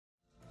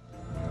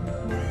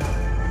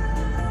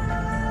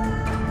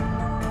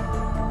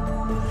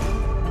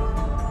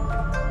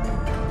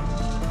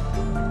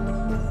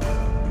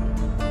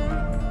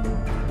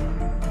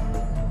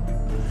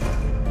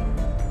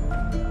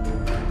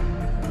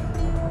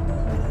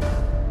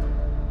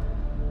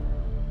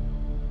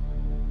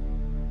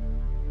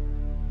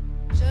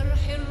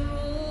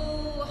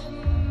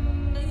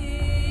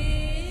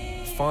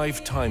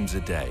5 times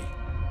a day,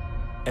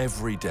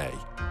 every day,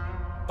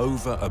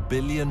 over 1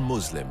 billion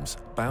Muslims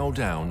bow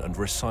down and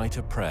recite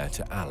a prayer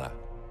to Allah,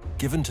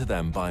 given to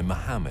them by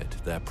Muhammad,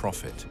 their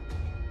prophet.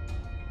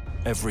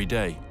 Every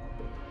day,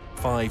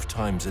 5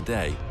 times a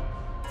day,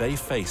 they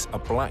face a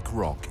black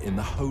rock in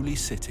the holy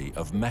city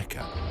of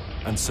Mecca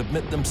and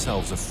submit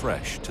themselves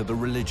afresh to the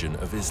religion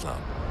of Islam.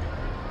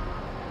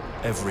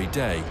 Every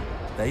day,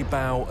 they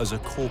bow as a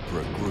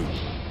corporate group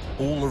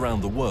all around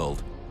the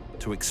world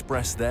to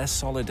express their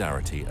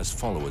solidarity as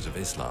followers of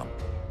Islam,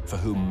 for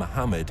whom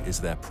Muhammad is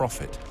their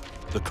prophet,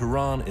 the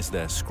Quran is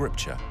their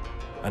scripture,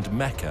 and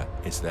Mecca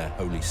is their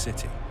holy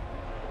city.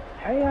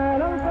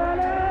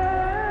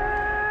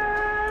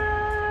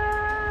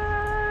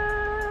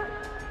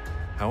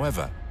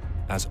 However,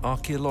 as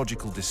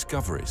archaeological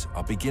discoveries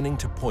are beginning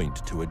to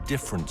point to a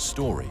different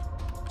story,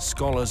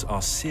 scholars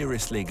are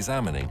seriously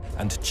examining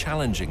and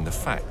challenging the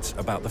facts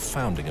about the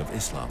founding of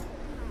Islam.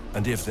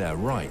 And if they're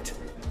right,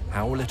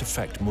 how will it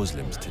affect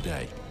Muslims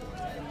today?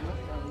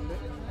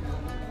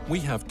 We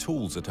have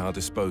tools at our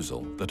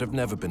disposal that have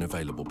never been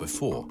available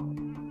before.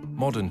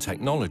 Modern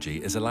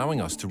technology is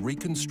allowing us to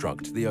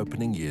reconstruct the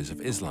opening years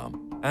of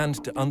Islam and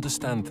to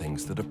understand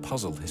things that have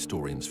puzzled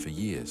historians for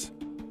years.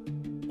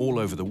 All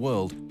over the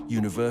world,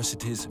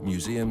 universities,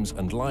 museums,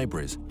 and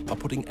libraries are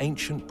putting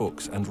ancient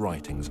books and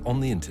writings on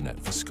the internet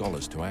for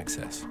scholars to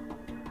access.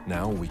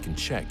 Now we can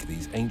check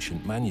these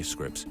ancient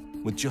manuscripts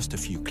with just a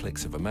few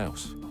clicks of a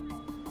mouse.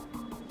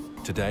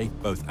 Today,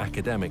 both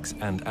academics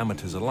and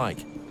amateurs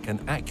alike can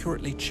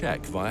accurately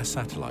check via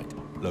satellite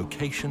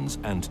locations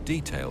and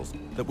details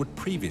that would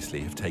previously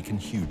have taken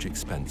huge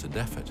expense and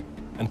effort,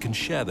 and can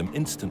share them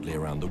instantly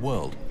around the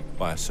world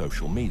via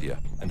social media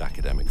and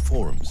academic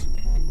forums.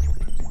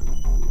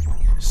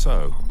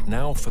 So,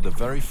 now for the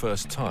very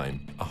first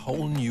time, a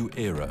whole new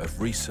era of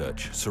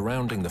research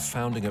surrounding the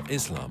founding of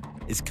Islam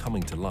is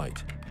coming to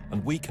light,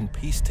 and we can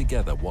piece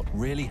together what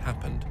really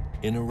happened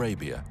in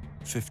Arabia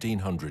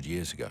 1500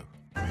 years ago.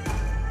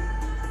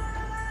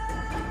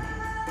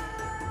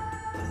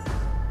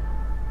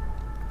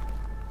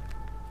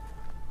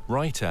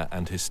 Writer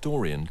and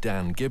historian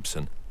Dan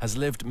Gibson has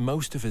lived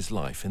most of his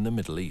life in the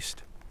Middle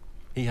East.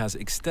 He has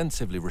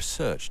extensively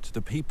researched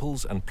the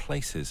peoples and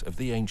places of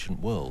the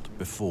ancient world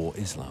before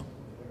Islam.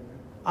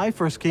 I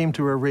first came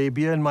to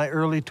Arabia in my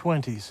early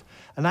 20s,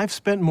 and I've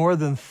spent more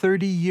than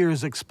 30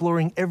 years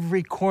exploring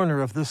every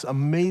corner of this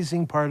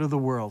amazing part of the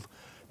world,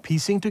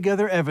 piecing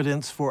together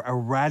evidence for a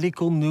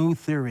radical new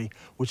theory,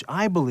 which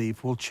I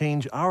believe will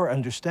change our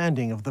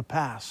understanding of the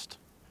past.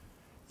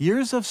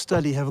 Years of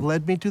study have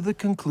led me to the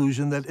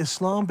conclusion that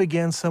Islam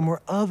began somewhere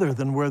other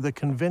than where the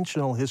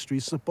conventional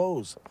histories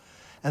suppose,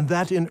 and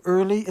that in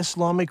early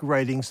Islamic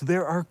writings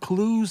there are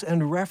clues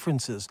and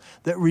references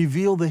that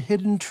reveal the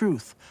hidden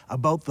truth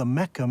about the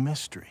Mecca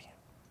mystery.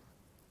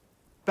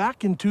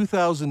 Back in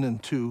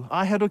 2002,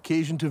 I had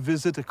occasion to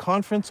visit a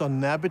conference on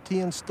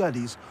Nabatean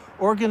studies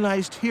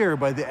organized here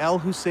by the Al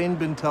Hussein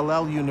bin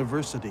Talal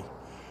University.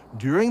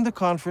 During the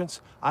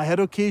conference, I had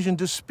occasion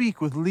to speak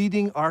with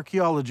leading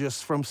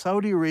archaeologists from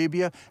Saudi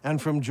Arabia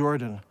and from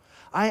Jordan.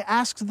 I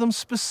asked them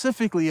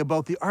specifically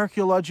about the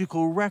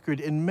archaeological record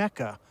in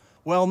Mecca.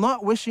 While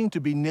not wishing to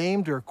be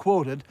named or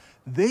quoted,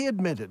 they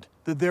admitted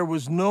that there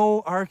was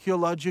no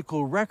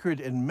archaeological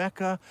record in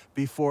Mecca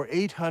before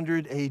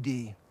 800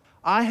 AD.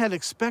 I had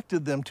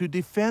expected them to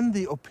defend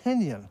the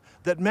opinion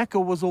that Mecca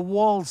was a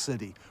walled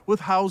city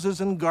with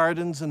houses and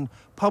gardens and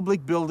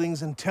public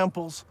buildings and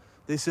temples.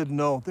 They said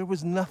no, there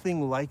was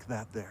nothing like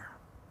that there.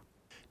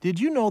 Did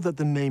you know that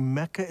the name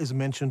Mecca is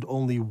mentioned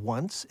only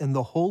once in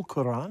the whole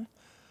Quran?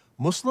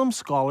 Muslim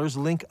scholars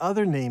link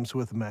other names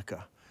with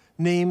Mecca.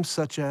 Names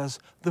such as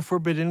the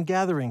Forbidden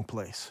Gathering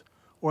Place,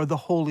 or the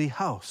Holy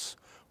House,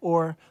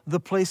 or the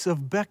Place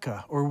of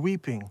Becca, or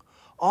Weeping.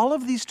 All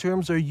of these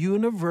terms are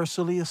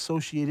universally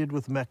associated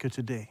with Mecca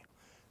today.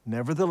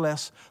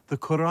 Nevertheless, the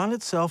Quran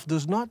itself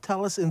does not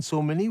tell us in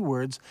so many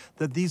words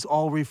that these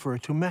all refer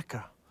to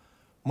Mecca.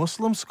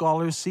 Muslim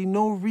scholars see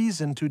no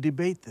reason to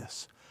debate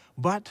this.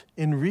 But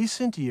in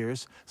recent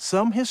years,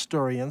 some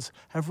historians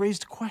have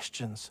raised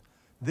questions.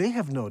 They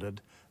have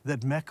noted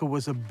that Mecca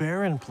was a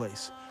barren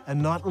place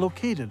and not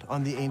located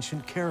on the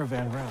ancient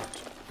caravan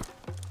route.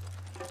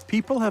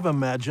 People have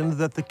imagined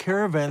that the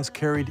caravans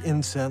carried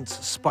incense,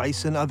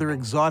 spice, and other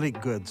exotic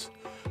goods.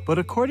 But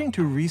according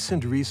to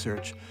recent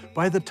research,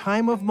 by the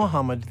time of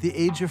Muhammad, the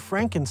age of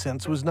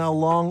frankincense was now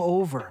long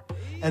over,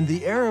 and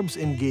the Arabs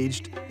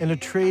engaged in a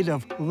trade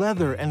of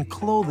leather and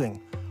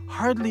clothing,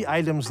 hardly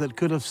items that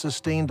could have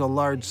sustained a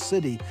large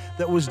city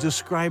that was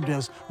described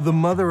as the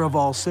mother of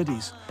all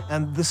cities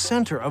and the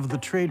center of the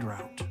trade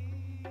route.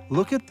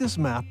 Look at this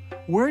map.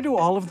 Where do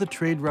all of the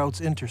trade routes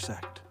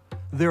intersect?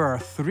 There are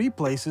 3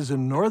 places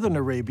in northern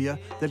Arabia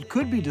that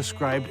could be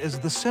described as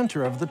the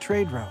center of the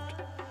trade route.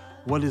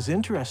 What is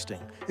interesting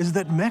is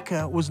that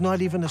Mecca was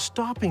not even a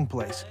stopping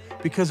place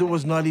because it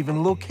was not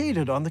even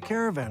located on the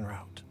caravan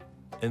route.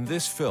 In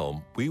this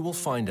film, we will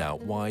find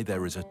out why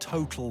there is a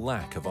total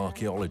lack of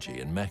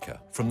archaeology in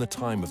Mecca from the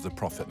time of the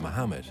Prophet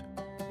Muhammad,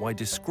 why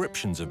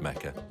descriptions of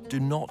Mecca do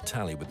not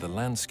tally with the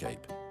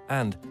landscape,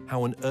 and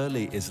how an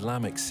early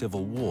Islamic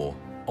civil war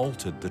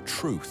altered the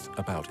truth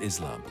about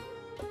Islam.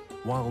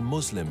 While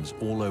Muslims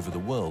all over the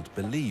world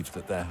believe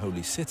that their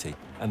holy city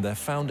and their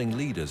founding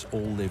leaders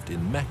all lived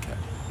in Mecca,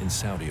 in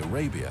Saudi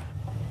Arabia,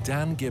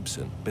 Dan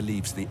Gibson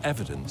believes the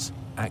evidence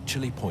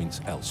actually points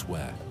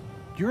elsewhere.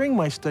 During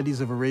my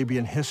studies of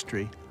Arabian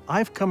history,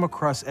 I've come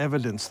across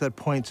evidence that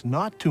points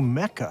not to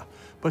Mecca,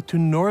 but to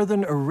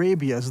northern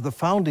Arabia as the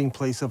founding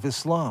place of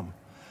Islam.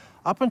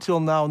 Up until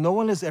now, no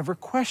one has ever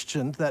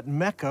questioned that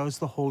Mecca is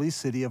the holy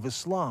city of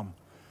Islam.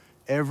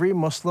 Every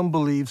Muslim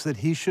believes that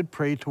he should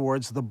pray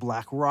towards the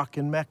Black Rock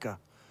in Mecca.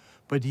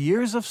 But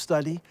years of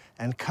study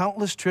and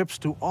countless trips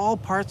to all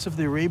parts of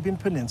the Arabian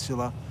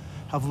Peninsula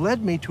have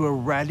led me to a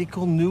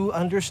radical new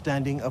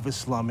understanding of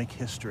Islamic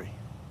history.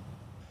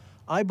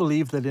 I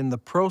believe that in the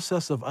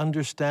process of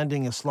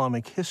understanding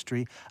Islamic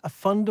history, a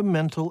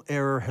fundamental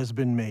error has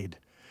been made.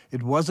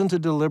 It wasn't a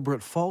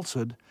deliberate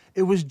falsehood,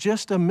 it was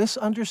just a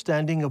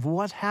misunderstanding of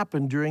what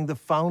happened during the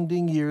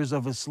founding years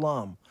of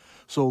Islam.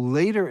 So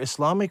later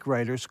Islamic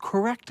writers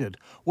corrected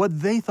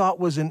what they thought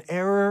was an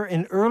error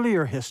in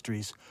earlier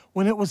histories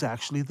when it was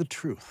actually the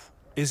truth.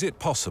 Is it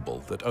possible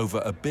that over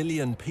 1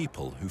 billion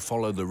people who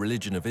follow the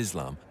religion of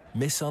Islam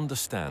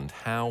misunderstand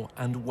how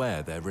and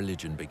where their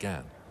religion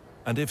began?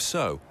 And if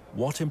so,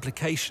 what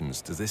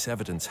implications does this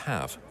evidence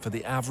have for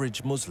the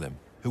average Muslim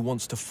who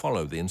wants to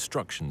follow the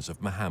instructions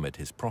of Muhammad,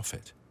 his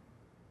prophet?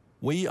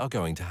 We are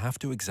going to have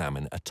to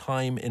examine a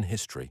time in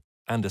history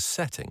and a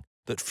setting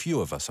that few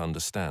of us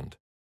understand.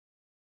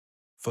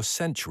 For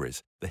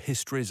centuries, the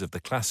histories of the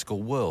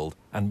classical world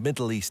and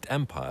Middle East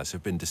empires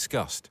have been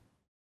discussed,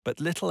 but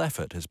little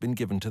effort has been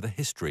given to the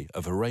history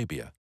of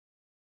Arabia.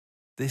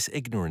 This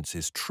ignorance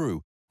is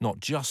true not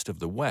just of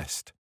the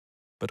West,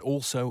 but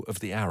also of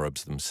the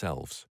Arabs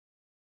themselves.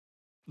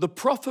 The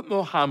Prophet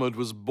Muhammad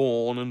was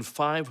born in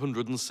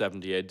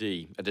 570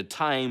 AD, at a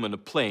time and a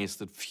place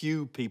that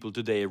few people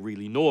today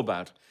really know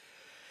about.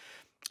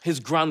 His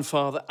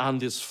grandfather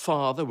and his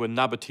father were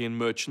Nabatean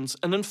merchants,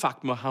 and in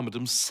fact, Muhammad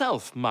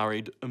himself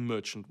married a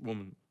merchant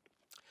woman.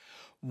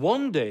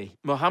 One day,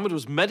 Muhammad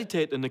was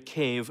meditating in a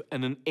cave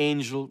and an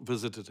angel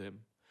visited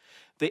him.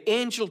 The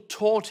angel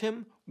taught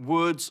him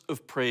words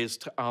of praise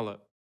to Allah.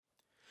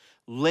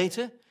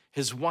 Later,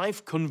 his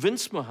wife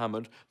convinced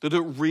Muhammad that it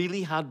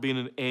really had been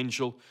an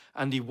angel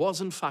and he was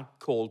in fact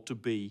called to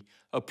be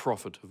a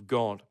prophet of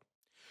God.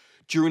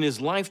 During his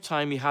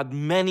lifetime, he had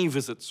many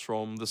visits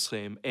from the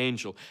same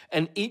angel,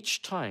 and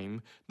each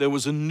time there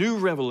was a new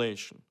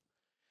revelation.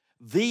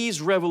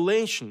 These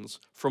revelations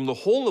from the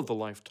whole of the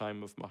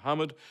lifetime of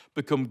Muhammad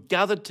become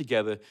gathered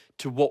together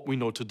to what we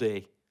know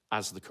today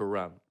as the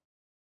Quran.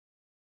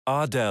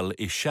 Adel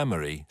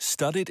Ishemeri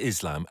studied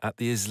Islam at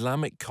the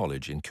Islamic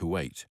College in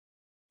Kuwait.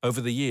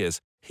 Over the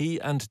years,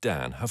 he and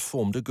Dan have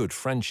formed a good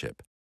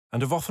friendship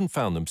and have often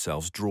found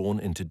themselves drawn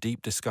into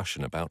deep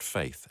discussion about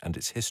faith and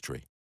its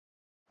history.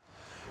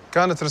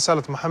 كانت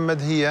رسالة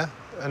محمد هي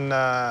أن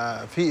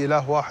في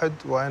إله واحد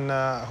وأن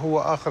هو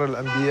آخر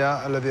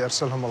الأنبياء الذي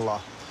أرسلهم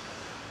الله.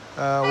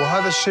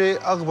 وهذا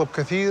الشيء أغضب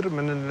كثير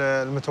من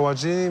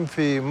المتواجدين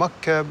في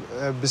مكة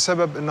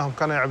بسبب أنهم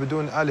كانوا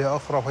يعبدون آلهة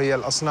أخرى وهي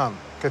الأصنام.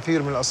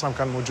 كثير من الأصنام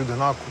كان موجود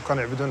هناك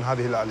وكانوا يعبدون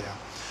هذه الآلهة.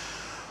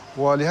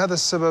 ولهذا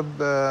السبب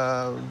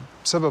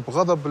بسبب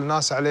غضب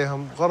الناس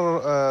عليهم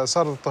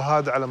صار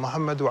اضطهاد على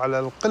محمد وعلى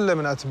القلة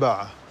من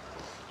أتباعه.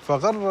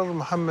 فقرر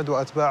محمد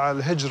وأتباعه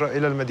الهجرة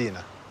إلى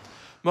المدينة.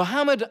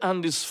 Muhammad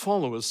and his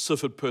followers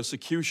suffered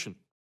persecution.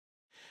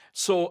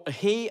 So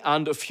he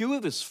and a few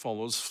of his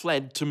followers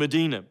fled to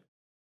Medina.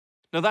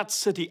 Now that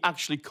city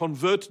actually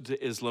converted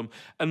to Islam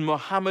and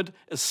Muhammad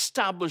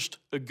established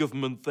a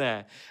government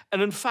there.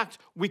 And in fact,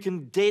 we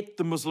can date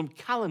the Muslim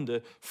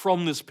calendar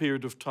from this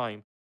period of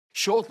time.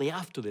 Shortly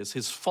after this,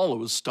 his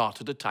followers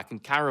started attacking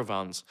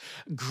caravans,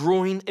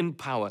 growing in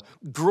power,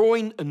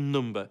 growing in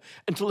number,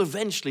 until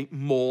eventually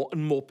more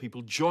and more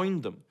people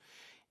joined them,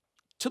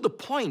 to the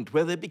point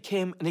where they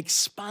became an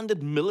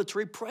expanded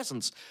military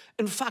presence,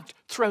 in fact,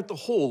 throughout the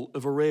whole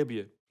of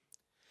Arabia.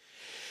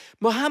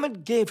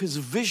 Muhammad gave his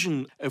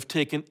vision of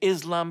taking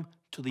Islam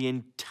to the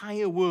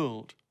entire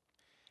world.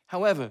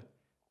 However,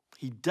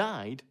 he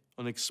died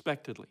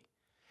unexpectedly.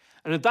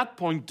 And at that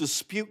point,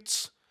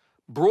 disputes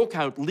broke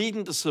out,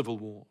 leading to civil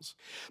wars.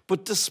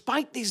 But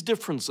despite these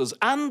differences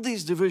and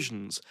these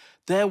divisions,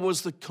 there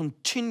was the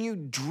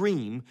continued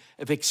dream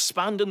of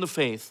expanding the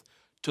faith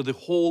to the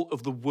whole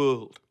of the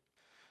world.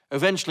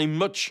 Eventually,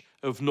 much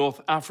of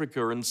North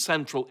Africa and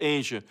Central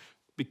Asia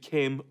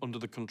became under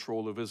the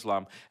control of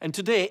Islam. And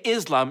today,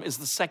 Islam is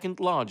the second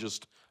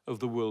largest of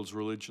the world's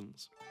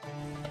religions.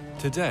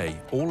 Today,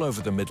 all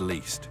over the Middle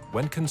East,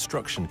 when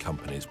construction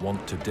companies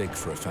want to dig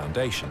for a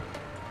foundation,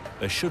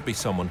 there should be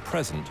someone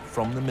present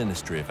from the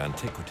Ministry of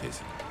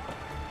Antiquities.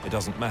 It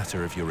doesn't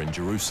matter if you're in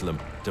Jerusalem,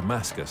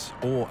 Damascus,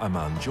 or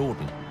Amman,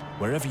 Jordan.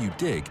 Wherever you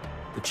dig,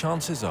 the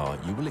chances are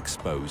you will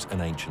expose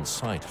an ancient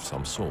site of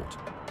some sort.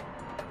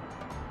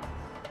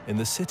 In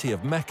the city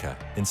of Mecca,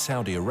 in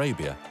Saudi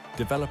Arabia,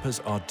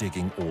 developers are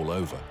digging all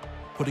over.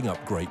 putting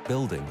up great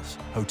buildings,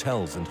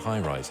 hotels and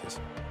high-rises.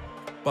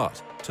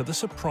 But, to the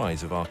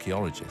surprise of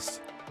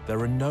archaeologists, there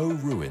are no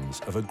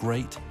ruins of a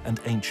great and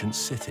ancient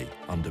city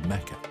under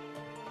Mecca.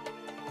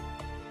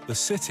 The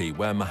city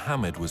where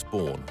Muhammad was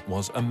born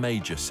was a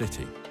major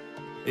city.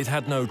 It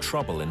had no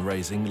trouble in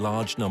raising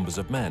large numbers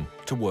of men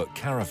to work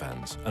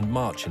caravans and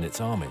march in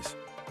its armies.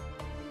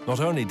 Not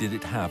only did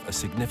it have a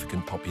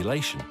significant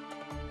population,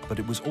 but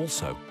it was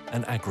also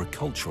an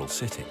agricultural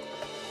city.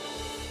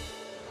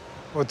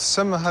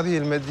 وتسمى هذه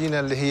المدينة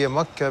اللي هي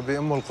مكة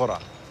بأم القرى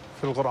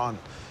في القرآن.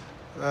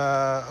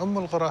 أم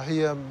القرى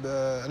هي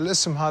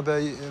الاسم هذا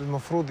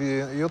المفروض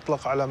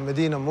يطلق على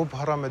مدينة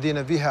مبهرة،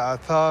 مدينة فيها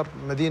آثار،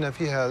 مدينة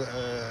فيها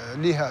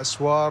لها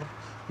أسوار،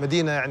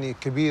 مدينة يعني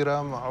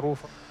كبيرة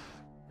معروفة.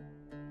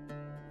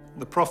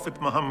 The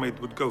Prophet Muhammad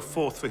would go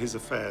forth for his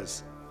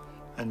affairs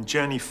and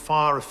journey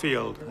far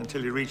afield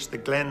until he reached the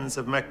glens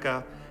of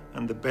Mecca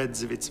and the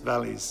beds of its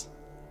valleys.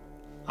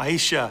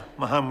 Aisha,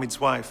 Muhammad's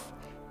wife,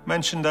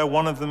 mentioned how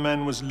one of the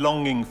men was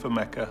longing for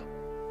Mecca.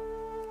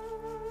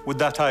 Would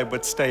that I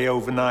but stay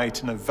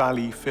overnight in a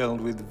valley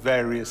filled with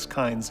various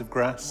kinds of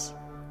grass?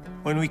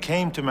 When we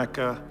came to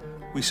Mecca,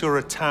 we saw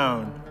a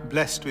town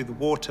blessed with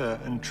water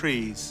and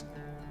trees,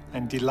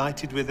 and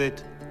delighted with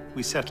it,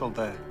 we settled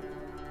there.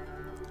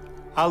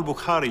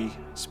 Al-Bukhari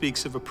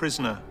speaks of a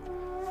prisoner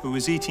who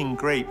was eating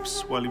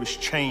grapes while he was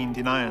chained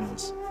in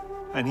irons,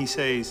 and he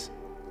says,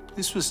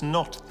 "This was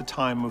not the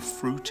time of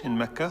fruit in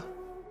Mecca."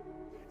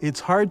 It's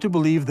hard to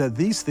believe that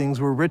these things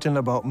were written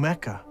about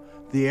Mecca.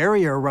 The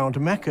area around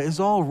Mecca is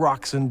all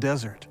rocks and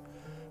desert.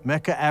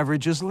 Mecca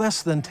averages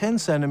less than 10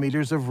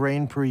 centimeters of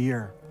rain per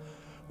year.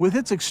 With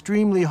its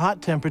extremely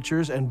hot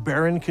temperatures and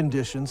barren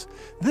conditions,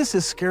 this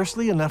is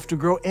scarcely enough to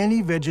grow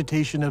any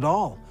vegetation at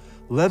all,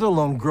 let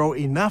alone grow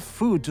enough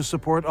food to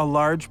support a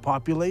large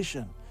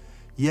population.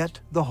 Yet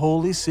the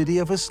holy city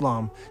of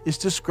Islam is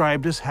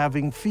described as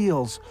having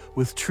fields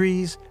with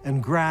trees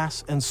and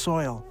grass and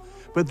soil.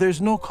 But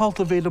there's no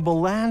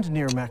cultivatable land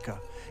near Mecca.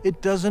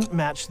 It doesn't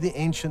match the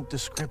ancient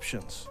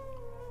descriptions.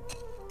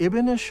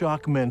 Ibn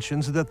Ishaq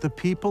mentions that the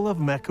people of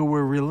Mecca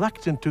were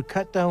reluctant to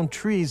cut down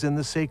trees in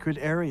the sacred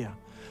area.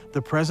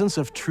 The presence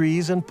of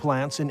trees and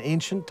plants in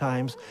ancient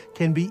times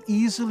can be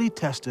easily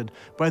tested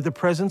by the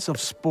presence of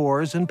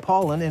spores and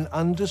pollen in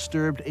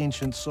undisturbed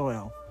ancient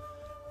soil.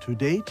 To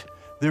date,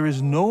 there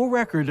is no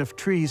record of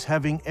trees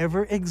having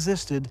ever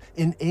existed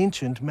in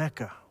ancient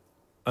Mecca.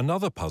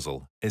 Another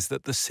puzzle is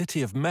that the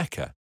city of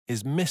Mecca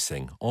is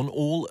missing on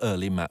all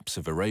early maps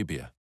of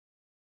Arabia.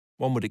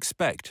 One would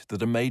expect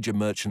that a major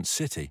merchant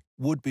city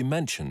would be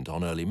mentioned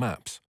on early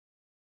maps,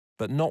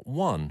 but not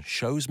one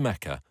shows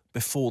Mecca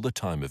before the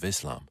time of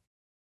Islam.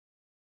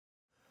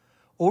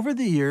 Over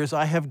the years,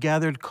 I have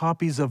gathered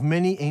copies of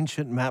many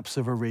ancient maps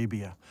of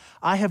Arabia.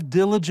 I have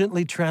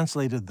diligently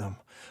translated them,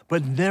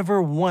 but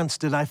never once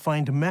did I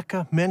find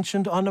Mecca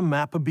mentioned on a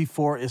map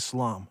before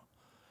Islam.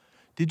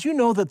 Did you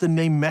know that the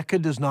name Mecca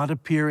does not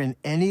appear in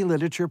any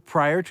literature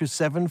prior to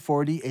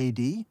 740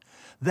 AD?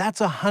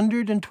 That's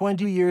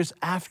 120 years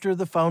after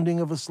the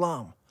founding of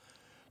Islam.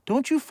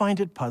 Don't you find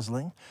it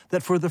puzzling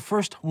that for the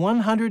first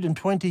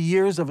 120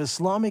 years of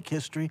Islamic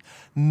history,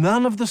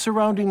 none of the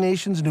surrounding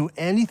nations knew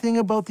anything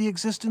about the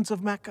existence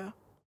of Mecca?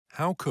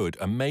 How could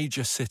a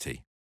major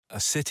city, a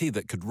city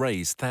that could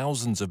raise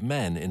thousands of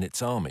men in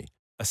its army,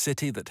 a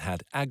city that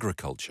had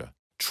agriculture,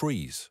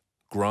 trees,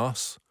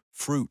 grass,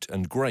 fruit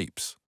and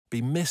grapes,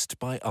 be missed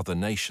by other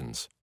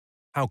nations?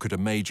 How could a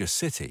major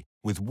city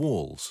with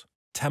walls,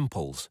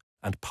 temples,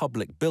 and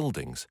public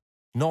buildings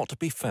not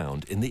be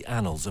found in the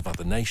annals of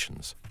other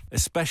nations,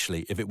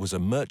 especially if it was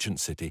a merchant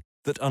city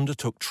that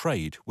undertook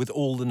trade with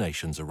all the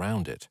nations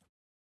around it?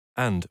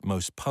 And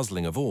most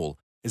puzzling of all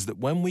is that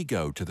when we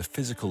go to the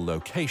physical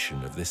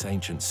location of this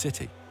ancient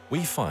city,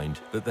 we find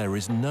that there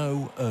is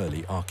no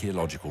early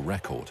archaeological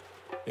record.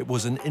 It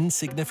was an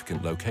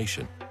insignificant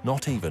location,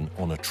 not even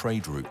on a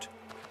trade route.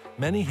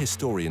 Many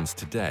historians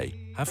today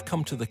have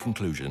come to the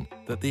conclusion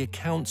that the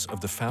accounts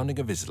of the founding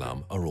of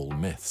Islam are all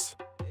myths.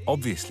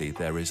 Obviously,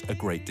 there is a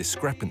great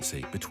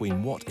discrepancy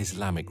between what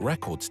Islamic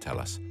records tell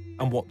us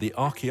and what the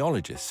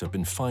archaeologists have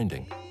been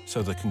finding,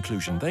 so the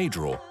conclusion they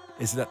draw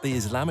is that the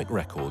Islamic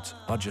records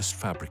are just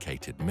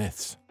fabricated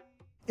myths.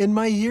 In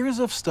my years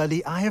of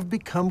study, I have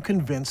become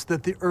convinced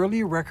that the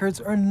early records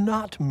are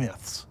not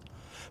myths,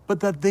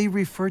 but that they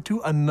refer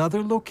to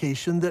another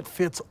location that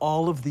fits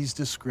all of these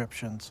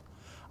descriptions.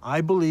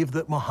 I believe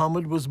that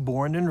Muhammad was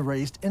born and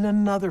raised in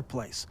another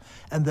place,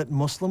 and that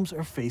Muslims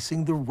are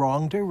facing the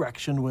wrong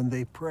direction when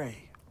they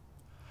pray.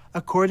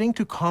 According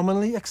to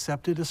commonly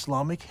accepted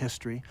Islamic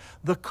history,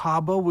 the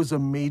Kaaba was a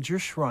major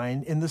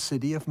shrine in the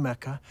city of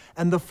Mecca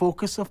and the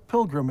focus of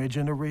pilgrimage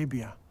in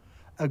Arabia.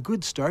 A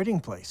good starting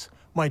place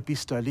might be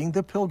studying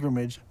the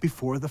pilgrimage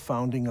before the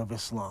founding of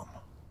Islam.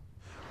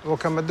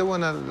 وكما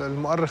دون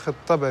المؤرخ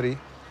الطبري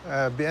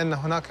بأن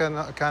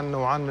هناك كان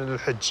نوعان من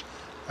الحج،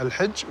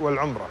 الحج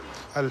والعمرة.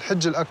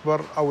 الحج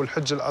الأكبر أو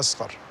الحج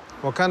الأصغر،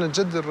 وكان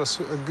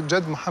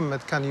جد محمد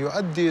كان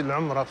يؤدي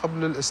العمرة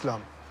قبل الإسلام.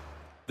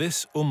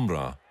 This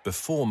Umrah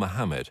before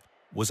Muhammad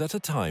was at a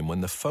time when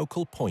the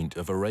focal point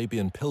of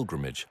Arabian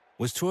pilgrimage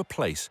was to a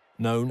place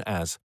known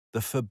as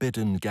the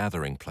Forbidden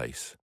Gathering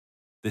Place.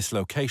 This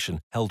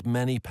location held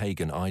many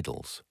pagan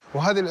idols.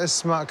 وهذه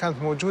الأسماء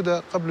كانت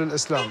موجودة قبل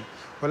الإسلام،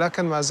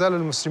 ولكن ما زال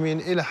المسلمين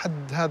إلى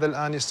حد هذا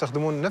الآن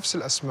يستخدمون نفس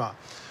الأسماء،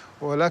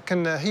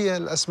 ولكن هي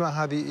الأسماء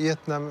هذه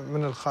إيتنا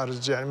من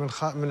الخارج، يعني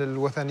من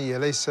الوثنية،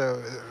 ليس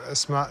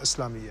أسماء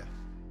إسلامية.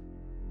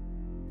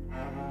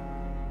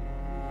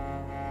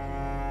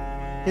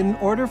 In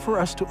order for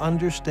us to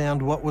understand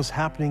what was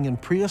happening in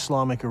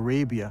pre-Islamic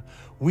Arabia,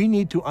 we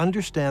need to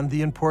understand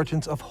the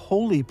importance of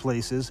holy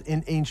places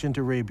in ancient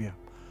Arabia.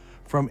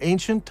 From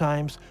ancient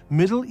times,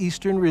 Middle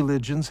Eastern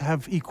religions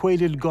have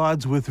equated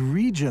gods with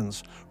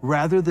regions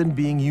rather than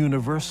being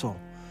universal.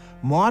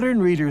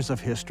 Modern readers of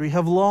history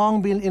have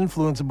long been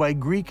influenced by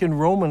Greek and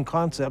Roman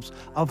concepts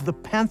of the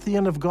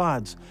pantheon of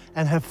gods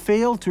and have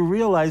failed to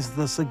realize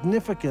the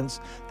significance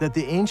that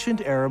the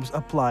ancient Arabs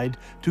applied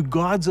to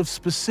gods of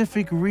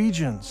specific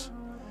regions.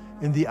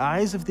 In the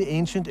eyes of the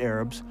ancient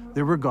Arabs,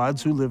 there were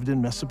gods who lived in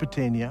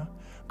Mesopotamia,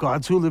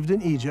 gods who lived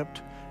in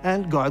Egypt,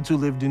 and gods who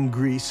lived in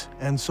Greece,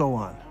 and so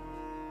on.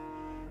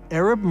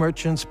 Arab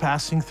merchants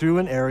passing through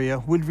an area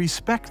would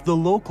respect the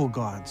local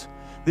gods.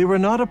 They were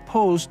not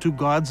opposed to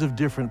gods of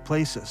different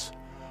places.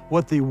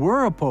 What they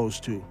were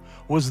opposed to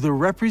was the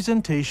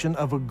representation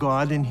of a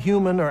god in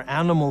human or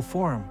animal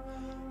form.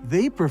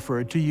 They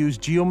preferred to use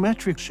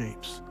geometric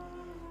shapes.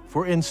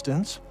 For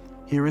instance,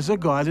 here is a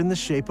god in the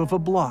shape of a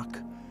block.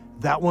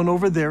 That one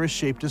over there is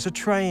shaped as a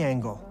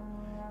triangle.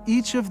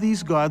 Each of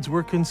these gods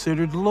were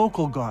considered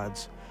local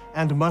gods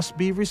and must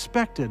be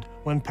respected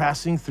when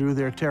passing through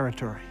their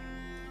territory.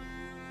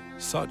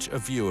 Such a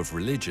view of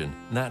religion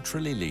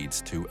naturally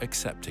leads to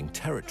accepting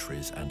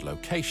territories and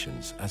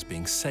locations as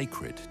being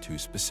sacred to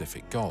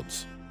specific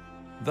gods.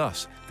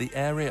 Thus, the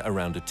area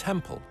around a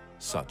temple,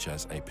 such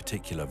as a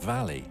particular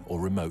valley or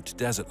remote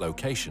desert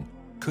location,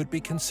 could be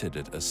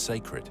considered as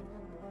sacred.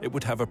 It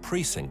would have a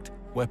precinct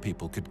where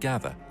people could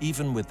gather,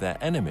 even with their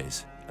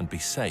enemies, and be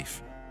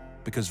safe,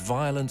 because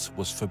violence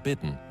was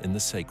forbidden in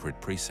the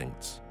sacred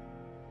precincts.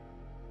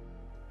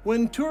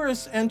 When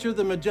tourists enter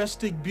the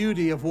majestic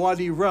beauty of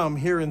Wadi Rum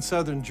here in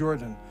southern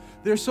Jordan,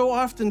 they're so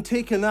often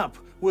taken up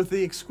with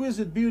the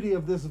exquisite beauty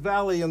of this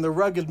valley and the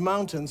rugged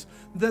mountains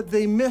that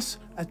they miss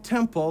a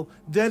temple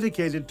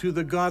dedicated to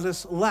the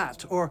goddess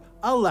Lat, or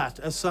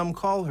Allat as some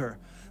call her.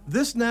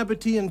 This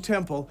Nabatean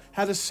temple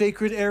had a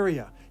sacred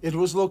area. It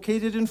was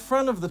located in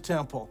front of the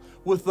temple,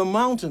 with the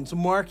mountains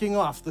marking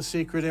off the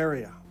sacred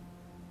area.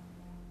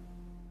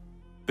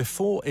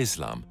 Before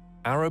Islam,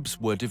 Arabs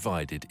were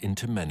divided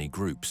into many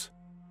groups.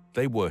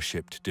 They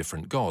worshipped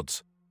different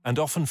gods and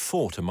often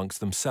fought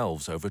amongst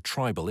themselves over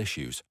tribal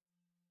issues.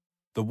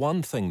 The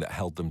one thing that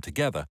held them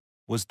together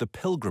was the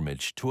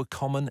pilgrimage to a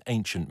common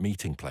ancient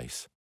meeting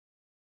place.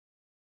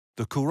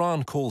 The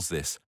Quran calls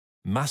this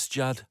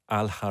Masjid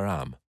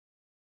al-Haram,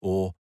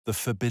 or the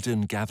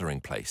Forbidden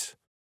Gathering Place.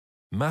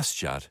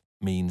 Masjid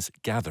means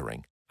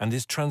gathering and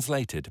is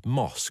translated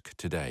mosque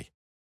today.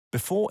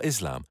 Before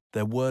Islam,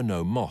 there were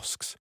no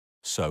mosques,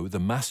 so the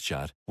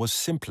masjid was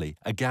simply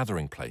a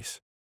gathering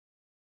place.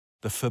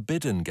 The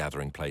Forbidden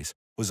Gathering Place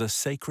was a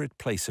sacred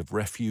place of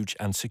refuge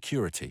and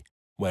security,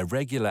 where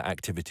regular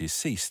activities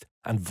ceased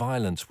and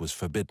violence was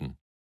forbidden,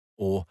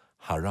 or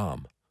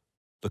haram.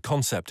 The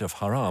concept of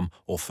haram,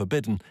 or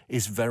forbidden,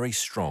 is very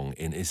strong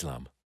in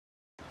Islam.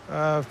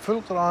 في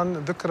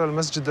القرآن ذكر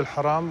المسجد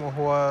الحرام،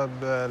 وهو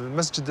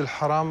المسجد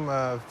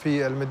الحرام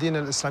في المدينة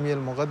الإسلامية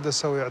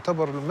المقدسة،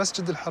 ويعتبر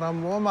المسجد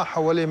الحرام وما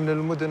حواليه من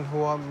المدن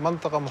هو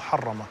منطقة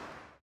محرمة.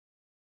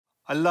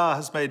 Allah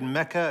has made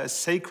Mecca a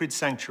sacred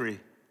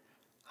sanctuary,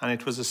 and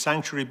it was a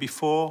sanctuary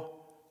before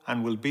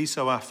and will be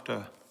so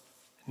after.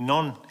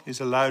 None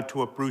is allowed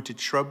to uproot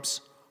its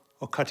shrubs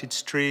or cut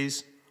its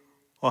trees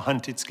or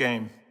hunt its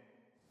game.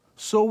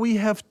 So we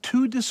have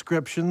two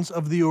descriptions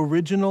of the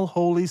original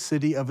holy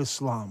city of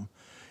Islam.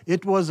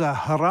 It was a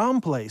haram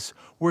place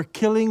where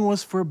killing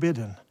was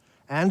forbidden,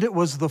 and it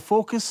was the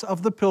focus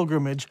of the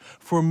pilgrimage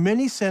for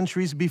many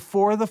centuries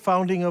before the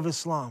founding of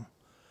Islam.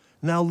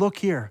 Now look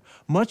here,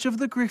 much of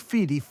the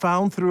graffiti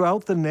found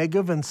throughout the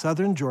Negev and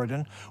southern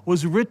Jordan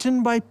was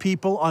written by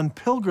people on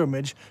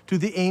pilgrimage to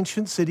the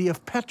ancient city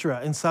of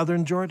Petra in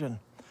southern Jordan.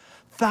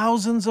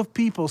 Thousands of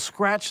people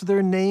scratched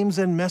their names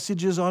and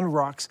messages on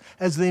rocks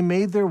as they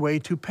made their way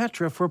to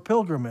Petra for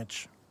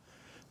pilgrimage.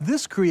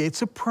 This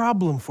creates a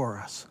problem for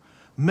us.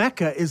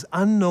 Mecca is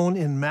unknown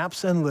in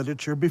maps and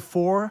literature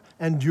before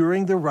and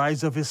during the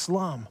rise of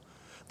Islam.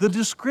 The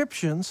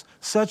descriptions,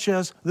 such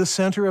as the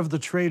center of the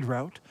trade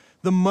route,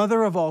 the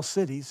mother of all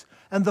cities,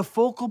 and the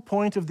focal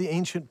point of the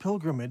ancient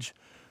pilgrimage,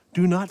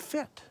 do not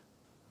fit.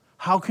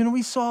 How can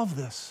we solve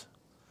this?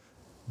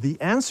 The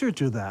answer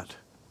to that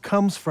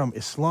comes from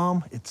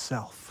Islam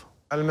itself.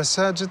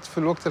 المساجد في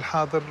الوقت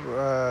الحاضر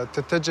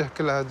تتجه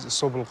كلها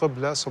صوب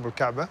القبلة، صوب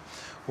الكعبة،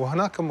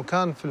 وهناك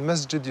مكان في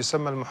المسجد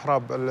يسمى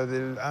المحراب الذي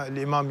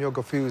الإمام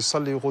يوقف فيه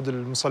ويصلي يقود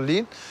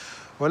المصلين،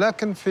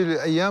 ولكن في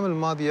الأيام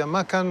الماضية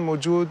ما كان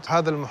موجود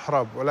هذا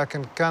المحراب،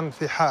 ولكن كان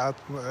في حائط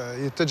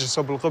يتجه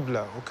صوب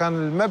القبلة، وكان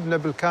المبنى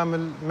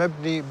بالكامل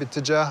مبني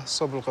باتجاه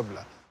صوب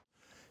القبلة.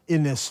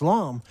 In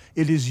Islam,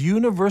 it is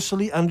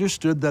universally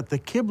understood that the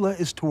Qibla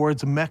is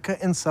towards Mecca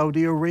in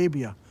Saudi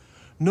Arabia.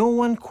 No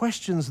one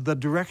questions the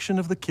direction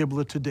of the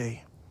Qibla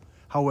today.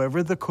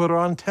 However, the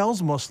Quran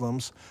tells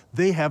Muslims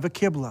they have a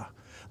Qibla.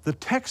 The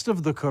text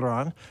of the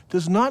Quran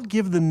does not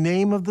give the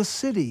name of the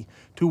city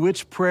to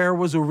which prayer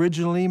was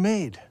originally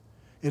made.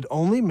 It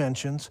only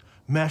mentions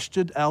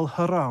Masjid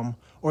al-Haram,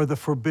 or the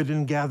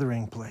forbidden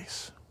gathering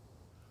place.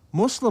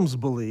 Muslims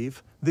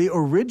believe they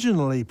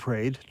originally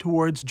prayed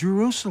towards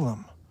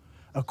Jerusalem.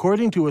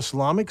 According to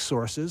Islamic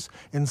sources,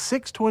 in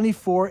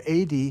 624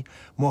 AD,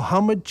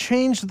 Muhammad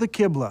changed the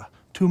Qibla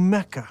to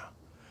Mecca.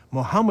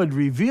 Muhammad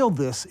revealed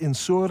this in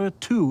Surah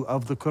 2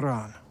 of the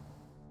Quran.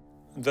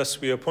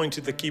 Thus we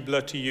appointed the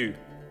Qibla to you.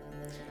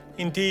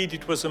 Indeed,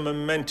 it was a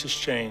momentous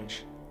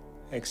change,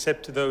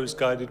 except to those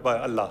guided by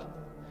Allah.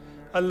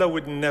 Allah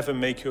would never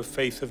make your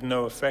faith of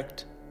no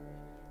effect.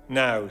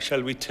 Now,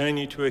 shall we turn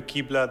you to a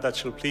Qibla that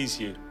shall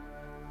please you?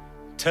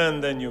 Turn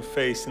then your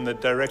face in the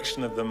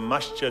direction of the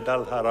Masjid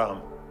al-Haram.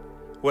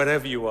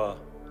 Wherever you are,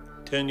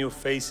 turn your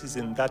faces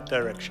in that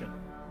direction.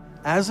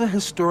 As a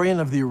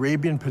historian of the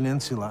Arabian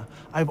Peninsula,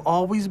 I've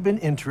always been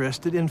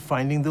interested in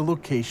finding the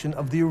location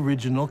of the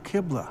original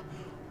Qibla.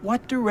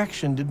 What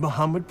direction did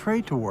Muhammad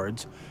pray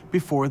towards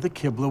before the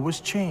Qibla was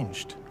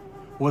changed?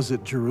 Was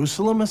it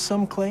Jerusalem, as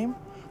some claim?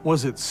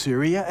 Was it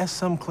Syria, as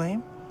some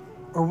claim?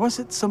 Or was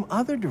it some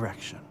other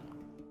direction?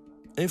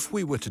 If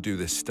we were to do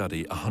this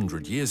study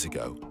 100 years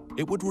ago,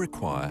 it would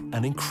require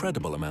an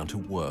incredible amount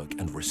of work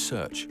and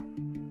research.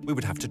 We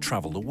would have to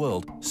travel the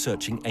world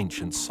searching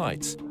ancient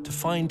sites to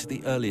find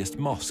the earliest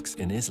mosques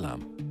in Islam.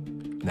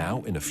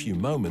 Now, in a few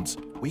moments,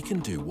 we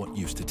can do what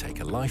used to take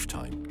a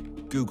lifetime.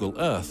 Google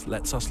Earth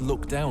lets us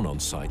look down on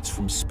sites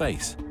from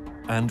space,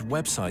 and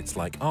websites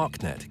like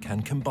ArcNet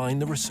can combine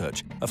the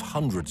research of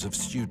hundreds of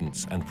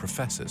students and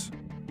professors.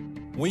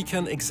 We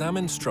can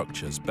examine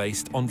structures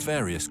based on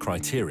various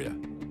criteria.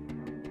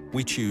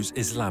 We choose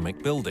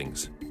Islamic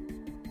buildings,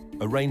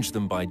 arrange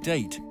them by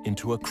date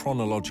into a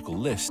chronological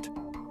list,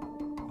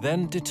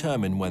 then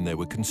determine when they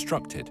were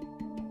constructed,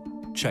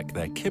 check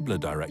their Qibla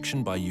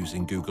direction by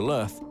using Google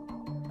Earth,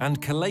 and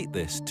collate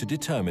this to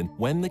determine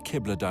when the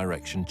Qibla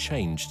direction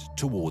changed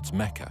towards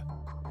Mecca.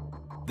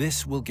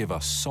 This will give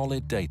us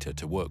solid data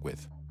to work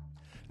with.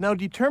 Now,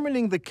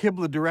 determining the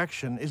Qibla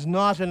direction is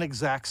not an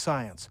exact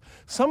science.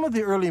 Some of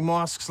the early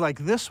mosques, like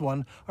this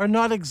one, are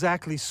not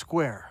exactly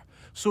square.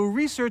 So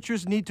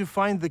researchers need to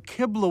find the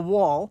Qibla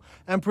wall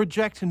and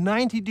project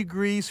 90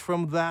 degrees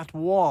from that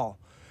wall.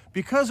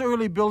 Because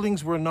early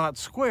buildings were not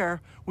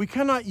square, we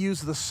cannot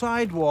use the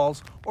side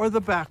walls or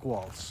the back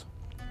walls.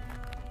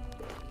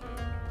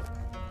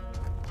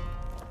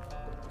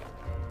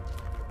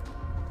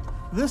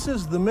 This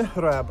is the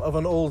mihrab of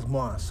an old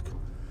mosque.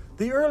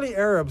 The early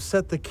Arabs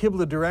set the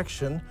Qibla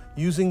direction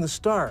using the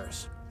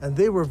stars, and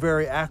they were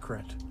very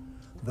accurate.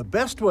 The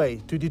best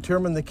way to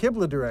determine the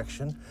Qibla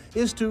direction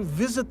is to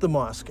visit the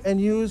mosque and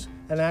use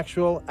an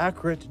actual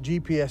accurate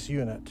GPS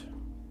unit.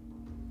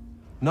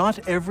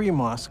 Not every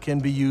mosque can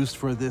be used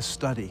for this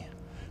study.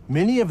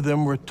 Many of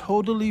them were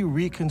totally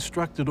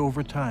reconstructed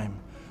over time,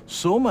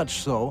 so much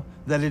so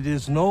that it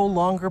is no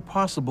longer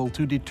possible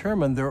to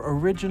determine their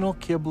original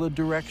Qibla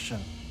direction.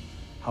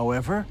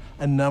 However,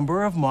 a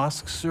number of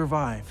mosques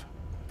survive.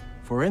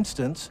 For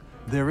instance,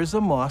 there is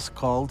a mosque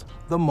called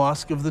the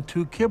Mosque of the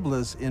Two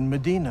Qiblas in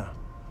Medina.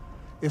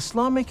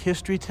 Islamic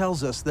history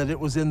tells us that it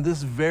was in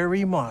this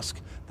very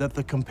mosque that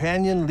the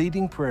companion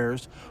leading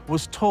prayers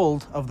was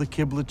told of the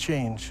Qibla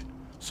change.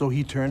 So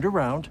he turned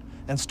around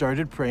and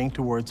started praying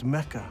towards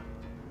Mecca.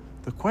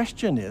 The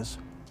question is,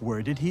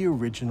 where did he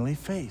originally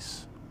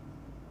face?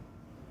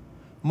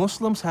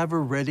 Muslims have a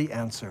ready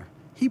answer.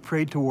 He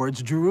prayed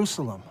towards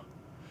Jerusalem.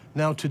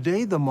 Now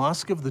today, the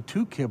Mosque of the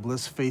Two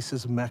Qiblas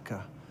faces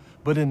Mecca.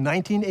 But in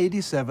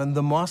 1987,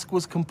 the mosque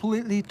was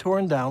completely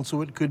torn down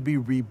so it could be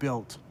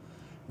rebuilt.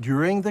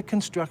 During the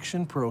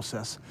construction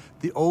process,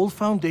 the old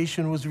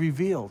foundation was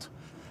revealed,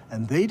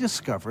 and they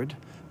discovered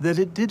that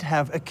it did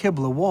have a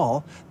Qibla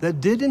wall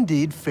that did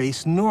indeed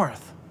face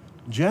north,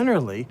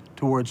 generally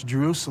towards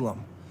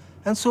Jerusalem.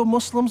 And so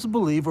Muslims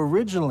believe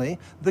originally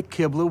the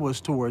Qibla was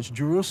towards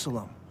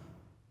Jerusalem.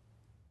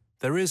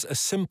 There is a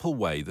simple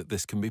way that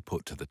this can be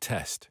put to the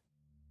test.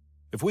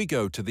 If we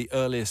go to the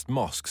earliest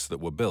mosques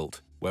that were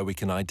built, where we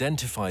can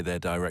identify their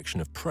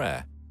direction of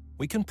prayer,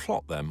 we can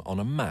plot them on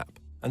a map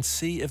and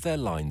see if their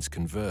lines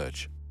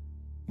converge.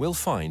 We'll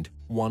find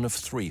one of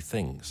three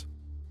things.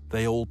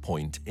 They all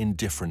point in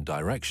different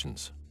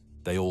directions.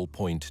 They all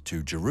point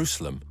to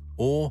Jerusalem,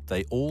 or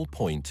they all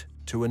point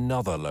to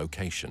another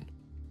location.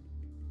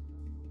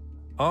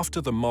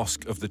 After the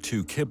Mosque of the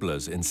Two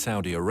Qiblas in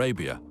Saudi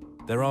Arabia,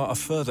 there are a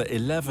further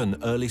 11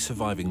 early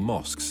surviving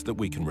mosques that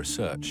we can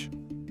research.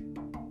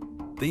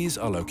 These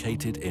are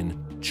located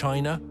in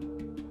China,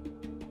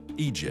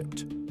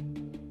 Egypt,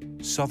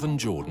 southern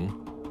Jordan,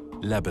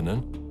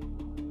 Lebanon,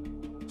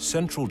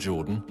 Central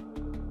Jordan,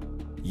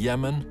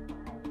 Yemen,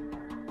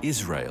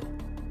 Israel,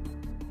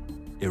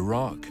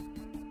 Iraq,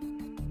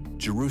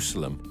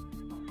 Jerusalem,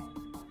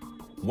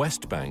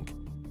 West Bank,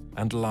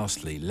 and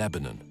lastly,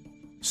 Lebanon.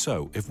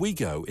 So, if we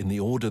go in the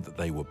order that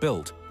they were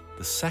built,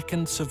 the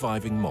second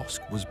surviving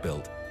mosque was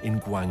built in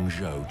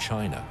Guangzhou,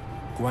 China.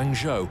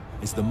 Guangzhou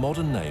is the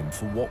modern name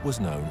for what was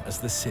known as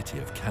the city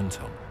of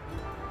Canton.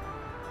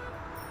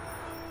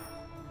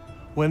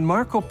 When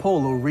Marco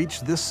Polo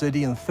reached this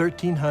city in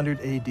 1300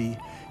 AD,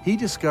 he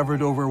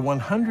discovered over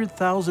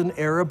 100,000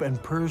 Arab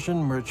and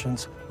Persian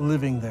merchants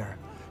living there.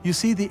 You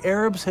see, the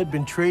Arabs had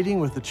been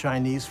trading with the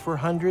Chinese for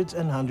hundreds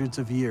and hundreds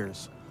of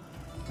years.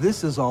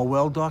 This is all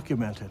well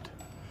documented.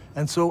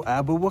 And so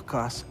Abu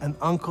Waqas, an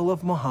uncle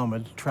of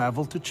Muhammad,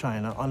 traveled to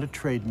China on a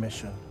trade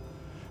mission.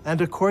 And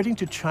according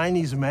to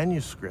Chinese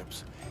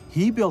manuscripts,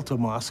 he built a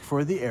mosque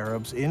for the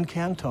Arabs in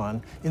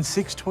Canton in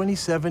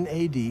 627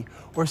 AD,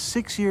 or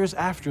 6 years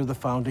after the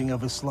founding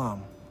of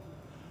Islam.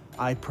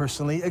 I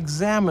personally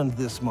examined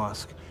this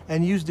mosque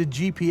and used a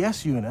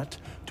GPS unit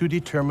to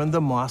determine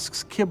the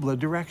mosque's Qibla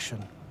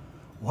direction.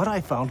 What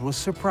I found was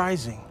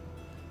surprising.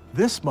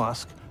 This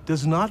mosque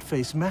does not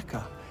face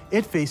Mecca.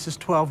 It faces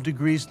 12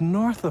 degrees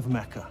north of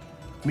Mecca,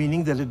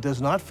 meaning that it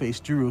does not face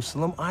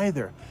Jerusalem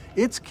either.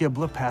 Its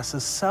Qibla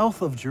passes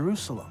south of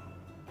Jerusalem.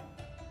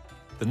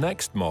 The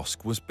next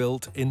mosque was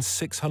built in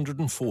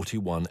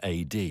 641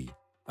 AD,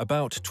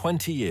 about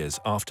 20 years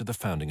after the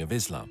founding of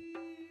Islam,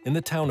 in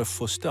the town of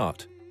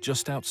Fustat,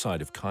 just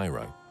outside of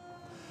Cairo.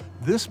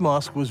 This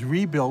mosque was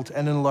rebuilt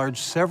and enlarged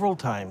several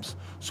times,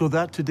 so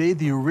that today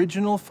the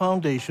original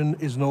foundation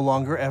is no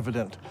longer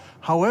evident.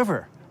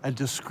 However, a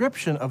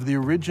description of the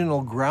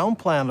original ground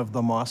plan of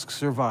the mosque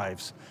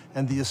survives,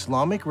 and the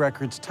Islamic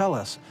records tell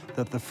us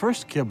that the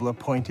first Qibla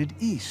pointed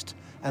east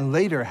and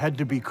later had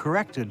to be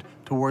corrected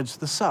towards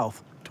the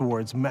south,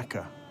 towards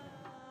Mecca.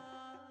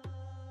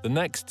 The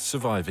next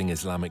surviving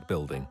Islamic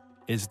building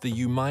is the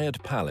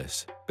Umayyad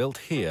Palace, built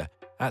here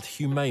at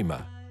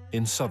Humayma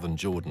in southern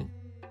Jordan.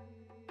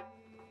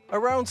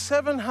 Around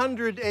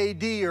 700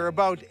 AD, or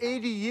about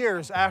 80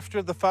 years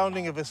after the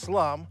founding of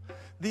Islam,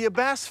 the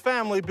Abbas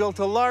family built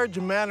a large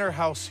manor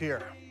house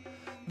here.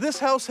 This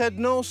house had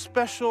no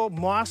special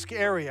mosque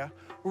area.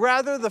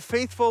 Rather, the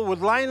faithful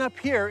would line up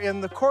here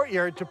in the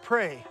courtyard to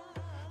pray.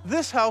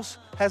 This house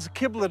has a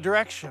Qibla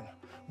direction,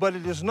 but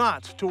it is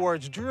not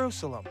towards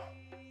Jerusalem.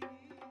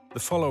 The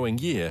following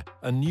year,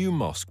 a new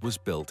mosque was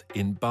built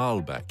in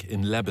Baalbek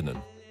in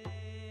Lebanon.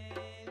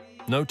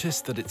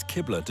 Notice that its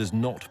Qibla does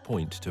not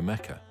point to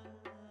Mecca.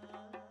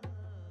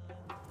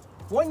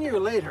 1 year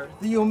later,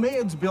 the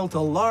Umayyads built a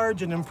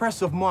large and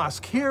impressive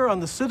mosque here on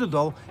the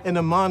citadel in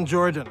Amman,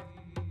 Jordan.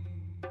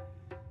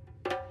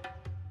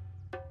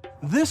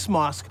 This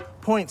mosque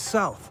points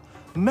south.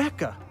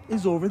 Mecca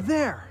is over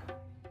there.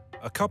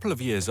 A couple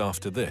of years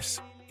after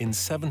this, in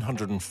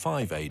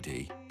 705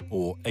 AD,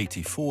 or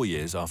 84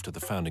 years after the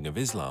founding of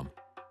Islam,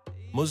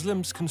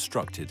 Muslims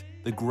constructed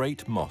the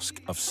Great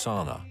Mosque of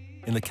Sana'a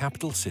in the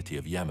capital city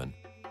of Yemen.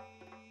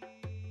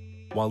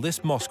 While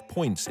this mosque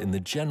points in the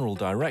general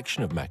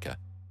direction of Mecca,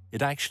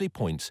 it actually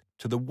points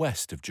to the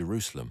west of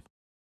Jerusalem.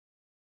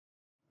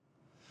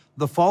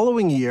 The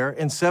following year,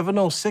 in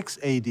 706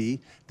 AD, the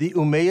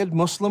Umayyad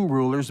Muslim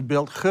rulers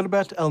built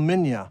Khirbat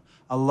al-Minya,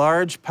 a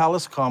large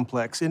palace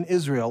complex in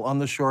Israel on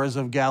the shores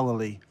of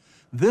Galilee.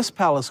 This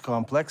palace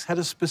complex had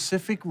a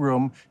specific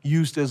room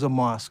used as a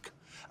mosque.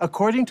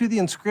 According to the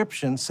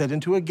inscription set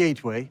into a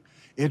gateway,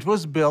 it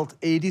was built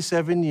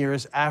 87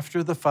 years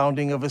after the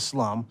founding of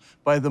Islam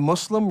by the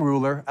Muslim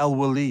ruler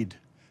Al-Walid.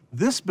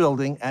 This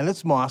building and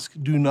its mosque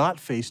do not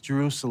face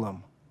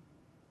Jerusalem.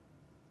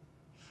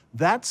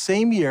 That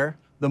same year,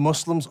 the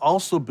Muslims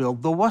also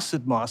built the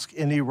Wasit Mosque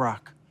in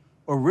Iraq.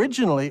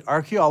 Originally,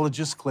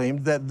 archaeologists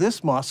claimed that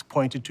this mosque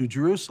pointed to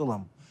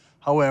Jerusalem.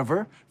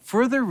 However,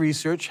 further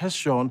research has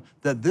shown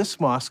that this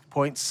mosque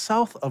points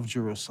south of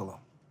Jerusalem.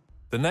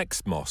 The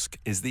next mosque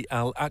is the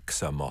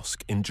Al-Aqsa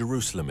Mosque in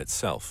Jerusalem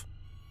itself.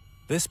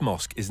 This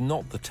mosque is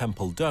not the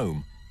temple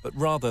dome, but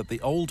rather the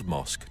old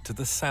mosque to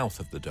the south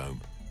of the dome.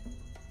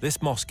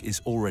 This mosque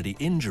is already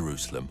in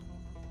Jerusalem,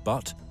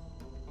 but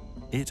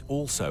it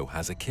also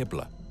has a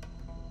Qibla.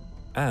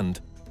 And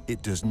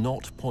it does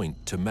not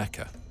point to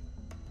Mecca.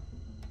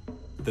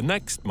 The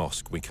next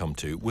mosque we come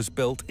to was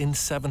built in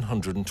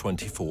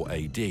 724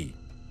 AD,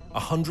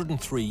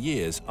 103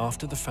 years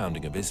after the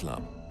founding of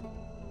Islam.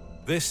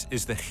 This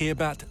is the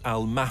Khirbat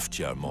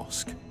al-Mafjar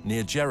Mosque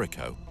near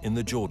Jericho in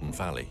the Jordan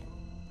Valley.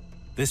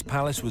 This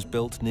palace was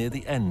built near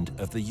the end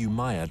of the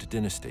Umayyad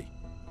dynasty.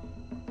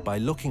 By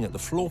looking at the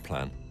floor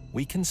plan,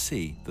 we can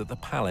see that the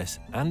palace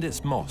and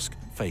its mosque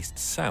faced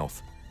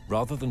south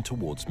rather than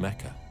towards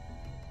Mecca.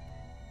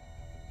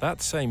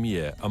 That same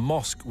year, a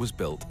mosque was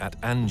built at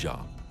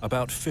Anjar,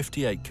 about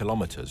 58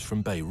 kilometers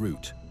from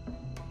Beirut.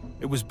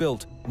 It was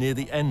built near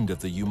the end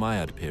of the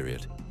Umayyad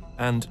period,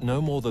 and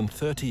no more than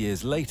 30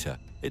 years later,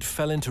 it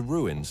fell into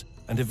ruins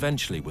and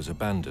eventually was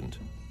abandoned.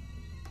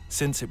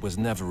 Since it was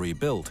never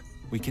rebuilt,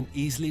 we can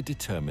easily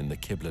determine the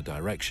Qibla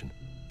direction,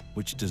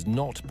 which does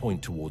not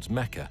point towards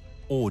Mecca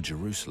or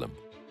Jerusalem.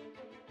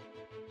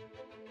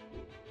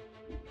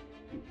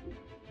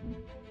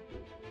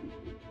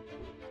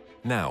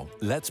 Now,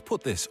 let's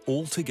put this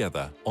all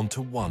together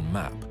onto one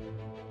map.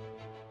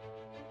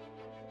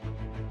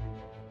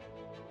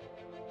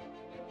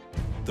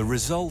 The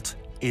result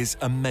is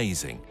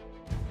amazing.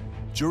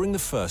 During the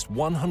first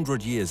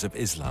 100 years of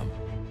Islam,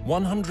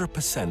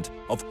 100%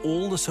 of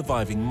all the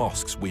surviving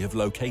mosques we have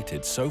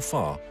located so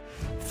far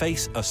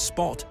face a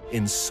spot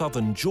in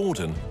southern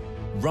Jordan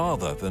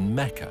rather than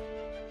Mecca.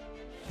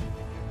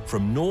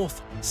 From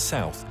north,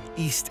 south,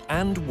 east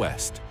and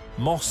west,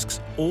 mosques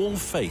all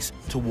face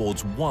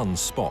towards one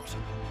spot.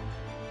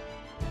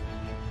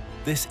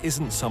 This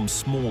isn't some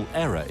small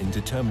error in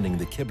determining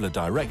the Qibla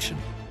direction.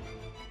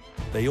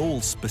 They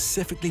all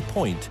specifically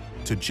point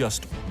to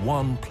just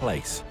one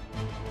place.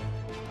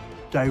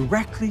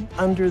 Directly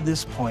under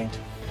this point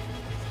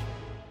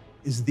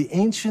is the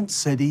ancient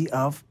city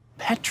of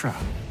Petra.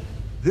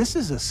 This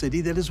is a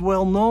city that is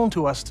well known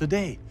to us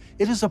today.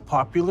 It is a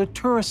popular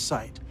tourist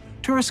site.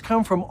 Tourists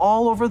come from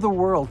all over the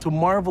world to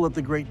marvel at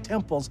the great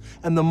temples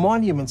and the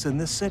monuments in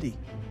this city.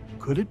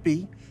 Could it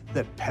be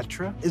that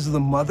Petra is the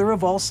mother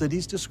of all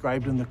cities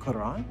described in the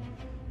Quran?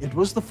 It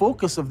was the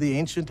focus of the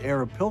ancient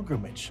Arab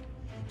pilgrimage.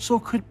 So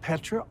could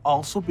Petra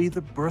also be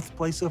the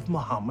birthplace of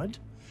Muhammad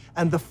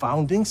and the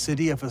founding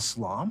city of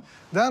Islam?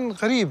 دان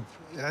غريب،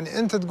 يعني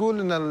أنت تقول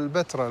إن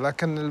البتراء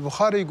لكن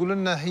البخاري يقول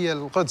لنا هي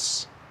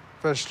القدس.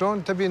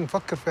 فشلون تبي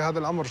نفكر في هذا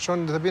الأمر؟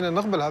 شلون تبينا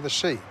نقبل هذا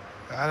الشيء؟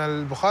 يعني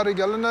البخاري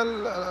قال لنا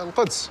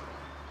القدس.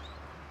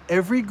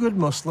 Every good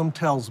Muslim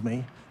tells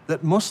me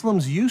that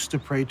Muslims used to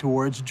pray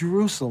towards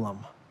Jerusalem.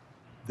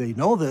 They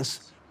know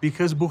this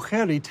because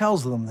Bukhari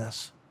tells them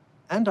this.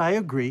 And I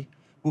agree,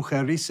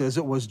 Bukhari says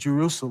it was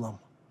Jerusalem.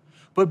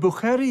 But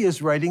Bukhari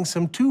is writing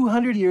some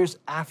 200 years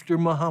after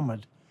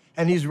Muhammad,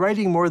 and he's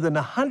writing more than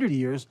 100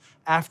 years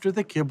after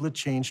the Qibla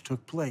change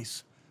took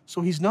place.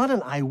 So he's not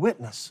an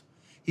eyewitness.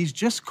 He's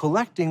just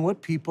collecting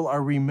what people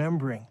are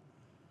remembering.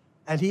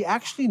 And he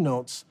actually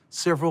notes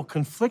several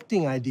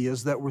conflicting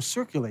ideas that were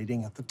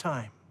circulating at the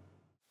time.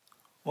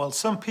 While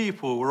some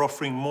people were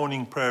offering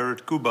morning prayer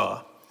at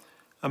Quba,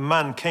 a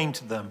man came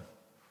to them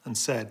and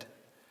said,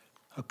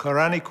 "A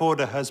Quranic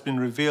order has been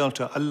revealed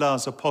to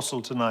Allah's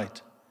apostle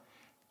tonight,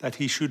 that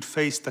he should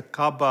face the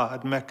Kaaba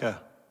at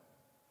Mecca.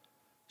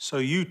 So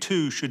you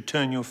too should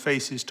turn your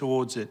faces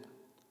towards it."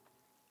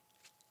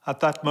 At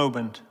that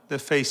moment,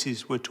 their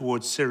faces were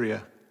towards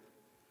Syria.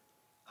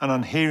 And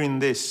on hearing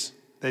this,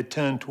 they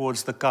turned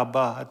towards the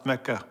Kaaba at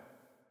Mecca.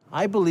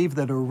 I believe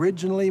that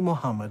originally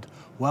Muhammad,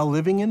 while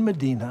living in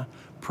Medina,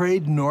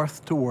 prayed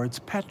north towards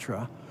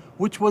Petra,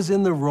 which was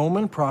in the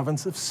Roman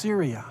province of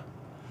Syria.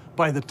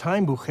 By the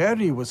time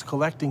Bukhari was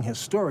collecting his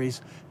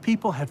stories,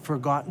 people had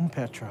forgotten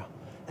Petra,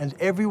 and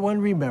everyone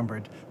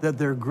remembered that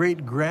their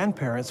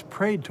great-grandparents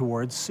prayed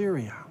towards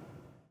Syria.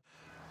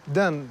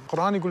 دان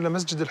القرآن يقول لنا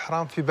مسجد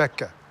الحرام في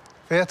بكة.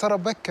 فيا ترى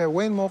بكة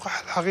وين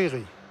موقعها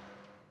الحقيقي؟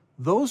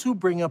 Those who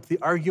bring up the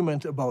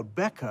argument about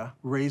Becca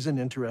raise an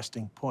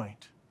interesting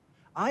point.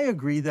 I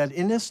agree that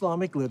in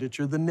Islamic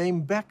literature, the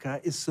name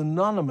Becca is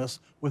synonymous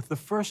with the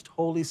first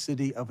holy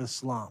city of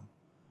Islam.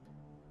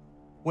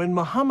 When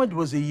Muhammad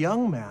was a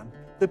young man,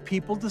 the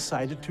people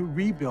decided to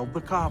rebuild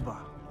the Kaaba.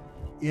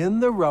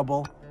 In the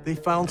rubble, they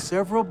found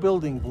several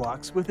building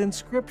blocks with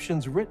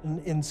inscriptions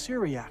written in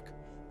Syriac,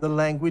 the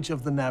language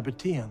of the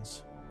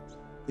Nabateans.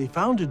 They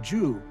found a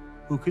Jew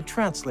who could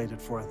translate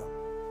it for them.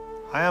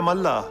 "I am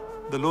Allah,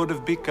 the Lord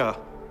of Bika.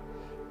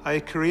 I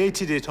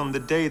created it on the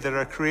day that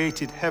I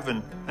created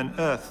heaven and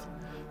earth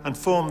and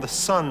formed the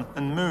sun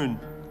and moon,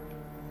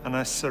 and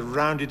I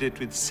surrounded it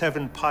with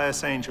 7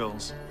 pious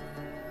angels.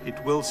 It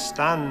will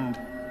stand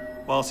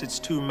whilst its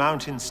 2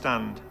 mountains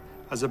stand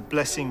as a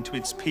blessing to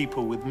its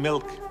people with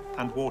milk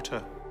and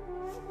water."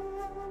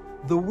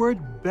 The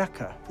word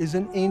Becca is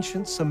an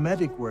ancient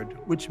Semitic word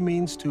which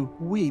means to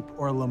weep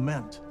or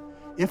lament.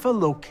 If a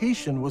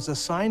location was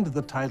assigned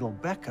the title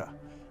Becca,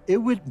 it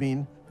would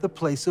mean the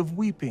place of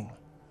weeping.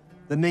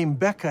 The name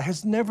Becca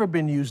has never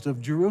been used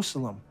of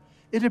Jerusalem.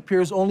 It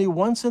appears only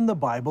once in the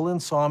Bible in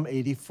Psalm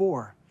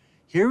 84.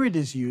 Here it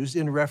is used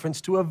in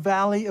reference to a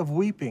valley of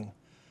weeping.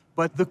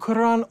 But the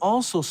Quran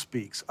also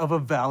speaks of a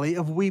valley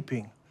of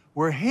weeping,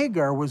 where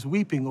Hagar was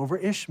weeping over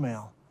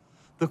Ishmael.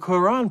 The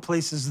Quran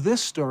places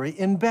this story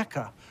in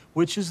Becca,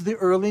 which is the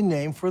early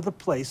name for the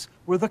place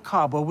where the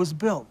Kaaba was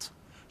built.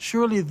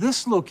 Surely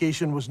this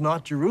location was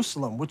not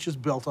Jerusalem, which is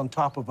built on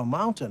top of a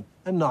mountain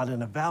and not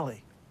in a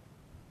valley.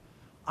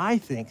 I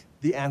think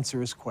the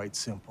answer is quite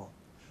simple.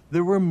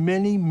 There were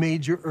many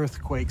major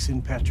earthquakes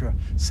in Petra,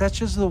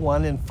 such as the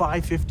one in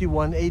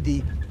 551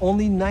 AD,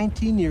 only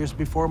 19 years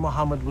before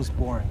Muhammad was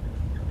born.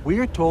 We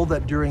are told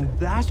that during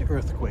that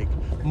earthquake,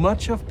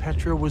 much of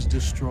Petra was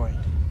destroyed.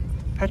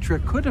 Petra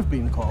could have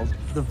been called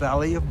the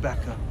Valley of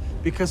Becca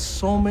because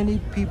so many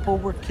people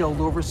were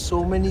killed over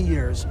so many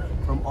years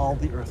from all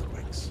the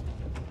earthquakes.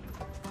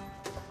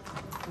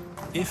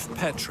 If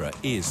Petra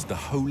is the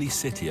holy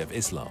city of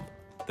Islam,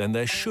 then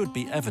there should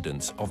be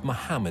evidence of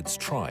Muhammad's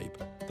tribe,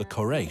 the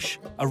Quraysh,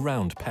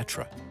 around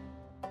Petra.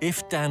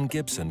 If Dan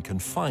Gibson can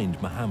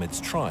find Muhammad's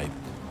tribe,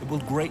 it will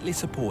greatly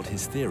support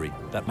his theory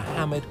that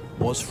Muhammad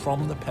was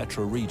from the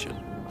Petra region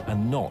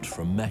and not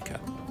from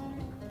Mecca.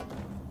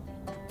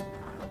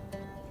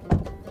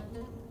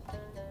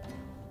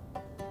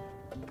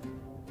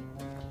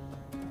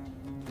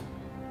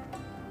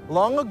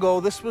 Long ago,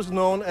 this was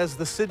known as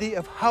the city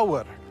of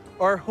Hawar,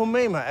 or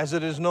Humayma as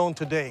it is known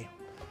today.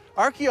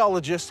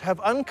 Archaeologists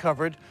have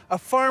uncovered a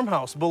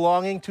farmhouse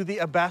belonging to the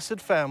Abbasid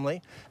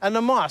family and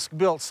a mosque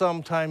built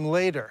sometime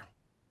later.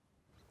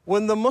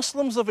 When the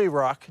Muslims of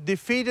Iraq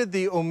defeated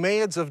the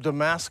Umayyads of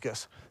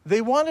Damascus,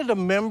 they wanted a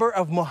member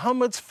of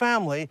Muhammad's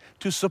family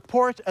to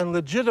support and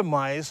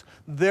legitimize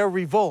their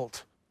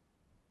revolt.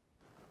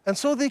 And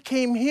so they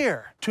came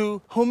here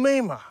to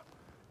Humayma,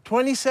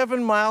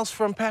 27 miles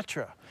from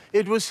Petra.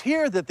 It was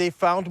here that they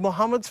found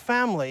Muhammad's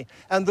family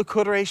and the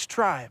Quraysh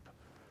tribe.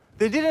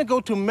 They didn't go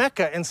to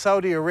Mecca in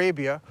Saudi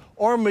Arabia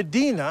or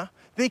Medina.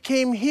 They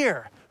came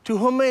here to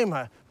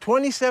Humayma,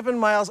 27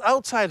 miles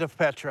outside of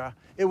Petra.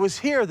 It was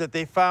here that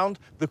they found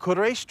the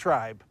Quraysh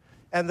tribe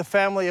and the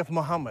family of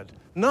Muhammad,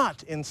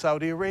 not in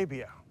Saudi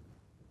Arabia.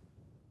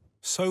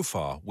 So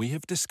far, we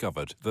have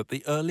discovered that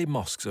the early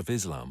mosques of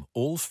Islam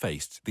all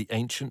faced the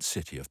ancient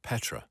city of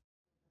Petra.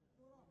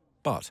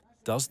 But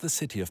does the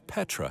city of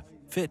Petra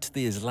fit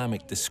the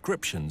Islamic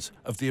descriptions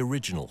of the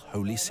original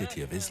holy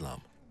city of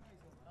Islam?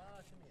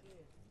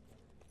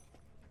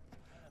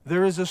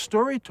 There is a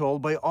story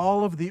told by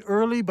all of the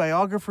early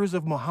biographers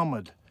of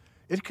Muhammad.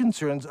 It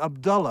concerns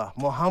Abdullah,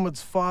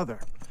 Muhammad's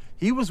father.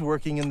 He was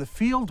working in the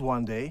field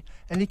one day,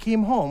 and he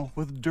came home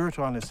with dirt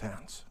on his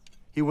hands.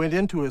 He went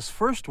in to his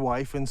first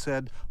wife and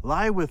said,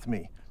 "Lie with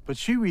me," but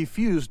she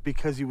refused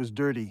because he was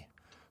dirty.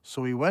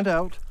 So he went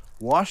out,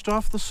 washed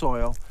off the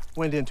soil,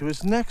 went into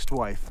his next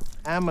wife,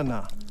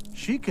 Amina.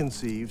 She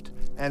conceived,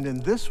 and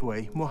in this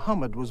way,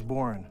 Muhammad was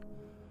born.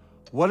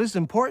 What is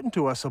important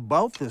to us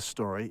about this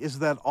story is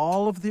that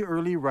all of the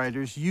early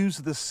writers use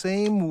the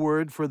same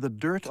word for the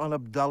dirt on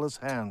Abdullah's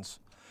hands.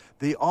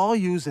 They all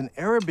use an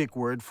Arabic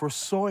word for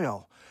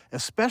soil,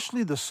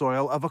 especially the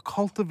soil of a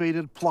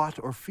cultivated plot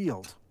or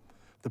field.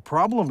 The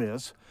problem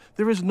is,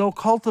 there is no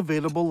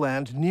cultivatable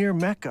land near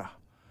Mecca.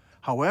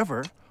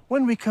 However,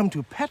 when we come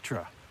to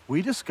Petra,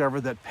 we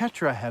discover that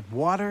Petra had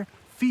water,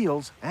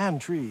 fields,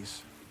 and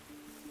trees.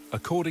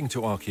 According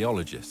to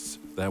archaeologists,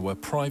 there were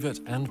private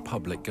and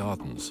public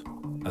gardens,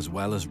 as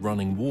well as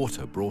running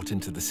water brought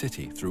into the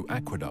city through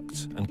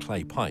aqueducts and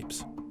clay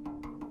pipes.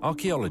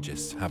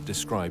 Archaeologists have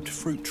described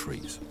fruit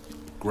trees,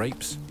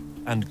 grapes,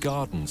 and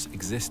gardens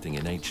existing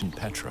in ancient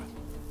Petra.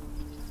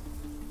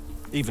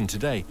 Even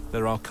today,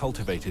 there are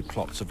cultivated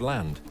plots of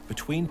land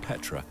between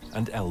Petra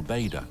and El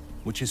Beida,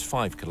 which is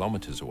 5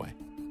 kilometers away.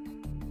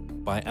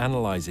 By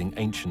analyzing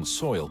ancient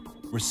soil,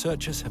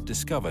 researchers have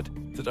discovered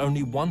that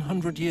only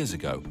 100 years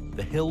ago,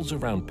 the hills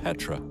around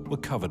Petra were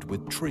covered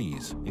with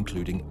trees,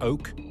 including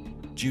oak,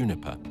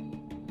 juniper,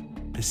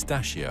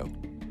 pistachio,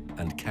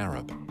 and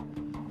carob.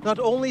 Not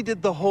only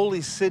did the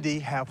holy city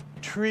have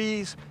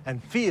trees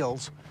and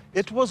fields,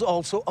 it was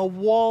also a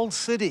walled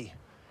city.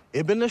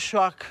 Ibn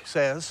Ishaq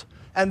says,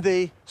 and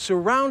they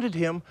surrounded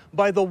him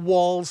by the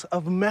walls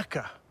of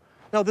Mecca.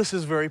 Now this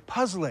is very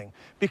puzzling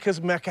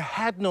because Mecca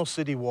had no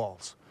city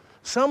walls.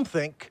 Some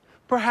think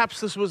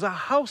perhaps this was a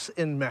house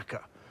in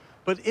Mecca,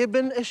 but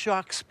Ibn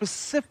Ishaq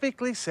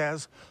specifically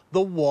says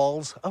the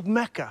walls of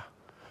Mecca.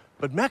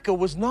 But Mecca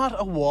was not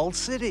a walled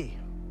city.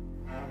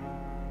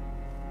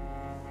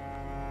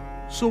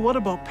 So what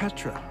about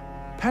Petra?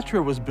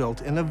 Petra was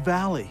built in a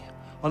valley.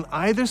 On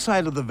either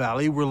side of the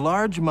valley were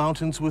large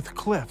mountains with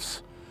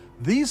cliffs.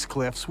 These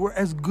cliffs were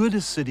as good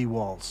as city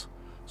walls.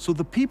 So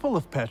the people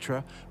of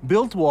Petra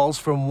built walls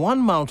from one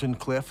mountain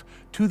cliff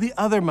to the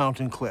other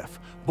mountain cliff,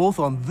 both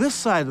on this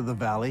side of the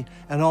valley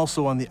and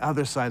also on the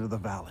other side of the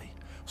valley.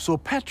 So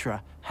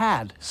Petra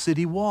had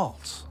city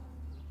walls.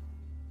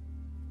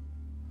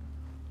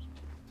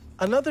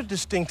 Another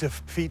distinctive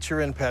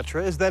feature in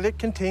Petra is that it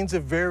contains a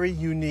very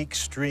unique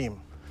stream.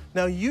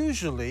 Now,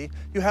 usually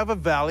you have a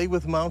valley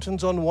with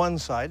mountains on one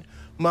side,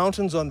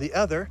 mountains on the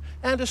other,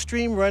 and a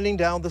stream running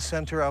down the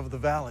center of the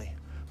valley.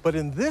 But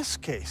in this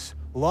case,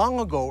 long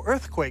ago,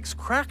 earthquakes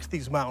cracked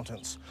these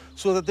mountains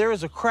so that there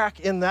is a crack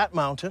in that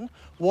mountain,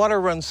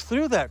 water runs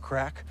through that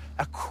crack,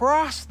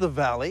 across the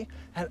valley,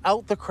 and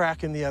out the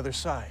crack in the other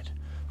side.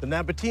 The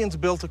Nabateans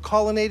built a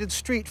colonnaded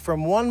street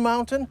from one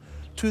mountain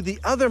to the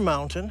other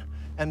mountain,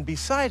 and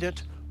beside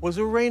it was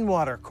a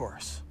rainwater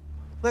course.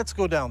 Let's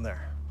go down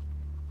there.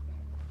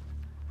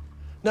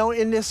 Now,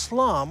 in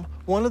Islam,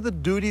 one of the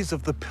duties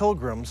of the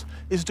pilgrims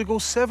is to go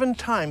 7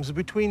 times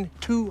between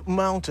 2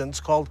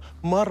 mountains called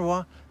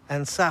Marwa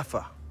and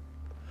Safa.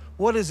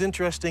 What is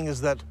interesting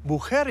is that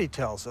Bukhari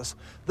tells us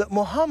that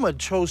Muhammad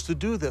chose to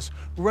do this,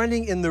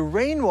 running in the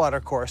rainwater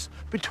course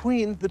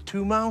between the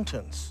 2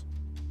 mountains.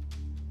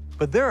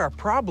 But there are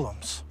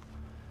problems.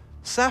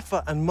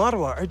 Safa and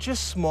Marwa are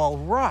just small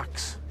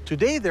rocks.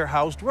 Today, they're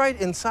housed right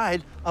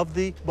inside of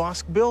the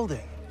mosque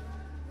building.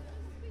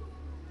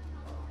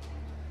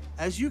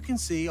 As you can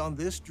see on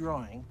this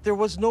drawing, there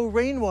was no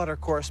rainwater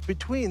course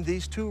between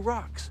these two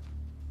rocks.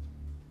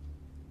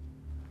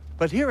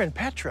 But here in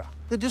Petra,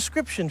 the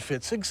description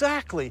fits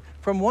exactly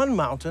from one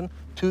mountain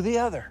to the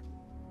other.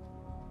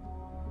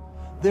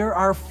 There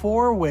are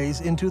 4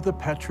 ways into the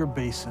Petra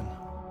Basin.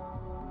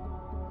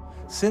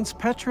 Since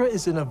Petra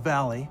is in a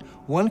valley,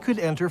 one could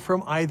enter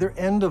from either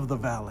end of the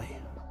valley.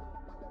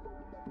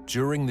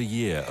 During the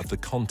year of the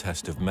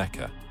contest of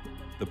Mecca,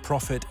 the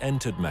Prophet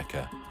entered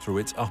Mecca through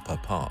its upper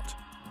part.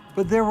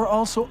 But there were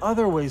also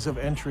other ways of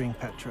entering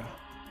Petra.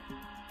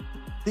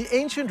 The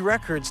ancient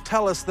records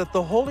tell us that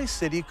the holy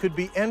city could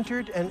be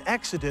entered and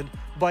exited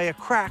by a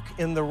crack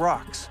in the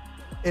rocks.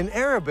 In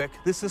Arabic,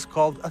 this is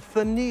called a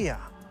thaniya.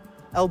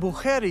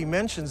 Al-Bukhari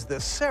mentions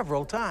this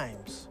several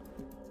times.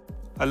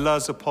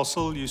 Allah's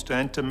apostle used to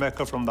enter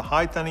Mecca from the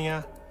high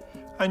Thaniya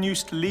and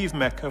used to leave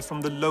Mecca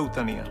from the low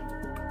Thaniya.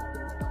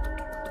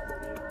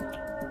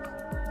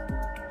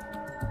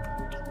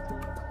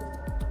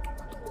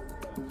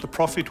 The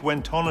Prophet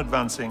went on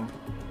advancing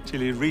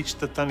till he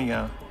reached the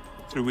Thaniya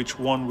through which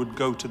one would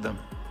go to them,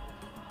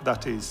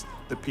 that is,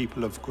 the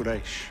people of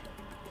Quraysh.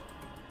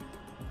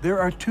 There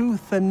are 2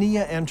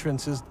 Thaniya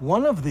entrances.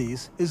 One of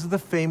these is the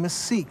famous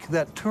Sikh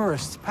that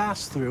tourists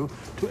pass through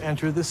to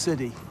enter the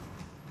city.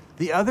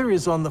 The other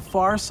is on the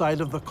far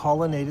side of the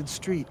colonnaded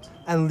street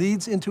and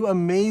leads into a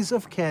maze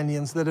of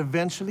canyons that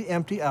eventually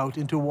empty out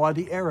into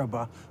Wadi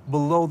Araba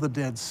below the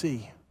Dead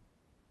Sea.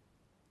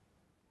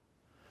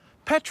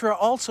 Petra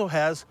also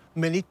has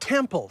many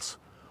temples.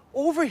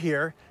 Over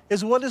here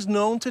is what is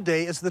known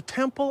today as the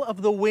Temple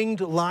of the Winged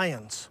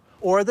Lions,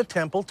 or the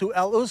Temple to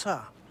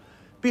Al-Uzza.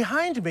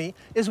 Behind me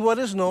is what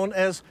is known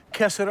as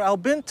Kesser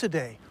al-Bint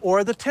today,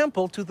 or the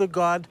temple to the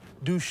god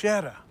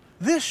Dushera.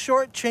 This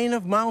short chain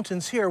of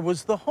mountains here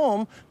was the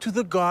home to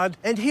the god,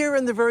 and here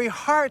in the very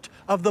heart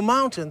of the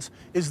mountains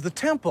is the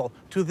temple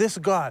to this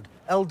god,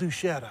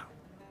 El-Dushera.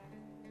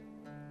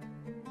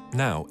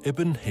 Now,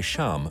 Ibn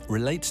Hisham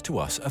relates to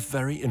us a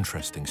very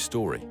interesting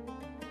story.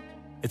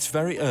 It's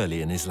very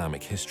early in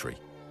Islamic history.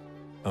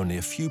 Only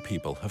a few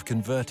people have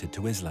converted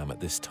to Islam at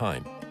this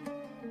time.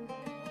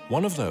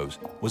 One of those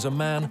was a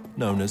man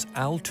known as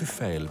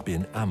Al-Tufail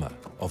bin Amr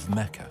of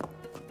Mecca.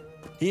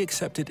 He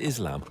accepted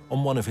Islam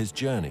on one of his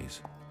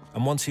journeys,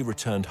 and once he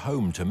returned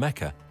home to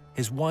Mecca,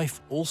 his wife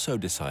also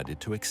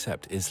decided to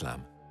accept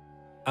Islam.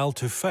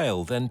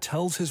 Al-Tufail then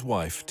tells his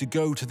wife to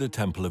go to the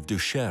temple of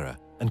Dushera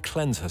and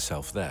cleanse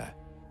herself there.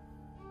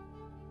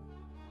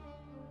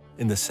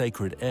 In the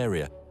sacred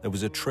area, there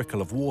was a trickle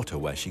of water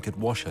where she could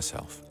wash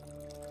herself.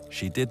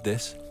 She did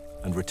this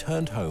and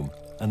returned home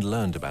and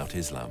learned about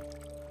Islam.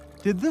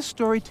 Did this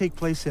story take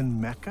place in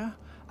Mecca,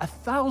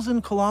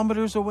 1,000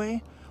 kilometers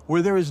away,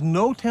 where there is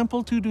no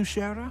temple to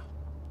Dushera?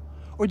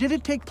 Or did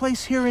it take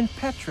place here in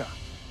Petra?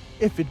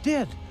 If it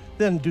did,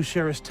 then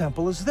Dushera's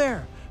temple is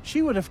there.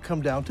 She would have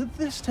come down to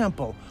this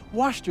temple,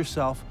 washed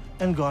herself,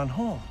 and gone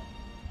home.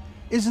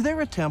 Is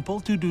there a temple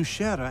to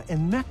Dushera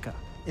in Mecca,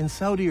 in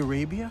Saudi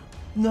Arabia?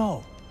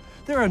 No.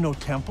 There are no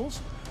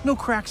temples, no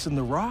cracks in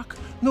the rock,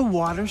 no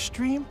water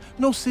stream,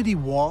 no city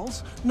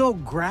walls, no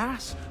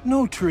grass,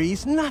 no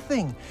trees,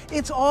 nothing.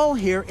 It's all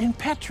here in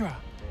Petra.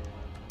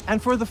 And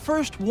for the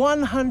first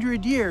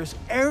 100 years,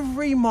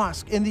 every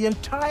mosque in the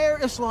entire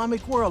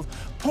Islamic world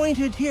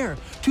pointed here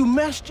to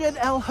Masjid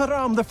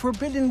al-Haram, the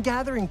forbidden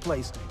gathering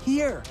place,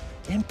 here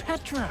in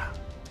Petra.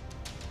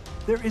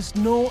 There is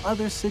no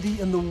other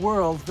city in the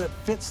world that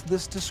fits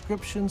this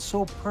description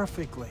so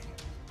perfectly.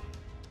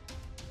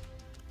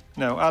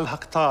 Now,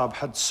 Al-Haqtab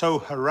had so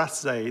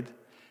harassed Zayd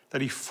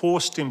that he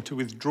forced him to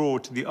withdraw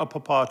to the upper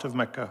part of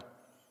Mecca,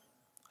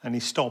 and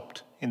he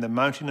stopped in the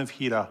mountain of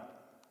Hira,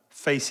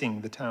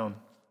 facing the town.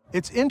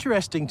 It's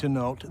interesting to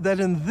note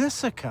that in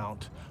this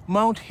account,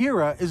 Mount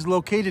Hira is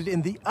located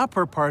in the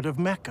upper part of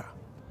Mecca.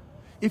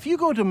 If you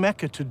go to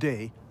Mecca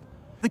today,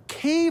 the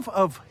cave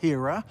of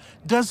Hira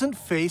doesn't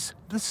face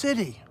the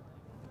city.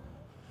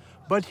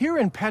 But here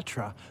in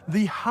Petra,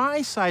 the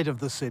high side of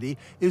the city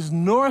is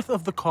north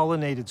of the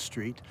colonnaded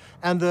street,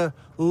 and the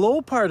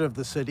low part of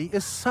the city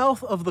is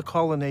south of the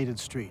colonnaded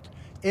street.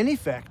 In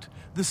effect,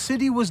 the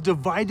city was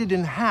divided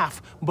in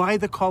half by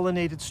the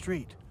colonnaded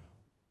street.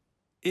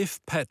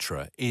 If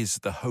Petra is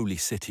the holy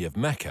city of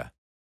Mecca,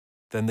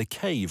 then the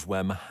cave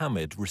where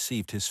Muhammad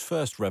received his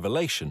first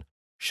revelation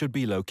should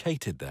be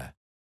located there.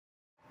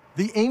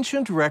 The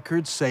ancient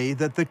records say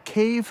that the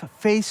cave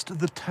faced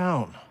the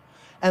town,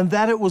 and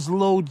that it was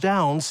low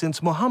down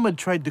since Muhammad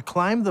tried to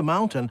climb the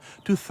mountain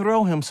to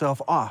throw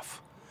himself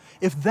off.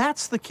 If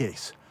that's the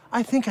case,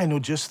 I think I know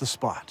just the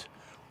spot,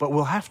 but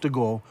we'll have to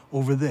go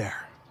over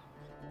there.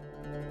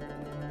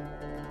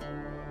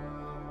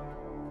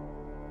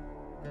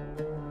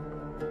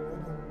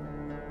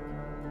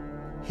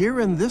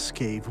 Here in this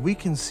cave, we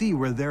can see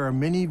where there are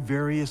many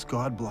various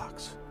god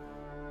blocks.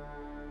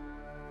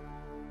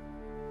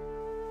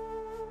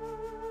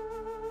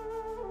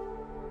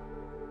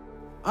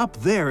 Up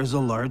there is a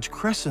large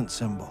crescent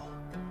symbol.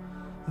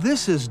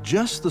 This is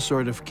just the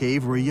sort of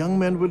cave where young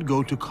men would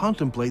go to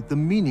contemplate the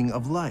meaning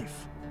of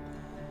life.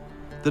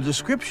 The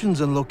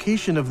descriptions and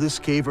location of this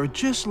cave are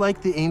just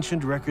like the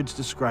ancient records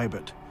describe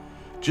it.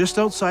 Just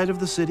outside of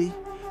the city,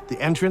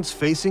 the entrance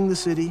facing the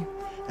city,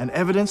 and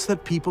evidence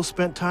that people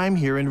spent time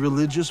here in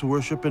religious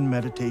worship and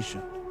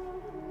meditation.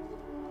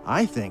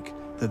 I think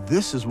that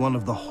this is one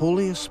of the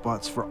holiest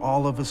spots for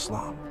all of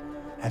Islam,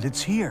 and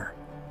it's here,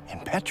 in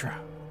Petra.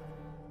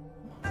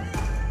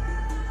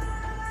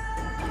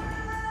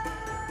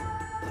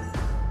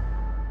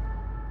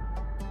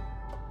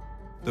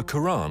 The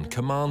Quran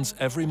commands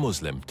every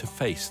Muslim to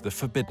face the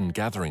forbidden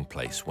gathering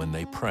place when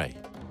they pray.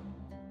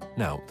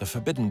 Now, the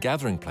forbidden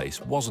gathering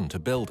place wasn't a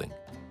building.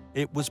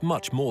 It was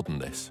much more than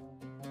this.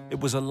 It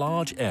was a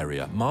large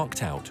area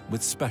marked out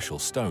with special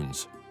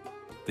stones.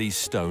 These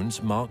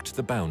stones marked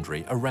the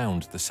boundary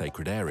around the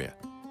sacred area.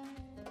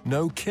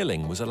 No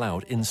killing was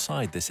allowed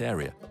inside this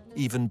area.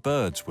 Even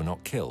birds were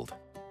not killed.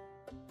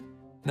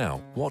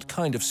 Now, what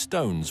kind of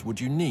stones would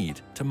you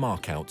need to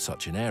mark out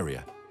such an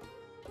area?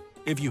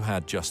 If you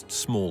had just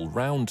small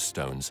round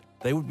stones,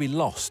 they would be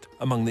lost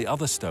among the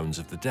other stones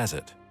of the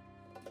desert.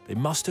 They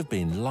must have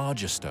been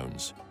larger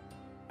stones.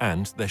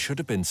 And there should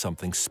have been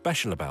something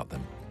special about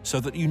them, so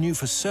that you knew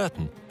for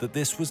certain that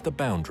this was the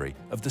boundary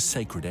of the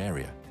sacred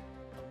area.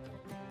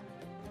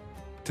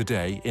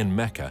 Today, in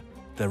Mecca,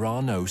 there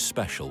are no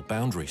special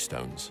boundary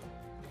stones.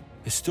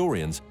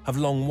 Historians have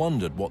long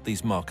wondered what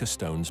these marker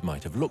stones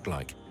might have looked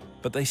like,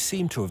 but they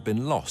seem to have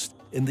been lost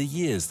in the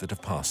years that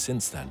have passed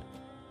since then.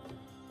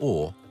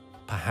 Or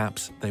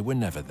perhaps they were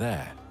never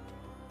there.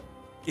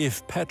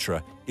 If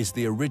Petra is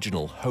the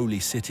original holy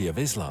city of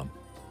Islam,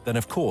 then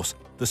of course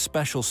the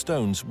special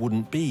stones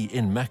wouldn't be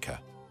in Mecca.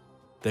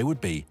 They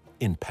would be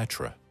in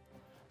Petra.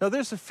 Now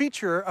there's a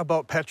feature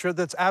about Petra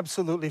that's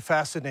absolutely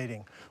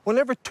fascinating.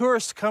 Whenever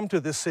tourists come to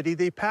this city,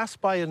 they pass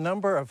by a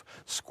number of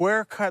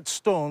square-cut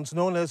stones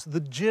known as the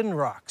Jinn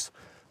rocks.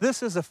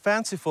 This is a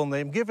fanciful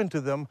name given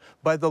to them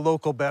by the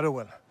local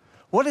Bedouin.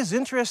 What is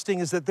interesting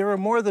is that there are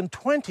more than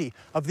 20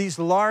 of these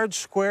large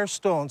square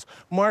stones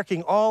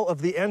marking all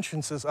of the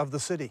entrances of the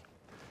city.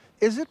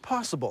 Is it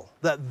possible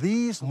that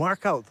these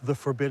mark out the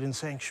forbidden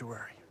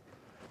sanctuary?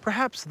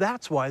 Perhaps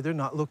that's why they're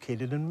not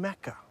located in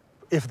Mecca.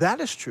 If that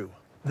is true,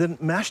 then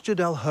Masjid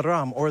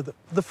al-Haram, or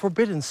the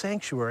forbidden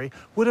sanctuary,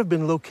 would have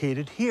been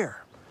located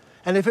here.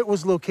 And if it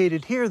was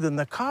located here, then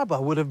the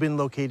Kaaba would have been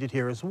located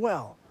here as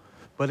well.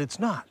 But it's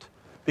not,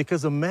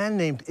 because a man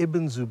named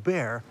Ibn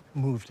Zubair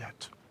moved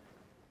it.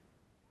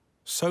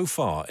 So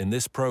far in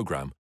this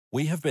program,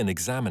 we have been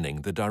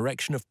examining the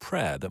direction of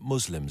prayer that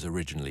Muslims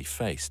originally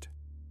faced.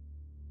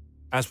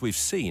 As we've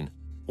seen,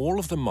 all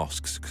of the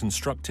mosques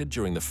constructed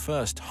during the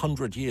first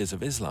 100 years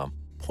of Islam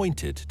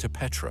pointed to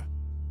Petra.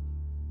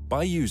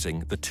 By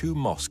using the two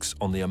mosques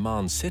on the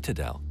Amman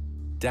citadel,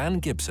 Dan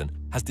Gibson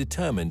has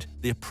determined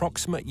the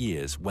approximate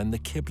years when the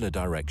Qibla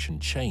direction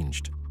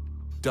changed.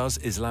 Does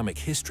Islamic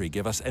history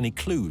give us any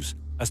clues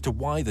as to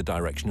why the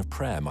direction of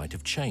prayer might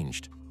have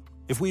changed?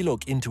 If we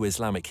look into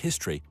Islamic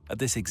history at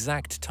this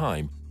exact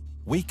time,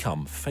 we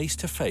come face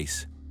to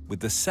face with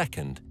the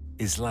Second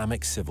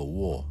Islamic Civil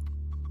War.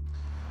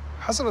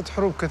 حصلت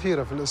حروب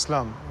كثيرة في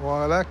الإسلام،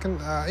 ولكن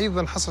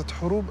أيضاً حصلت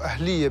حروب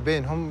أهلية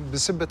بينهم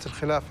بسبة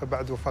الخلافة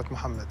بعد وفاة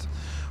محمد.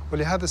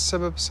 ولهذا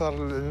السبب صار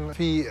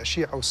في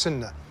شيعة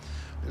وسنة.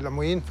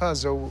 الأمويين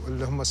فازوا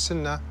اللي هم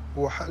السنة،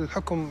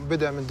 والحكم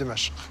بدأ من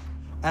دمشق.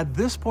 At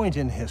this point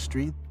in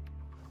history,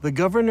 the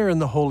governor in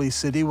the Holy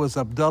City was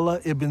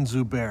Abdullah ibn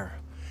Zubair.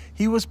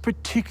 He was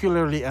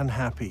particularly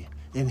unhappy.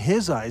 In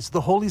his eyes,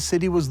 the Holy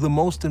City was the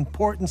most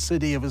important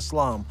city of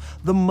Islam,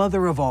 the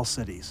mother of all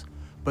cities.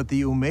 But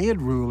the Umayyad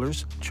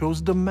rulers chose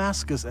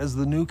Damascus as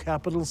the new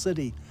capital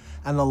city,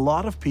 and a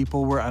lot of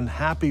people were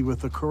unhappy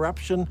with the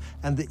corruption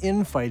and the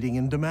infighting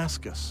in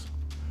Damascus.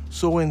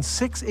 So in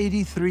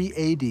 683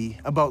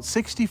 AD, about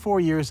 64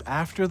 years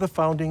after the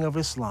founding of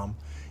Islam,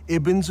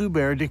 Ibn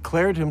Zubair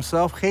declared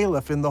himself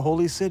caliph in the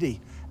Holy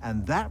City,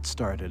 and that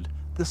started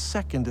the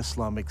Second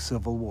Islamic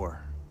Civil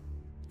War.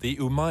 The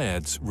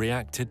Umayyads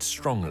reacted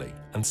strongly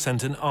and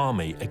sent an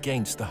army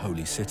against the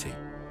Holy City.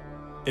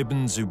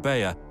 Ibn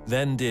Zubayr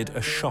then did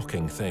a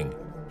shocking thing.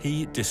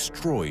 He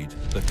destroyed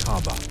the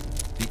Kaaba,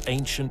 the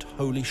ancient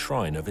holy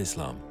shrine of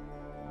Islam.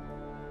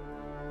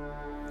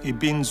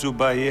 Ibn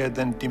Zubayr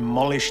then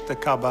demolished the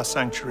Kaaba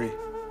sanctuary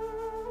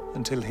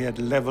until he had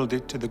leveled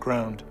it to the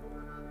ground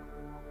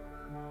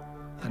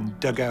and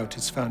dug out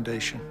its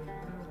foundation.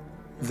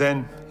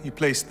 Then he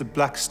placed the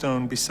black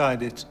stone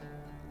beside it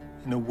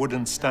in a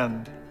wooden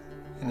stand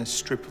in a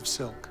strip of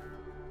silk.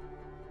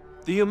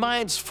 The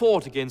Umayyads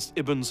fought against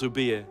Ibn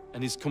Zubayr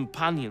and his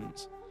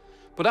companions,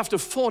 but after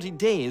 40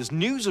 days,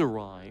 news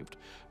arrived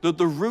that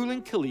the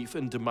ruling caliph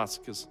in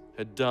Damascus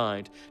had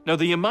died. Now,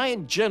 the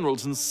Umayyad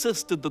generals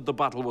insisted that the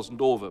battle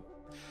wasn't over,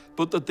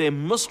 but that they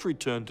must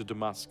return to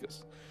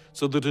Damascus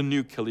so that a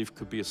new caliph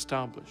could be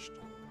established.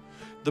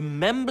 The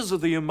members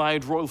of the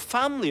Umayyad royal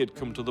family had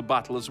come to the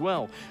battle as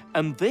well,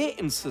 and they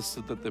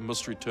insisted that they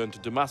must return to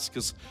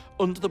Damascus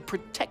under the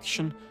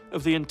protection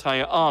of the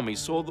entire army,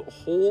 so the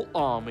whole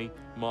army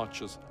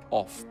marches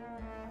off.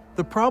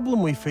 The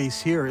problem we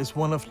face here is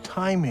one of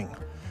timing.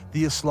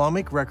 The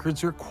Islamic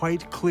records are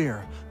quite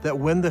clear that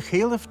when the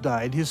Caliph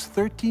died, his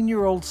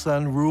 13-year-old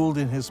son ruled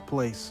in his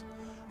place.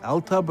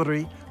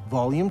 Al-Tabari,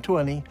 Volume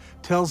 20,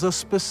 tells us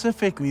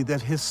specifically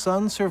that his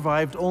son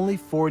survived only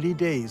 40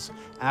 days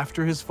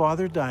after his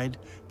father died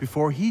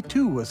before he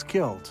too was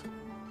killed.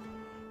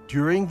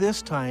 During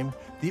this time,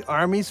 the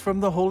armies from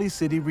the Holy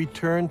City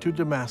returned to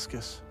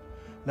Damascus.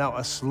 Now,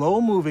 a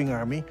slow-moving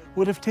army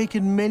would have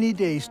taken many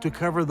days to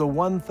cover the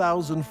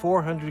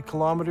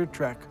 1,400-kilometer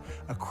trek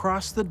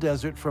across the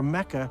desert from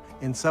Mecca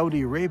in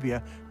Saudi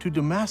Arabia to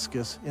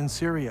Damascus in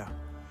Syria.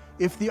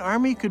 If the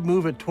army could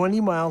move at 20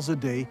 miles a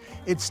day,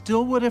 it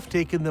still would have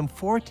taken them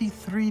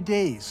 43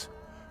 days.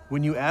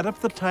 When you add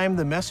up the time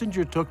the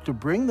messenger took to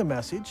bring the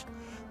message,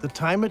 the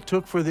time it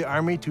took for the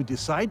army to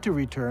decide to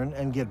return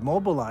and get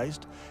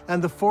mobilized,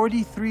 and the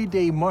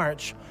 43-day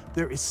march,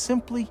 there is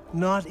simply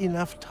not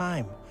enough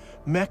time.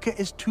 Mecca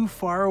is too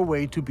far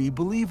away to be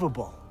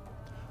believable.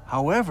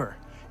 However,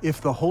 if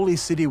the holy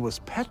city was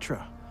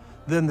Petra,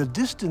 then the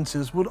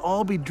distances would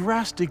all be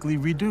drastically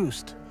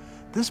reduced.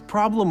 This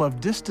problem of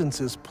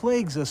distances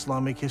plagues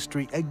Islamic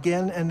history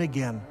again and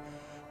again.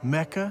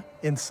 Mecca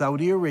in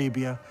Saudi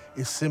Arabia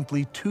is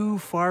simply too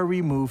far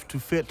removed to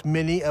fit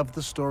many of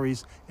the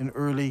stories in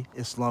early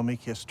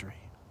Islamic history.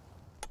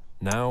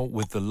 Now,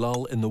 with the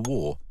lull in the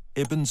war,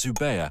 Ibn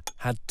Zubayr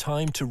had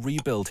time to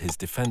rebuild his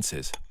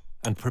defenses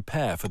and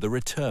prepare for the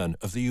return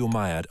of the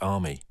Umayyad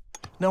army.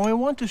 Now I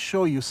want to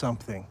show you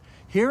something.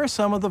 Here are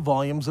some of the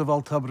volumes of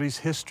Al-Tabari's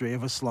history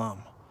of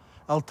Islam.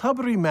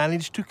 Al-Tabari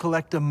managed to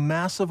collect a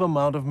massive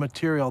amount of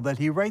material that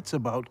he writes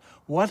about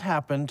what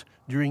happened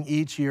during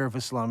each year of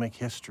Islamic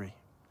history.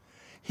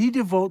 He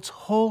devotes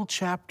whole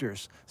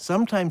chapters,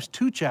 sometimes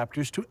 2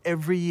 chapters, to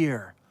every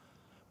year.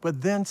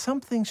 But then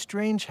something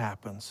strange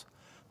happens.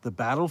 The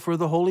battle for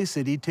the Holy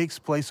City takes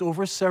place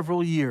over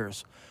several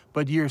years,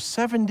 but year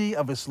 70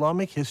 of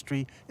Islamic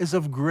history is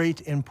of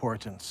great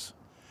importance.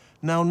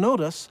 Now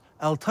notice,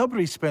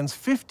 Al-Tabari spends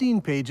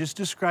 15 pages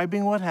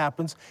describing what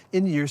happens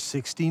in year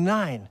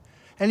 69,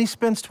 and he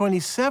spends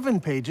 27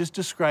 pages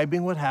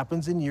describing what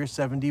happens in year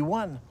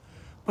 71.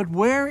 But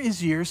where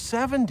is year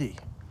 70?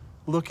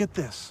 Look at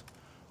this.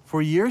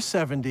 For year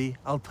 70,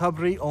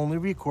 Al-Tabari only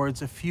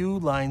records a few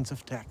lines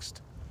of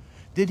text.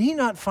 Did he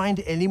not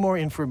find any more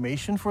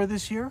information for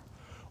this year?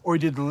 Or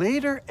did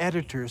later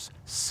editors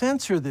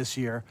censor this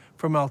year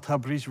from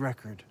Al-Tabari's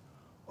record?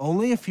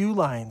 Only a few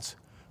lines,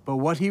 but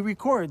what he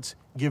records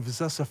gives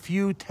us a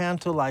few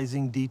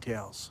tantalizing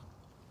details.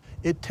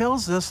 It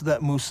tells us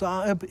that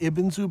Musa'ib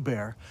ibn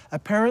Zubair,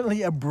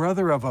 apparently a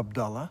brother of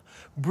Abdullah,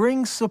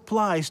 brings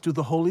supplies to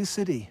the Holy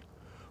City.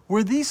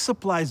 Were these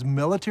supplies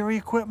military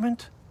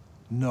equipment?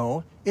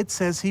 No, it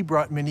says he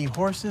brought many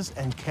horses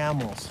and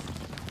camels.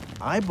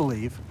 I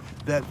believe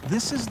that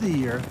this is the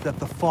year that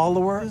the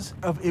followers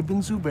of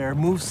Ibn Zubair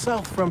moved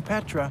south from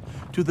Petra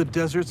to the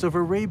deserts of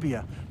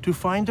Arabia to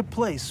find a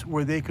place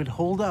where they could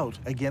hold out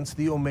against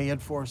the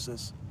Umayyad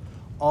forces.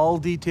 All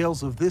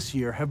details of this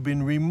year have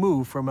been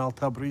removed from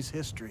Al-Tabari's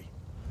history.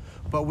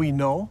 But we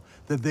know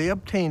that they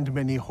obtained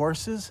many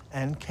horses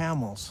and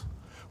camels,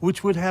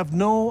 which would have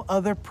no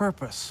other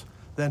purpose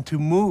than to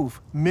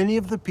move many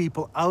of the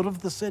people out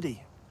of the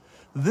city.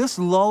 This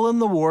lull in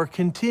the war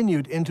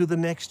continued into the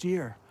next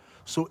year,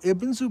 so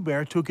Ibn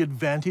Zubair took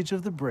advantage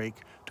of the break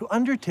to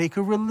undertake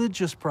a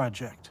religious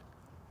project.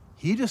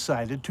 He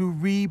decided to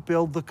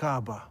rebuild the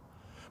Kaaba.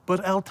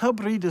 But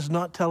Al-Tabari does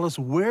not tell us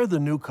where the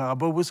new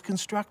Kaaba was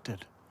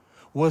constructed.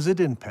 Was it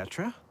in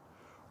Petra?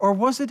 Or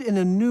was it in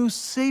a new,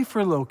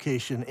 safer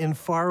location in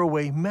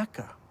faraway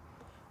Mecca?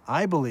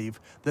 I believe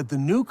that the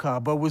new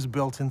Kaaba was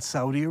built in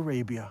Saudi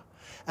Arabia,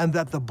 and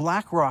that the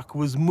black rock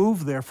was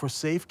moved there for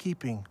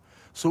safekeeping.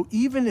 So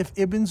even if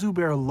Ibn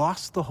Zubair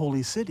lost the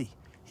Holy City,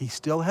 he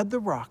still had the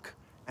rock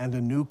and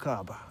a new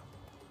Kaaba.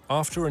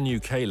 After a new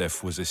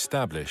caliph was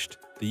established,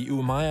 the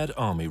Umayyad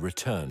army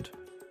returned.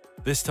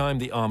 This time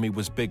the army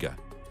was bigger,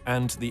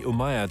 and the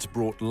Umayyads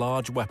brought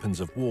large weapons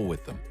of war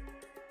with them.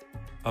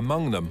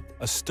 Among them,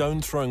 a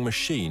stone-throwing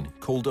machine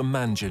called a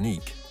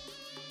manjanik.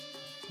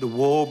 The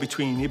war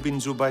between Ibn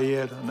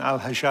Zubayr and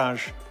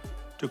Al-Hajjaj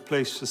took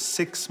place for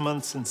 6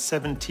 months and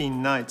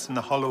 17 nights in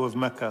the hollow of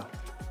Mecca.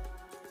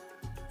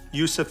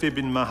 Yusuf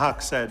ibn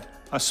Mahak said,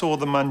 "I saw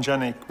the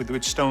manjanik with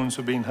which stones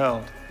were being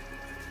hurled.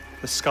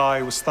 The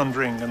sky was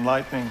thundering and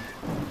lightning,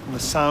 and the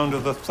sound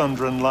of the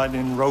thunder and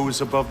lightning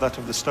rose above that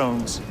of the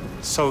stones,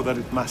 so that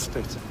it masked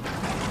it."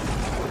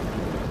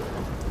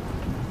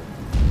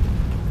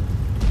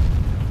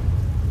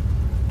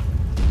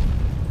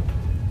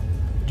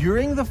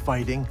 During the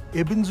fighting,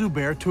 Ibn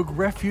Zubair took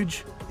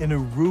refuge in a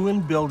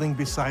ruined building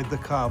beside the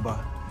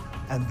Kaaba,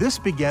 and this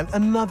began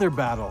another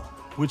battle,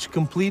 which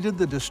completed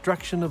the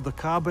destruction of the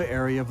Kaaba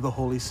area of the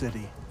Holy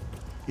City.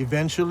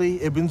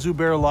 Eventually, Ibn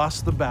Zubair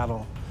lost the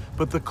battle,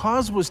 but the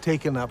cause was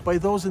taken up by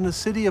those in the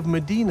city of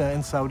Medina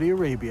in Saudi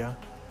Arabia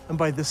and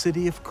by the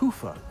city of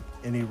Kufa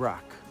in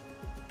Iraq.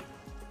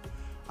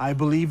 I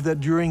believe that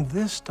during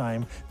this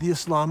time, the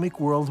Islamic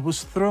world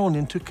was thrown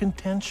into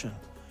contention.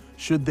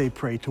 Should they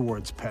pray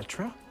towards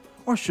Petra,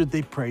 or should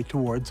they pray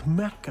towards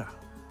Mecca?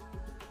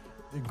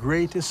 The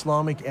great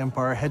Islamic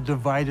empire had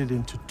divided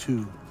into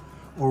two.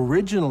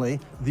 Originally,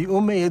 the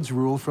Umayyads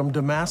ruled from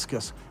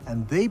Damascus,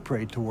 and they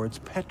prayed towards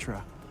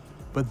Petra.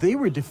 But they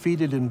were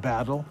defeated in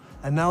battle,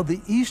 and now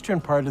the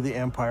eastern part of the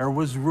empire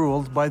was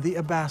ruled by the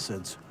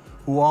Abbasids,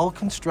 who all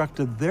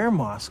constructed their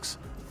mosques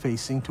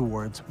facing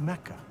towards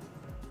Mecca.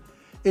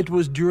 It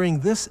was during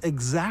this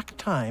exact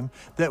time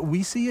that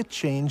we see a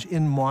change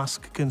in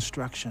mosque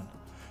construction.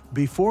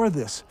 Before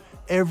this,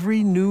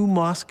 every new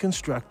mosque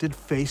constructed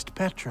faced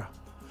Petra.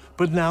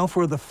 But now,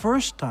 for the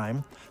first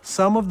time,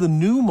 some of the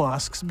new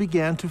mosques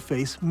began to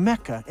face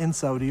Mecca in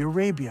Saudi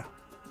Arabia.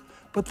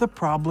 But the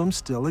problem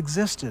still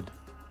existed.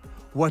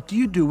 What do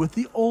you do with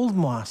the old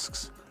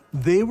mosques?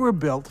 They were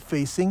built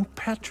facing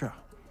Petra.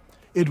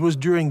 It was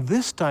during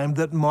this time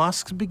that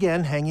mosques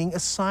began hanging a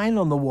sign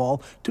on the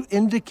wall to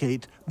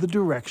indicate the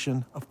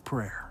direction of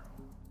prayer.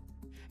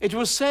 It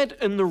was said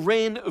in the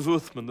reign of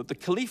Uthman that the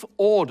Caliph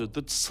ordered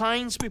that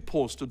signs be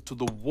posted to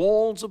the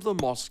walls of the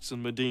mosques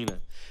in Medina.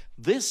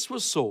 This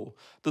was so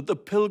that the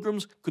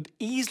pilgrims could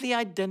easily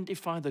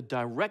identify the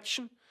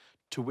direction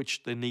to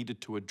which they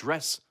needed to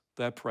address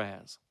their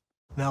prayers.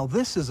 Now,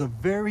 this is a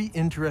very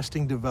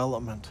interesting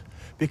development,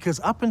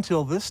 because up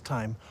until this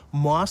time,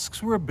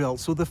 mosques were built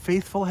so the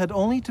faithful had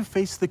only to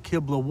face the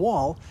Qibla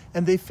wall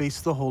and they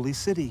faced the holy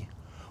city.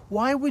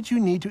 Why would you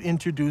need to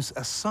introduce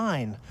a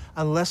sign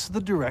unless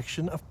the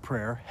direction of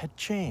prayer had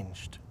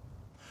changed?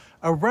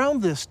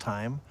 Around this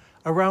time,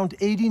 around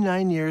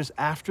 89 years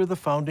after the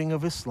founding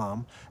of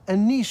Islam, a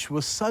niche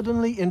was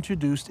suddenly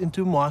introduced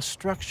into mosque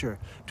structure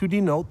to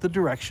denote the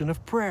direction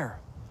of prayer.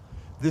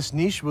 This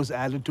niche was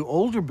added to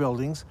older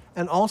buildings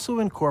and also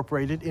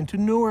incorporated into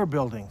newer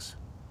buildings.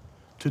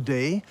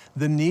 Today,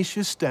 the niche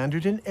is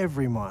standard in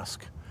every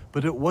mosque,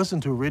 but it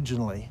wasn't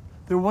originally.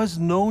 There was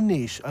no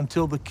niche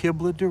until the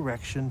Qibla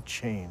direction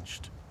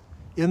changed.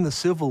 In the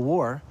Civil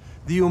War,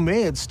 the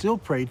Umayyads still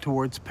prayed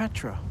towards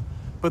Petra,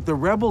 but the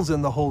rebels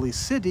in the Holy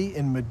City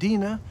in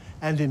Medina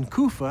and in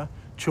Kufa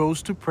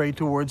chose to pray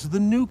towards the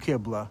new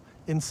Qibla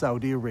in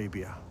Saudi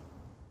Arabia.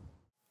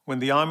 When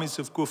the armies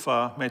of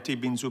Kufa met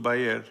Ibn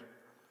Zubayr,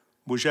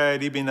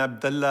 Bujair ibn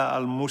Abdullah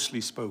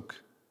al-Musli spoke.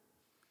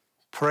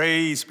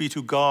 Praise be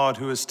to God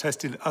who has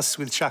tested us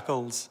with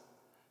shackles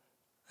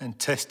and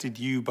tested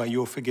you by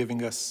your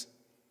forgiving us.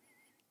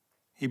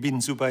 Ibn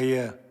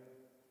Zubayr,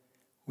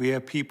 we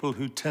are people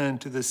who turn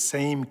to the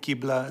same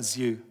Qibla as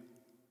you.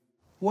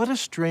 What a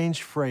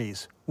strange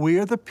phrase. We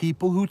are the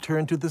people who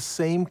turn to the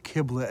same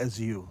Qibla as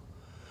you.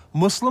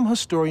 Muslim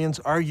historians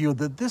argue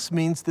that this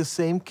means the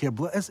same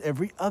Qibla as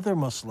every other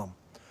Muslim.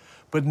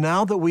 But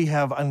now that we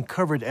have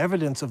uncovered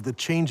evidence of the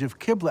change of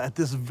Qibla at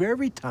this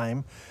very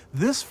time,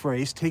 this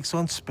phrase takes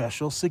on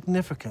special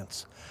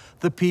significance.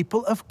 The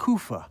people of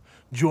Kufa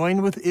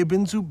join with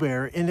Ibn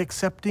Zubayr in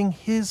accepting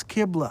his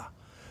Qibla.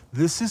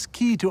 This is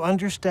key to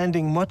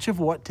understanding much of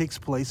what takes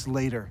place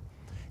later.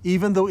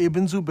 Even though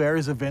Ibn Zubayr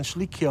is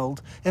eventually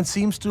killed and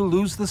seems to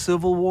lose the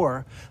civil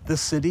war, the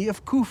city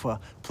of Kufa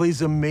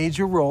plays a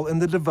major role in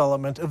the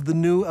development of the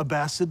new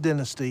Abbasid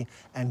dynasty,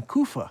 and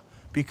Kufa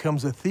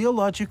becomes a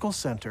theological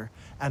center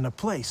and a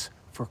place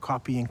for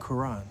copying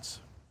Qurans.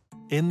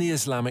 In the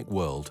Islamic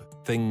world,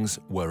 things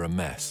were a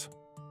mess.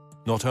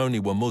 Not only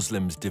were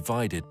Muslims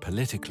divided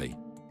politically,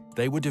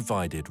 they were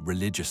divided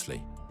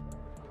religiously.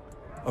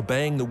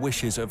 Obeying the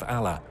wishes of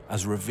Allah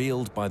as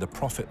revealed by the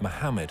Prophet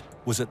Muhammad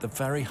was at the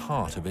very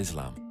heart of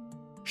Islam.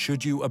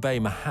 Should you obey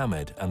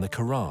Muhammad and the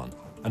Quran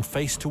and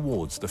face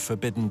towards the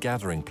forbidden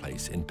gathering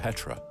place in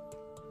Petra?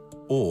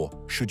 Or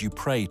should you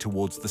pray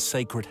towards the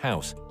sacred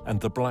house and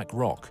the Black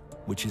Rock,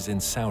 which is in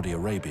Saudi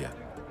Arabia?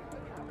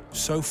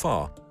 So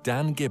far,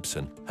 Dan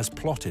Gibson has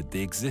plotted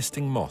the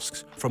existing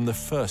mosques from the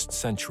 1st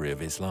century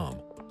of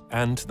Islam,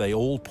 and they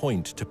all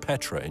point to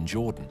Petra in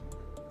Jordan.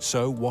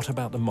 So what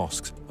about the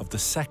mosques of the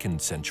 2nd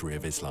century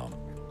of Islam?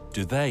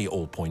 Do they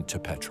all point to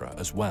Petra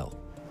as well?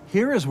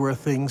 Here is where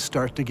things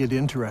start to get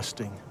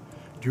interesting.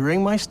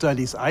 During my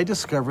studies, I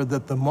discovered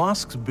that the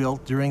mosques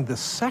built during the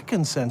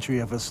 2nd century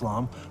of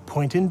Islam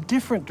point in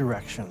different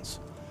directions.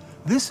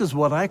 This is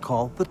what I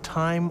call the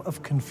time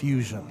of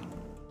confusion.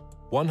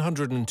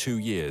 102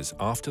 years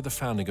after the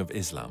founding of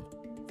Islam,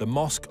 the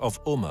Mosque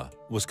of Ummah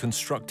was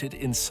constructed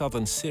in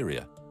southern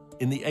Syria,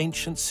 in the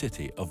ancient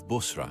city of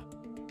Busra.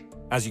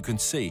 As you can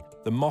see,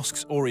 the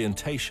mosque's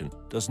orientation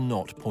does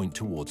not point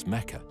towards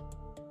Mecca.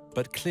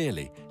 But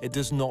clearly, it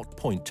does not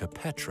point to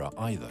Petra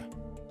either.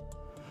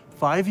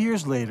 5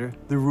 years later,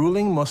 the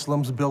ruling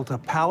Muslims built a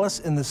palace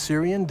in the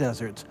Syrian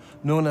deserts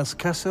known as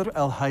Qasr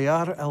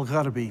al-Hayar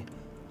al-Gharbi.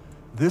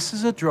 This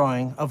is a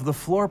drawing of the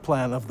floor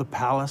plan of the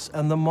palace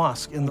and the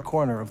mosque in the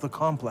corner of the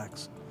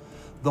complex.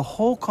 The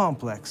whole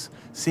complex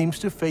seems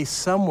to face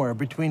somewhere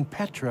between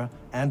Petra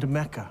and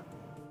Mecca.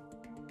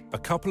 A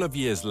couple of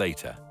years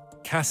later,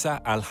 Qasr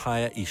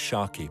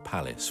al-Hayar-i-Shaki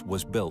Palace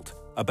was built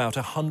about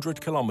 100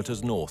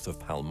 kilometers north of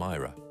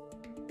Palmyra.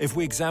 If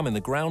we examine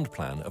the ground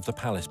plan of the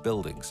palace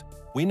buildings,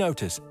 we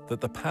notice that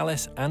the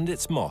palace and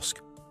its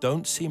mosque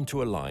don't seem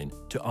to align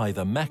to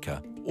either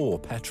Mecca or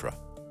Petra.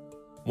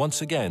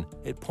 Once again,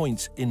 it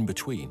points in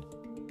between.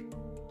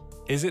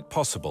 Is it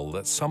possible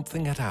that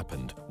something had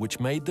happened which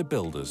made the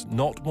builders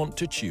not want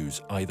to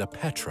choose either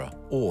Petra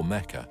or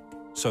Mecca,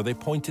 so they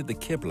pointed the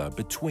Qibla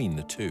between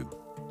the two?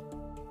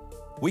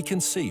 We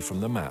can see from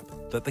the map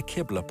that the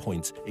Qibla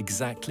points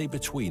exactly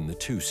between the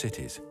two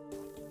cities.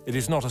 It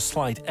is not a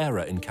slight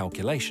error in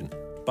calculation,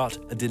 but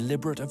a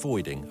deliberate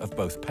avoiding of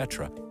both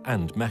Petra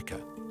and Mecca.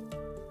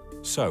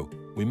 So,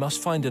 we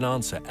must find an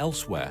answer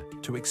elsewhere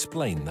to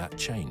explain that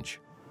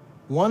change.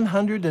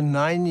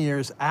 109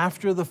 years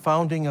after the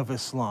founding of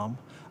Islam,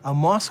 a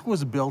mosque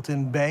was built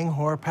in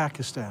Bangalore,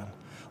 Pakistan.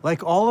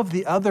 Like all of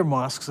the other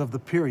mosques of the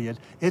period,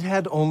 it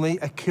had only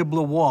a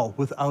Qibla wall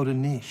without a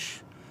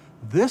niche.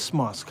 This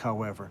mosque,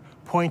 however,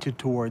 pointed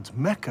towards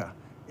Mecca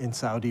in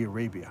Saudi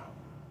Arabia.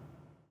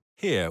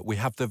 Here we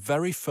have the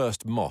very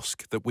first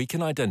mosque that we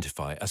can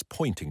identify as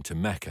pointing to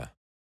Mecca.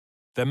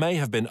 There may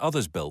have been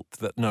others built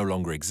that no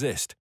longer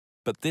exist,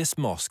 but this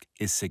mosque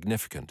is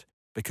significant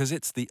because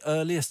it's the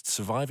earliest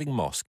surviving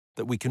mosque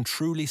that we can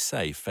truly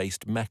say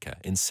faced Mecca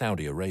in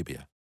Saudi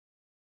Arabia.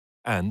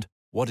 And,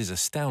 what is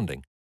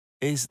astounding,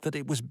 is that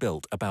it was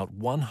built about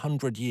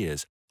 100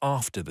 years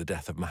after the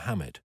death of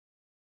Muhammad.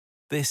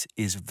 This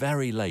is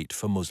very late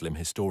for Muslim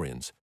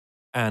historians,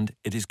 and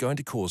it is going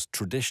to cause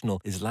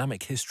traditional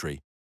Islamic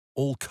history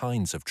all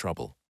kinds of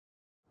trouble.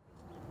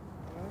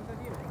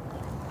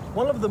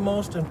 One of the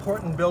most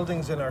important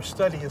buildings in our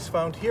study is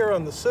found here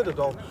on the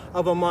citadel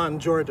of Amman,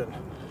 Jordan.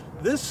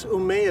 This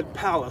Umayyad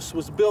palace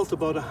was built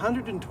about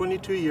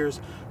 122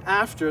 years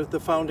after the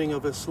founding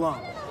of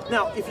Islam.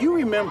 Now, if you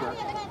remember,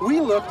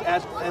 we looked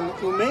at an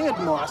Umayyad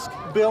mosque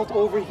built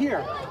over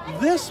here.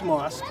 This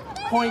mosque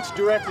points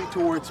directly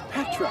towards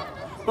Petra,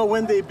 but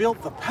when they built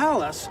the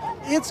palace,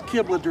 its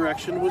Qibla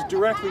direction was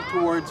directly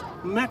towards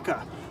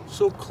Mecca.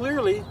 So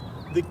clearly,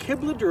 the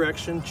Qibla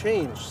direction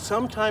changed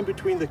sometime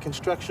between the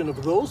construction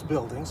of those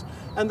buildings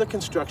and the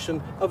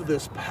construction of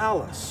this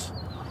palace.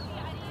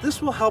 This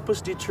will help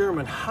us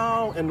determine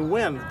how and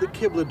when the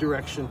Qibla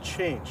direction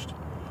changed.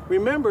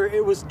 Remember,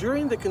 it was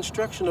during the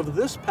construction of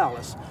this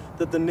palace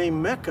that the name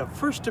Mecca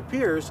first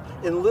appears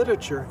in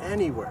literature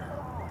anywhere.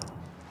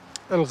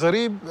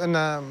 الغريب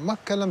أن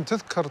مكة لم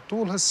تذكر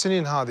طول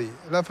هالسنين هذه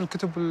لا في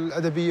الكتب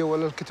الأدبية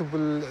ولا الكتب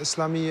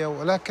الإسلامية،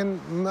 ولكن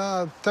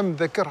ما تم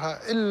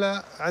ذكرها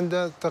إلا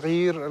عند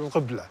تغيير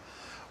القبلة،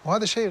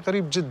 وهذا شيء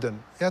غريب جدا.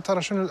 يا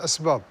ترى شنو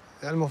الأسباب؟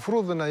 يعني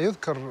المفروض أنه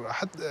يذكر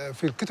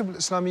في الكتب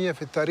الإسلامية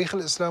في التاريخ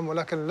الإسلام،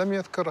 ولكن لم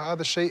يذكر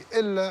هذا الشيء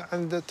إلا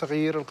عند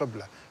تغيير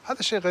القبلة.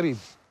 هذا شيء غريب.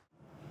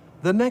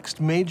 The next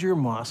major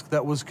mosque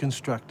that was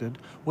constructed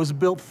was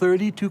built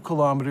 32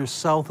 kilometers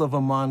south of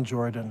Amman,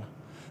 Jordan.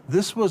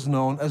 This was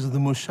known as the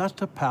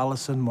Mushatta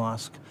Palace and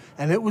Mosque,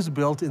 and it was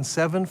built in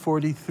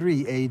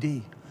 743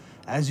 AD.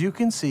 As you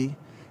can see,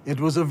 it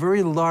was a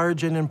very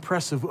large and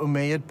impressive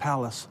Umayyad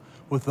palace,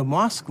 with the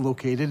mosque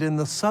located in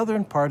the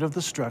southern part of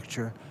the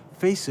structure,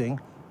 facing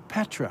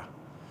Petra.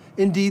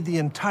 Indeed, the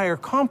entire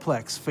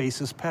complex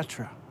faces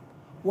Petra.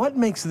 What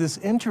makes this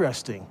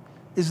interesting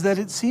is that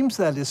it seems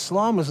that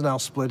Islam is now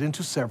split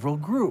into several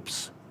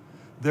groups.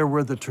 There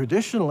were the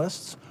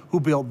traditionalists, who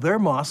built their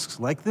mosques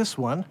like this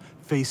one,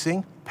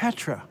 facing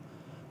Petra.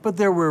 But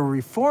there were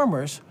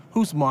reformers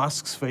whose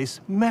mosques face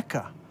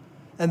Mecca.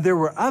 And there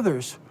were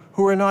others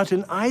who were not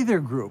in either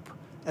group,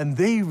 and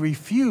they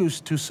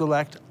refused to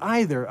select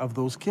either of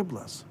those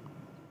qiblas.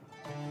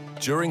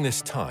 During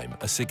this time,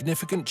 a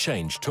significant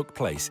change took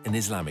place in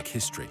Islamic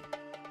history.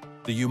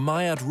 The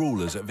Umayyad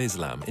rulers of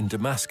Islam in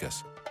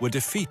Damascus were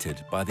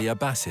defeated by the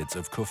Abbasids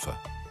of Kufa.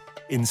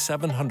 In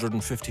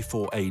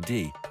 754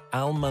 AD,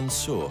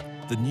 Al-Mansur,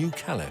 the new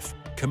caliph,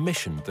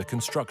 commissioned the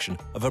construction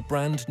of a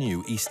brand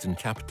new eastern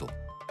capital,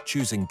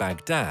 choosing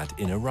Baghdad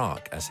in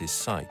Iraq as his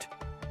site.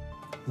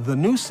 The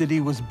new city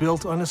was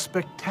built on a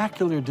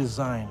spectacular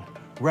design.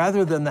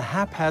 Rather than the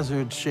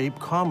haphazard shape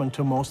common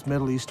to most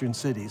Middle Eastern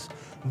cities,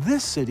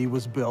 this city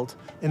was built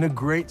in a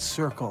great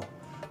circle.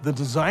 The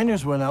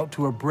designers went out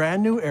to a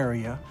brand new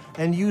area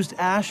and used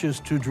ashes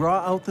to draw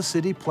out the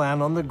city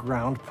plan on the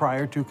ground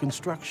prior to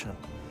construction.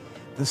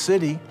 The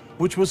city,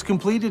 which was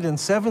completed in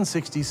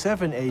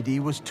 767 AD,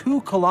 was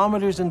 2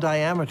 kilometers in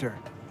diameter.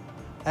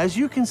 As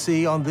you can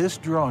see on this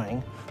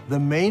drawing, the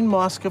main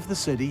mosque of the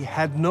city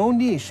had no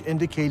niche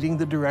indicating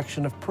the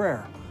direction of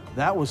prayer.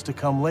 That was to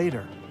come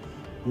later.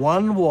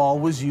 One wall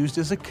was used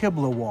as a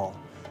Qibla wall,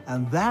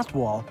 and that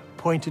wall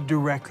pointed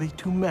directly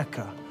to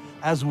Mecca,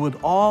 as would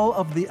all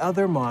of the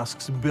other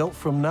mosques built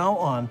from now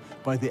on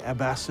by the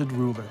Abbasid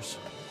rulers.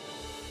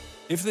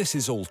 If this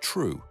is all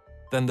true,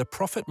 then the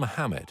Prophet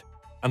Muhammad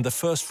and the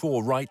first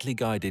 4 rightly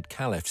guided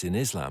caliphs in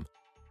Islam,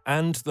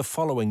 and the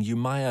following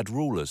Umayyad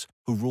rulers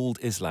who ruled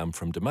Islam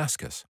from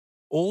Damascus,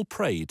 all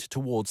prayed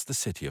towards the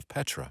city of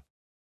Petra.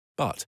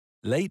 But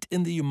late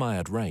in the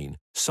Umayyad reign,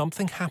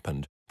 something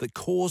happened that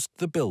caused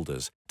the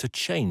builders to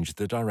change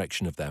the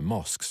direction of their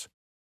mosques.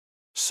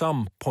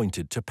 Some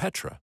pointed to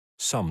Petra,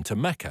 some to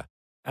Mecca,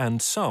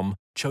 and some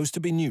chose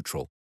to be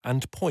neutral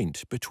and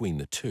point between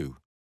the two.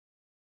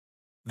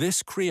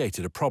 This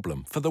created a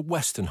problem for the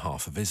western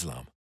half of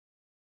Islam.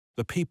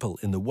 The people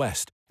in the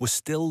West were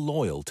still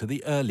loyal to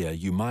the earlier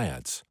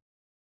Umayyads,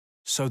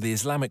 So the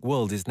Islamic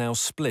world is now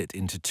split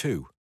into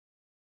two.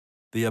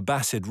 The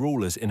Abbasid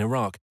rulers in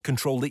Iraq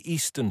control the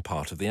eastern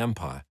part of the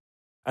empire,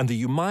 and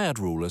the Umayyad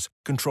rulers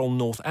control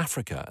North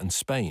Africa and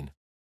Spain.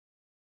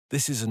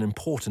 This is an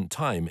important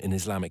time in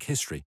Islamic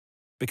history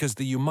because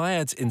the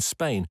Umayyads in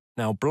Spain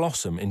now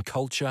blossom in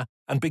culture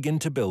and begin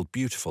to build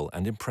beautiful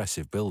and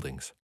impressive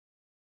buildings.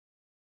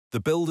 The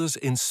builders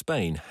in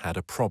Spain had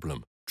a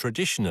problem.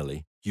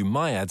 Traditionally,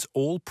 Umayyads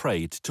all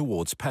prayed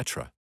towards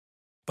Petra.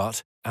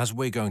 But, as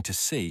we're going to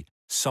see,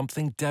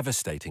 something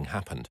devastating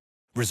happened,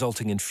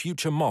 resulting in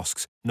future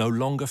mosques no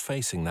longer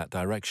facing that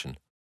direction.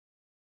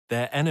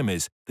 Their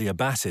enemies, the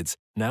Abbasids,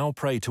 now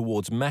pray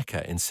towards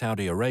Mecca in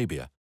Saudi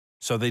Arabia,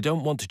 so they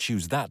don't want to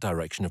choose that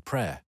direction of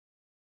prayer.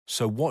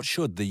 So what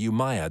should the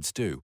Umayyads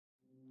do?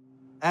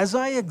 As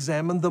I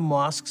examined the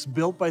mosques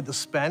built by the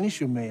Spanish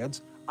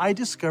Umayyads, I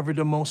discovered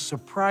a most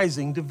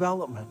surprising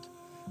development.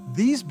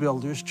 These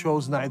builders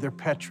chose neither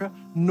Petra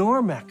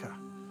nor Mecca.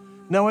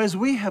 Now, as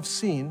we have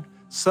seen,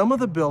 some of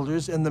the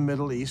builders in the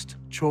Middle East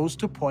chose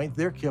to point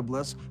their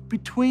qiblas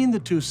between the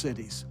two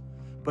cities.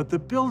 But the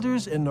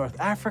builders in North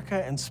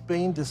Africa and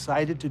Spain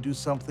decided to do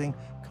something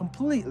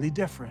completely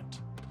different.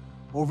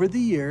 Over the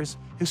years,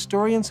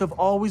 historians have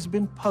always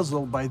been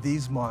puzzled by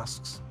these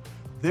mosques.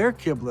 Their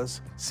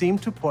qiblas seem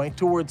to point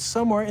towards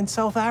somewhere in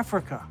South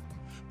Africa,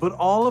 but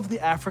all of the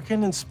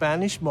African and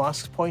Spanish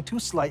mosques point to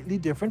slightly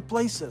different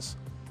places.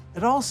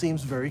 It all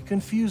seems very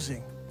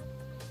confusing.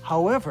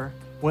 However,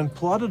 when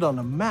plotted on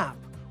a map,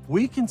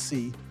 we can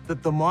see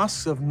that the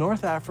mosques of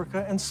North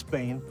Africa and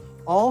Spain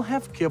all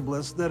have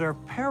qiblas that are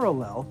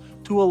parallel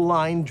to a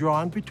line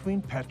drawn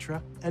between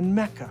Petra and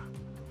Mecca.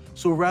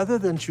 So rather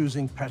than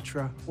choosing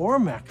Petra or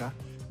Mecca,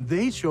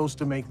 they chose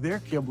to make their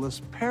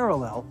qiblas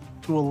parallel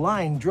to a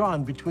line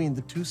drawn between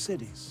the two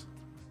cities.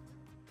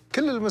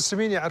 كل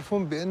المسلمين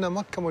يعرفون بأن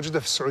مكة موجودة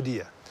في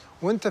السعودية،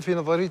 وأنت في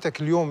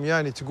نظريتك اليوم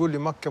يعني تقول لي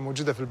مكة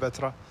موجودة في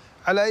البتراء،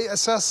 على أي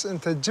أساس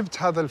أنت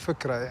جبت هذا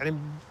الفكرة؟ يعني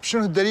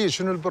شنو الدليل؟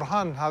 شنو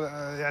البرهان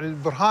هذا؟ يعني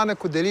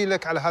برهانك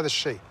ودليلك على هذا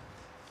الشيء؟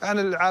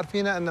 احنا اللي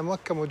عارفينه أن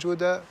مكة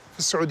موجودة في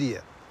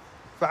السعودية،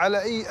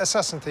 فعلى أي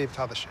أساس أنت جبت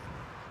هذا الشيء؟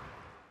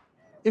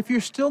 If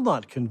you're still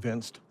not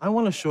convinced, I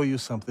want to show you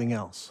something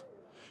else.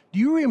 Do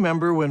you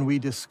remember when we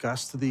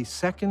discussed the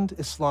Second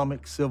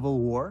Islamic Civil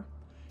War?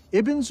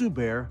 Ibn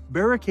Zubair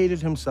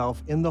barricaded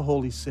himself in the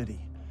Holy City,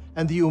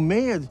 and the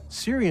Umayyad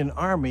Syrian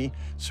army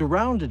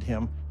surrounded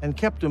him and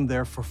kept him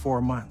there for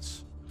 4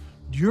 months.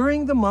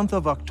 During the month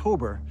of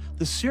October,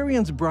 the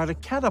Syrians brought a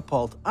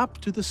catapult up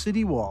to the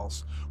city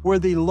walls, where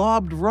they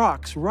lobbed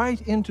rocks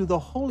right into the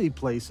holy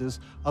places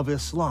of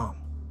Islam.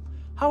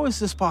 How is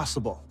this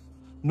possible?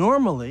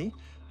 Normally,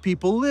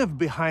 people live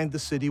behind the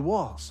city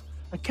walls.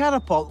 A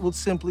catapult would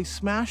simply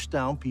smash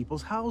down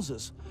people's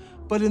houses.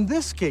 But in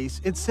this case,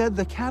 it said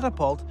the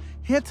catapult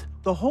hit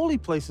the holy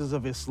places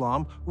of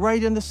Islam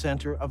right in the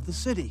center of the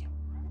city.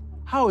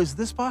 How is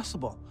this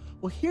possible?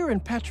 Well, here in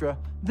Petra,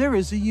 there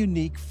is a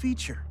unique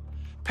feature.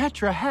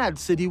 Petra had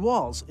city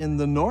walls. In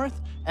the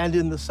north and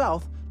in the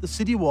south, the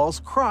city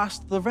walls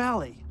crossed the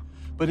valley.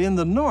 But in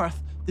the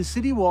north, the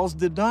city walls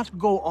did not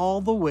go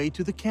all the way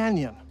to the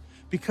canyon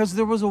because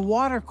there was a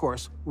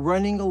watercourse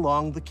running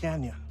along the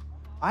canyon.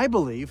 I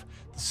believe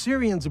the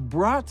Syrians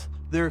brought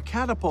their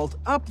catapult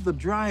up the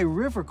dry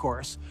river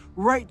course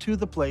right to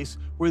the place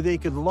where they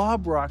could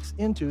lob rocks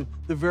into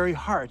the very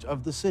heart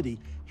of the city,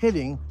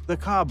 hitting the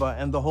Kaaba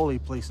and the holy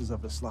places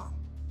of Islam.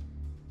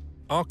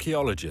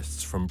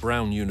 Archaeologists from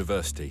Brown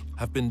University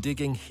have been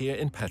digging here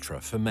in Petra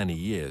for many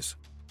years.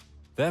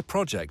 Their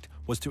project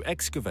was to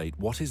excavate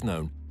what is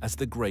known as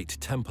the Great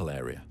Temple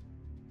area.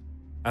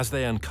 As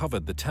they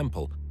uncovered the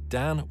temple,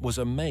 Dan was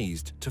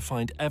amazed to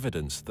find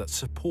evidence that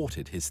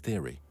supported his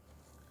theory.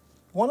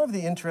 One of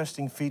the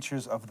interesting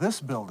features of this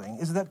building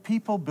is that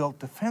people built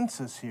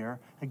defenses here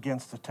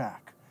against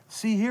attack.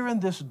 See, here in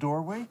this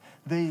doorway,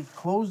 they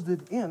closed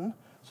it in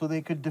so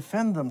they could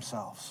defend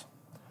themselves.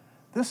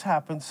 This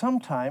happened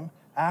sometime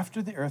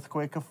after the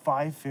earthquake of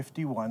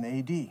 551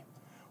 AD.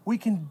 We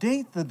can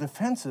date the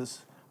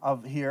defenses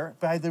of here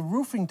by the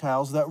roofing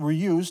tiles that were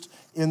used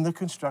in the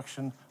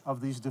construction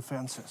of these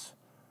defenses.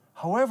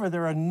 However,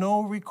 there are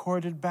no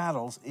recorded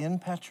battles in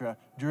Petra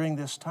during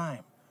this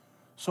time.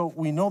 So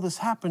we know this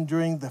happened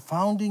during the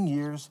founding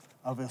years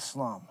of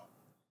Islam.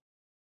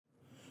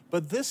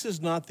 But this is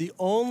not the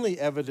only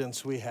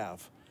evidence we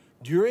have.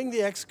 During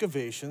the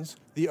excavations,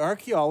 the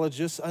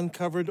archaeologists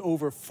uncovered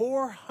over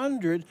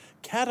 400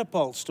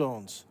 catapult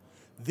stones.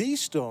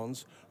 These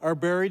stones are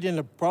buried in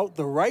about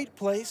the right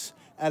place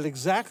at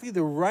exactly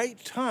the right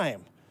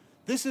time.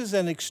 This is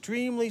an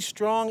extremely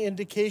strong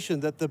indication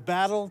that the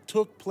battle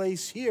took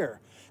place here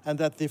and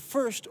that the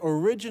first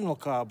original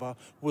Kaaba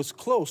was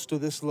close to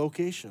this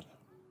location.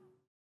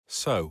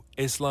 So,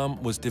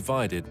 Islam was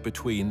divided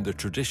between the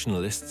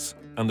traditionalists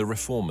and the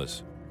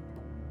reformers.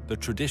 The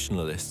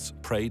traditionalists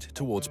prayed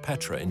towards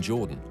Petra in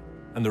Jordan,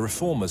 and the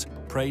reformers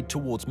prayed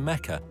towards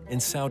Mecca in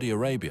Saudi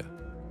Arabia,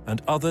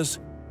 and others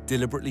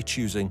deliberately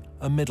choosing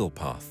a middle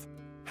path.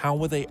 How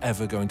were they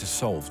ever going to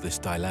solve this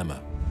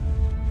dilemma?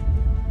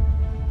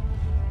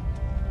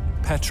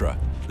 Petra,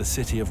 the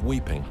city of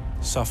weeping,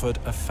 suffered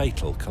a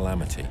fatal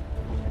calamity.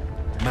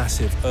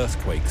 Massive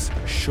earthquakes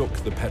shook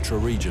the Petra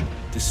region,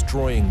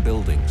 destroying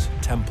buildings,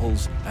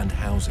 temples, and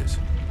houses.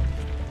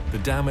 The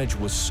damage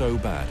was so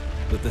bad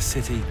that the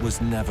city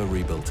was never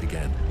rebuilt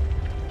again.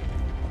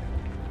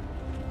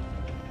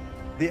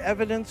 The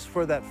evidence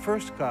for that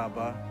first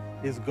Kaaba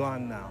is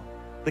gone now.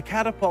 The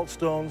catapult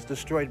stones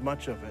destroyed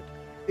much of it.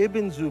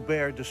 Ibn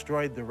Zubair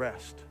destroyed the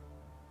rest.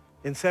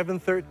 In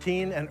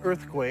 713, an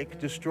earthquake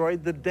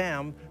destroyed the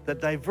dam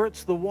that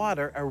diverts the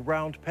water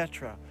around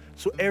Petra.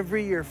 So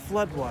every year,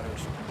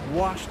 floodwaters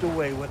washed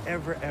away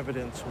whatever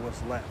evidence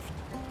was left.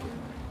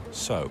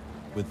 So,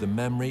 with the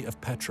memory of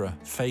Petra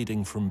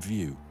fading from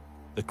view,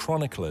 the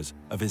chroniclers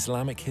of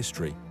Islamic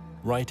history,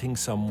 writing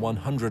some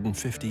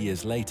 150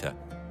 years later,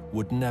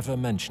 would never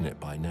mention it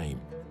by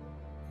name.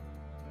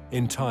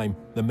 In time,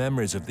 the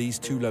memories of these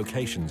two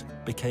locations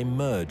became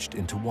merged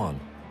into one,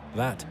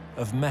 that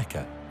of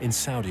Mecca in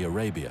Saudi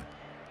Arabia.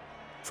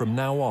 From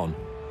now on,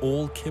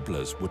 all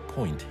Qiblas would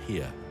point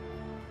here.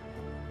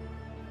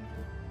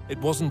 It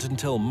wasn't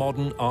until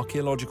modern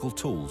archaeological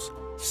tools,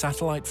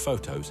 satellite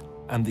photos,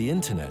 and the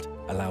internet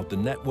allowed the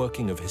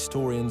networking of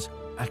historians,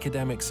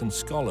 academics, and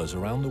scholars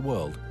around the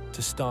world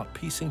to start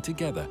piecing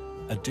together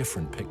a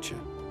different picture.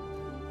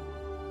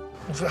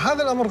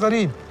 هذا الأمر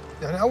غريب،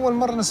 يعني أول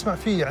مرة نسمع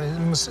فيه،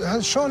 يعني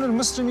شلون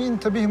المسلمين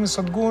تبيهم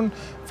يصدقون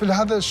في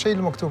هذا الشيء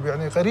المكتوب،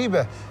 يعني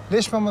غريبة،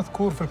 ليش ما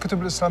مذكور في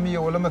الكتب الإسلامية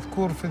ولا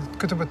مذكور في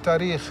كتب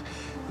التاريخ؟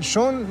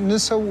 شلون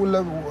نسوا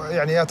ولا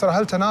يعني يا ترى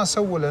هل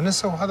تناسوا ولا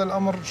نسوا هذا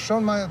الأمر؟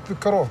 شلون ما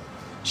ذكروه؟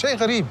 شيء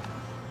غريب.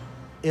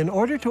 In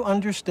order to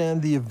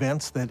understand the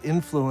events that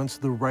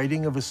influenced the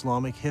writing of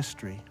Islamic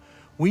history,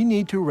 we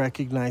need to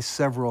recognize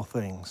several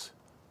things.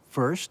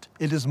 First,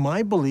 it is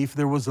my belief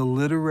there was a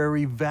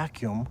literary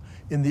vacuum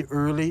in the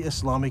early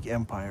Islamic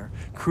empire,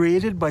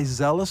 created by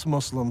zealous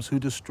Muslims who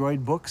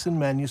destroyed books and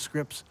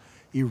manuscripts,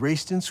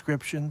 erased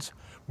inscriptions,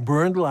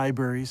 burned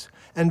libraries,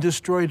 and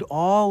destroyed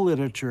all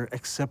literature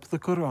except the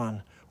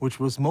Quran, which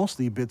was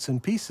mostly bits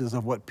and pieces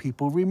of what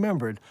people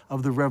remembered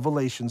of the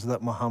revelations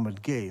that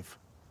Muhammad gave.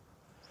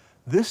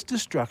 This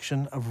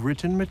destruction of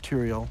written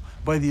material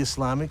by the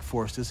Islamic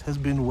forces has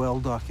been well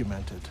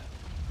documented.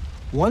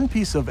 One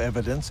piece of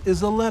evidence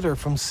is a letter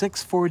from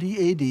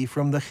 640 AD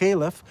from the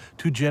Caliph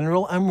to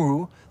General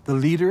Amru, the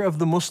leader of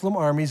the Muslim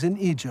armies in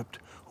Egypt,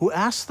 who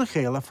asked the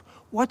Caliph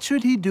what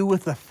should he do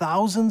with the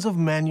thousands of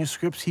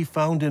manuscripts he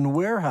found in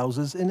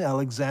warehouses in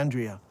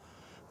Alexandria.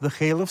 The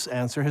Caliph's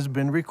answer has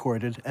been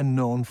recorded and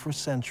known for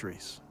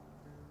centuries.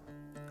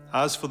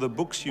 As for the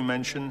books you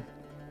mention,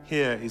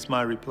 here is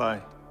my reply.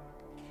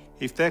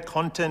 If their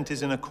content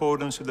is in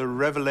accordance with the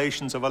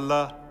revelations of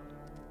Allah,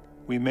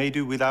 we may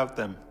do without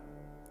them.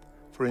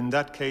 For in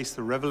that case,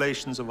 the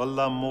revelations of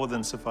Allah more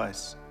than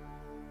suffice.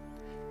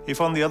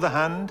 If, on the other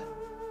hand,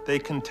 they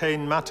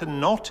contain matter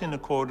not in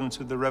accordance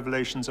with the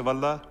revelations of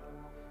Allah,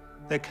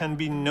 there can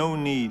be no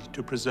need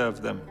to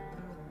preserve them.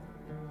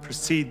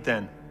 Proceed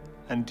then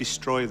and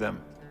destroy them.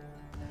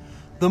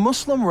 The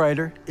Muslim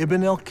writer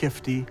Ibn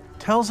al-Kifti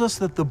tells us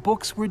that the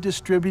books were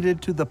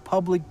distributed to the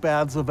public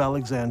baths of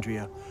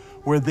Alexandria,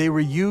 where they were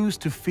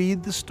used to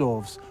feed the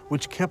stoves,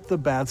 which kept the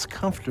baths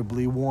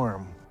comfortably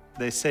warm.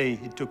 They say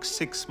it took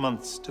 6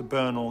 months to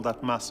burn all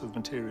that mass of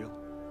material.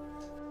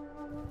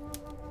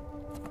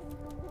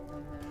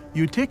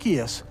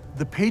 Eutychius,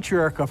 the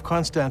Patriarch of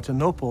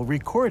Constantinople,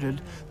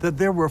 recorded that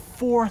there were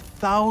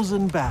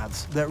 4,000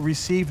 baths that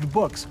received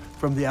books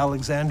from the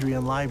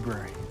Alexandrian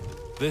library.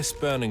 This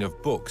burning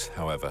of books,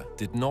 however,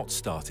 did not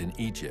start in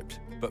Egypt,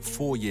 but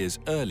 4 years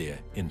earlier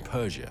in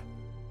Persia.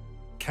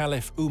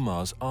 Caliph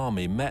Umar's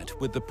army met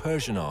with the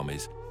Persian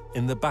armies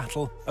in the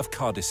Battle of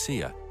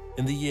Qadisiyah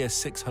in the year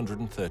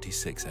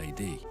 636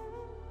 AD.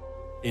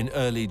 In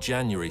early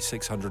January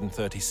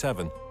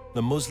 637,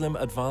 the Muslim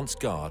advance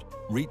guard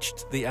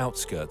reached the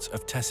outskirts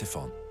of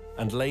Ctesiphon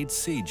and laid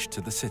siege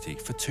to the city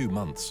for 2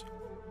 months.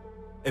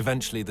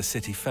 Eventually, the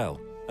city fell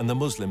and the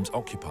Muslims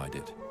occupied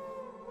it.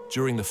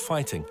 During the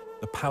fighting,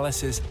 the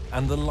palaces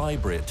and the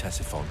library at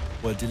Ctesiphon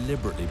were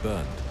deliberately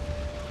burned.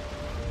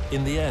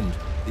 In the end,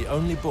 the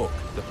only book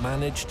that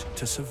managed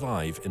to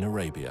survive in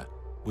Arabia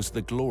was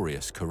the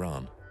glorious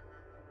Quran.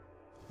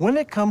 When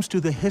it comes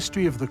to the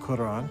history of the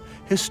Quran,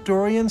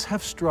 historians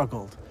have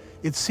struggled.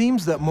 It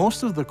seems that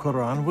most of the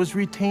Quran was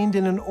retained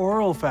in an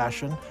oral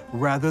fashion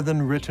rather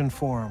than written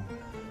form.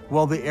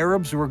 While the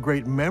Arabs were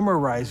great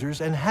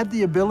memorizers and had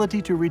the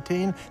ability to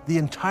retain the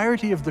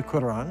entirety of the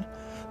Quran,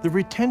 the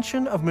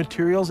retention of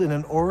materials in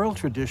an oral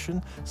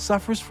tradition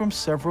suffers from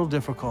several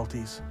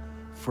difficulties.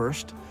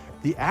 First,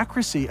 the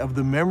accuracy of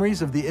the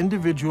memories of the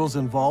individuals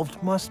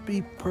involved must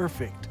be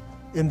perfect.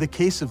 In the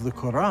case of the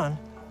Quran,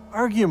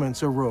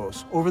 arguments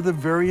arose over the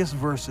various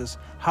verses,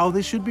 how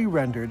they should be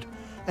rendered,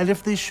 and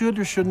if they should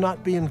or should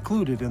not be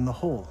included in the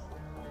whole.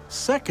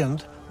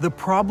 Second, the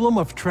problem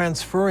of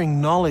transferring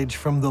knowledge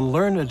from the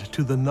learned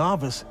to the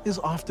novice is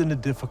often a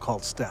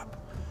difficult step.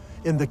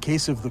 In the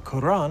case of the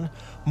Quran,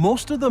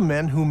 most of the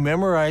men who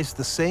memorized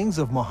the sayings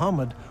of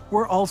Muhammad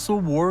were also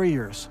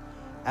warriors.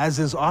 As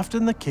is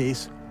often the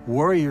case,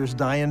 Warriors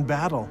die in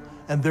battle,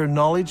 and their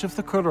knowledge of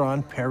the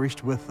Quran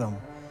perished with them.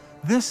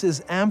 This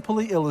is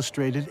amply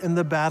illustrated in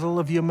the Battle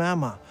of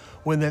Yamama,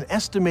 when an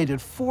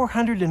estimated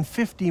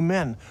 450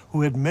 men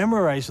who had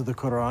memorized the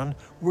Quran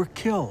were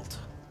killed.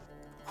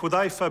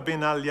 Hudayfa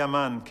bin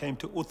al-Yaman came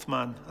to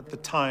Uthman at the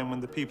time when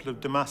the people of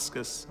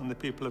Damascus and the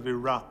people of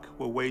Iraq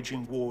were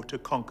waging war to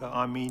conquer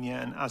Armenia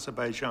and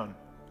Azerbaijan.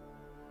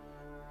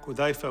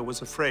 Hudayfa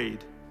was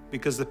afraid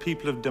because the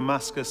people of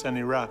Damascus and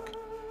Iraq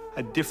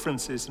had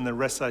differences in the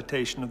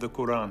recitation of the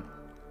Quran.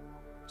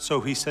 So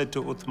he said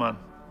to Uthman,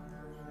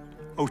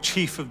 "O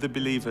chief of the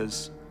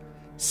believers,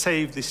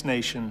 save this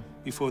nation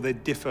before they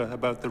differ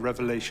about the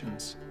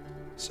revelations."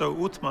 So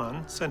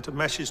Uthman sent a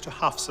message to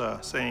Hafsa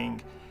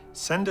saying,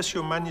 "Send us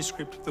your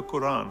manuscript of the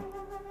Quran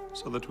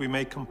so that we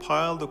may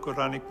compile the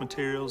Quranic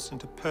materials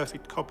into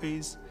perfect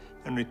copies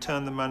and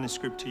return the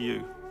manuscript to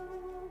you."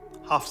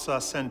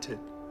 Hafsa sent it.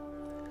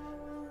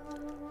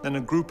 Then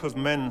a group of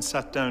men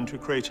sat down to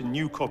create a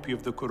new copy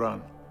of the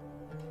Quran.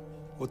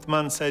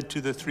 Uthman said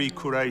to the 3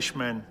 Quraysh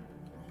men,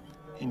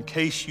 "In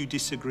case you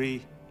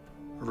disagree,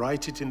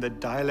 write it in the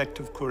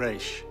dialect of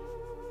Quraysh,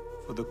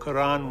 for the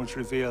Quran was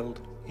revealed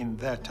in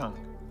their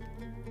tongue."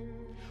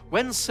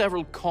 When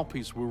several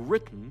copies were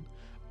written,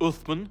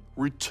 Uthman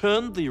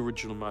returned the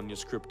original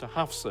manuscript to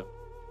Hafsa.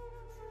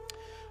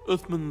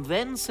 Uthman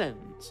then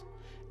sends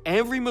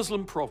every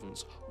Muslim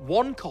province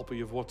 1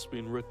 copy of what's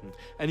been written,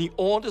 and he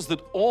orders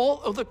that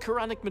all of the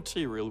Quranic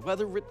material,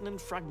 whether written in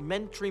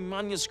fragmentary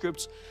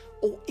manuscripts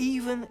or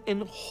even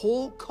in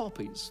whole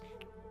copies,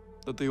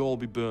 that they all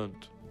be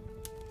burned.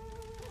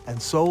 And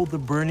so the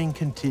burning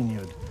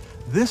continued.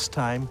 This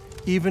time,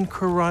 even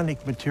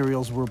Quranic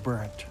materials were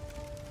burnt.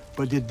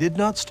 But it did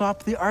not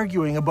stop the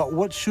arguing about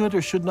what should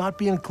or should not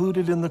be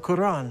included in the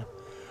Quran.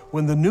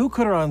 When the new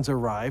Qurans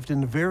arrived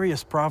in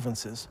various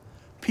provinces,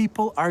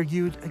 people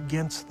argued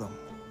against them.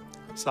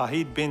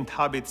 Sa'id bin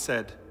Thabit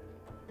said,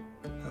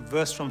 "A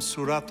verse from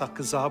Surah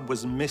Al-Ahzab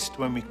was missed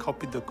when we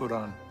copied the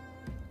Quran,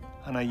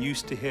 and I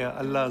used to hear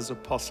Allah's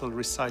apostle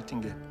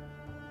reciting it.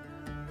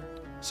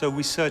 So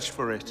we searched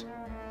for it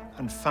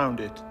and found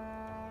it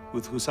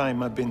with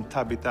Husayma bin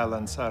Thabit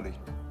al-Ansari."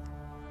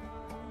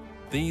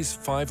 These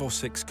 5 or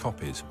 6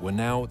 copies were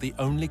now the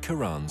only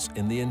Qurans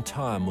in the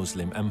entire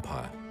Muslim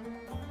empire.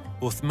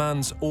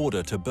 Uthman's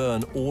order to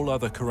burn all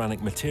other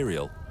Quranic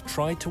material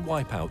tried to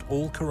wipe out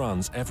all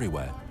Qurans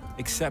everywhere,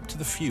 except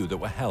the few that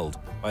were held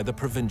by the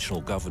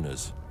provincial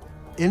governors.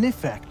 In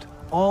effect,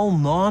 all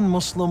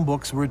non-Muslim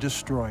books were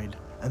destroyed,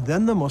 and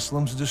then the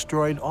Muslims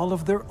destroyed all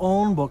of their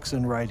own books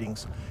and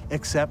writings,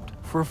 except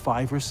for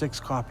 5 or 6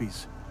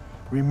 copies.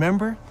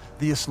 Remember,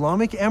 the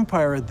Islamic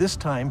Empire at this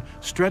time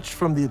stretched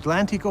from the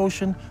Atlantic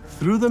Ocean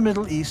through the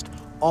Middle East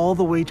all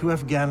the way to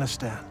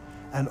Afghanistan,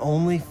 and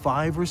only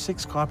 5 or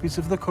 6 copies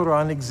of the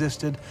Quran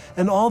existed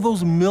in all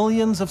those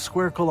millions of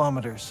square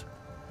kilometers.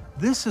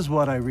 This is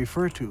what I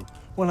refer to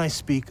when I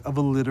speak of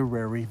a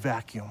literary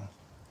vacuum.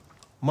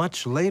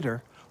 Much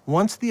later,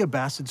 once the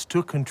Abbasids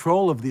took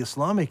control of the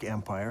Islamic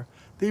Empire,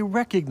 they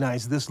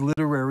recognized this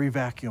literary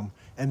vacuum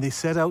and they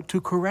set out to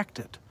correct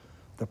it.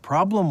 The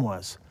problem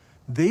was,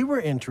 they were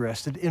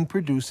interested in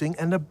producing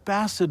an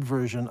Abbasid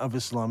version of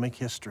Islamic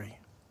history.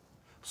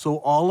 So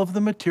all of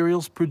the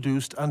materials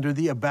produced under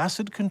the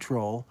Abbasid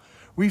control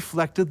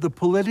reflected the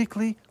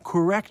politically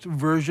correct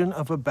version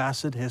of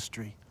Abbasid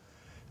history.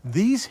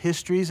 These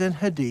histories and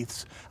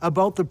hadiths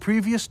about the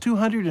previous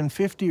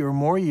 250 or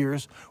more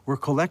years were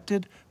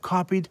collected,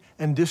 copied,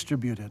 and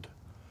distributed.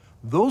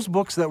 Those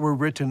books that were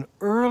written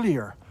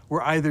earlier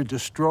were either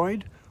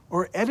destroyed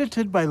or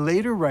edited by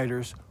later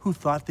writers who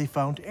thought they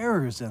found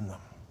errors in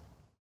them.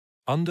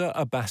 Under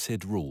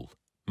Abbasid rule,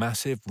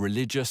 massive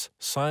religious,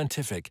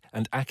 scientific,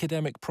 and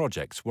academic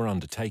projects were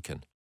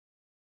undertaken.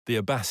 The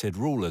Abbasid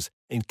rulers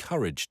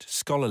encouraged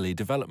scholarly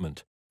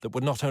development that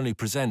would not only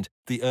present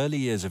the early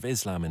years of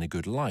Islam in a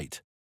good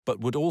light, but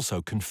would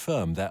also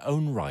confirm their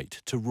own right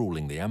to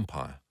ruling the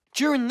empire.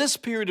 During this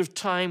period of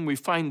time, we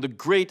find the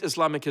great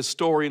Islamic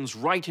historians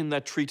writing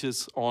their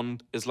treatise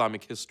on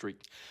Islamic history,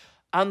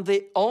 and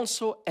they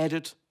also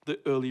edit the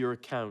earlier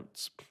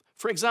accounts.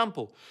 For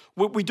example,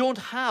 we don't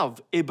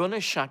have Ibn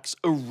Ishaq's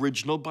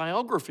original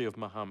biography of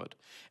Muhammad,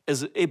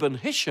 as Ibn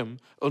Hisham,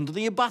 under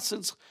the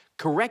Abbasids,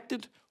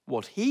 corrected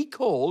what he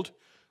called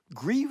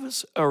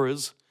grievous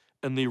errors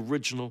in the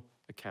original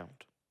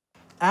account.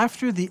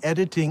 After the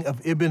editing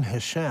of Ibn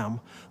Hisham,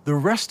 the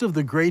rest of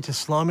the great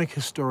Islamic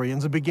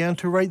historians began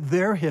to write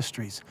their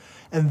histories,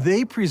 and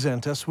they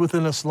present us with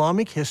an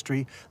Islamic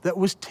history that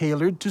was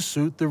tailored to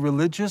suit the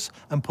religious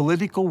and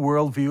political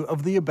worldview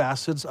of the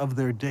Abbasids of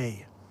their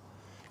day.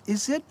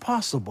 Is it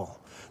possible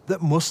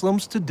that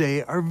Muslims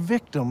today are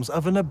victims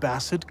of an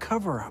Abbasid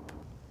cover-up?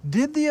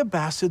 Did the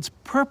Abbasids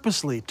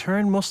purposely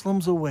turn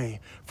Muslims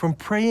away from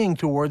praying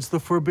towards the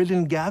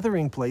forbidden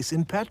gathering place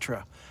in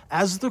Petra,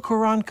 as the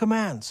Quran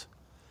commands,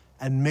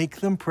 and make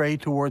them pray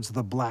towards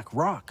the Black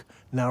Rock,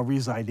 now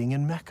residing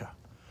in Mecca?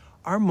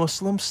 Are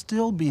Muslims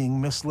still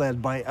being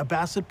misled by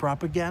Abbasid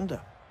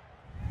propaganda?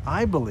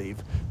 I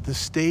believe the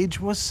stage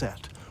was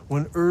set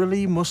when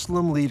early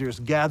Muslim leaders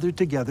gathered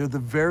together the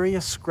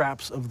various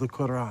scraps of the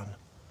Quran.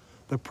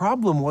 The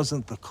problem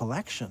wasn't the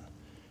collection,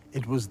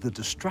 it was the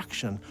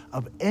destruction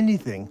of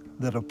anything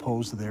that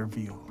opposed their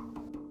view.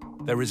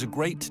 There is a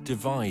great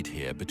divide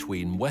here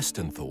between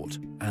Western thought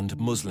and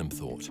Muslim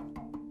thought.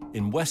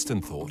 In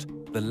Western thought,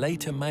 the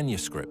later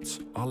manuscripts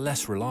are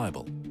less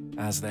reliable,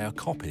 as they are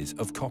copies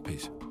of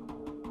copies.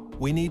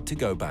 We need to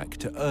go back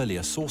to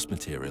earlier source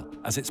material,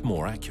 as it's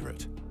more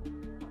accurate.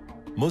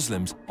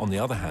 Muslims, on the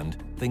other hand,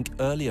 think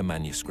earlier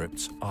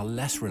manuscripts are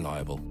less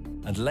reliable,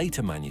 and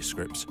later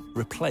manuscripts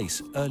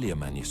replace earlier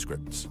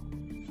manuscripts.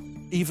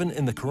 Even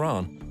in the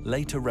Quran,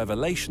 later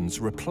revelations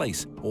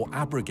replace or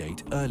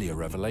abrogate earlier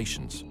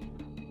revelations.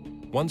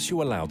 Once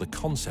you allow the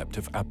concept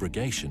of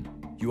abrogation,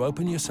 you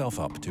open yourself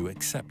up to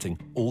accepting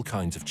all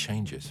kinds of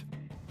changes.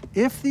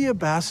 If the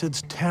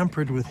Abbasids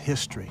tampered with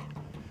history,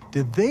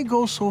 did they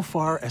go so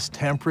far as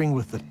tampering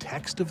with the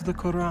text of the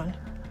Quran?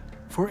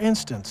 For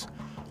instance,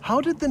 how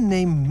did the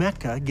name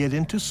Mecca get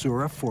into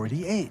Surah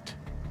 48?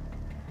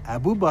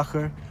 Abu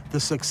Bakr, the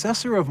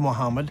successor of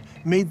Muhammad,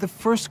 made the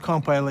first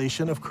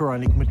compilation of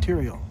Quranic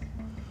material.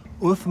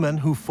 Uthman,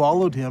 who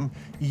followed him,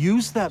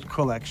 used that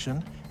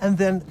collection and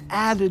then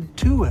added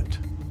to it.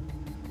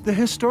 The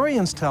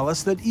historians tell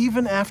us that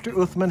even after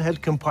Uthman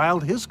had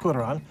compiled his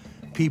Quran,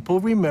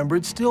 people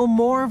remembered still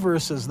more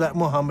verses that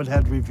Muhammad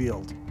had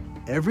revealed.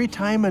 Every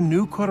time a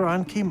new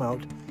Quran came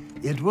out,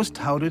 it was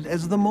touted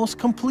as the most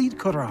complete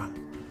Quran.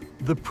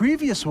 The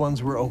previous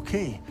ones were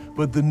okay,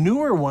 but the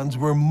newer ones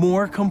were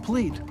more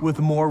complete, with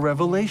more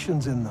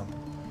revelations in them.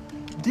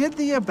 Did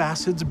the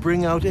Abbasids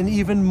bring out an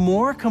even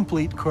more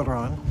complete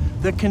Quran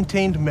that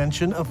contained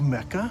mention of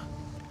Mecca?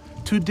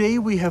 Today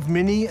we have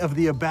many of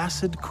the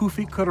Abbasid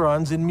Kufi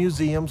Qurans in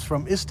museums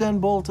from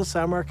Istanbul to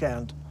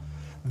Samarkand.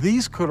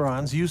 These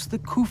Qurans use the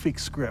Kufic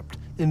script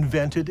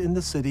invented in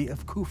the city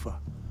of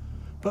Kufa.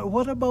 But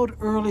what about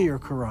earlier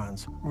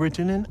Qurans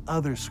written in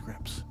other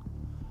scripts?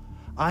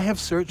 I have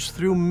searched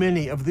through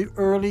many of the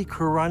early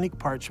Quranic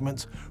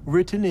parchments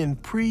written in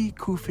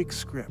pre-Kufic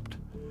script.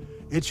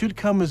 It should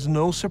come as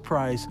no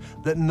surprise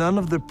that none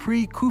of the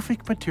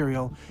pre-Kufic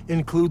material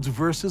includes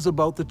verses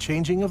about the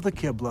changing of the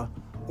Qibla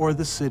or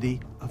the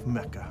city of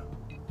Mecca.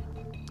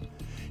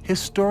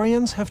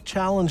 Historians have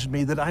challenged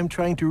me that I'm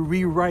trying to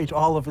rewrite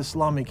all of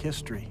Islamic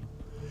history.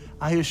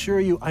 I assure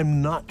you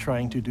I'm not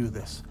trying to do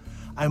this.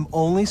 I'm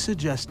only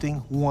suggesting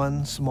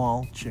one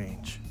small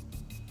change.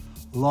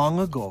 Long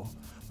ago,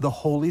 the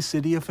holy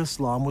city of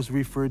Islam was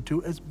referred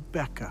to as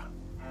Becca.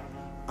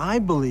 I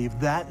believe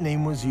that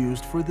name was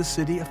used for the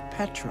city of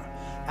Petra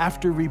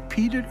after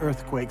repeated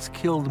earthquakes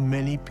killed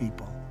many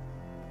people.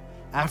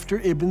 After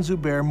Ibn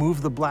Zubair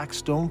moved the Black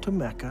Stone to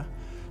Mecca,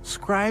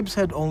 scribes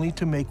had only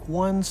to make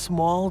one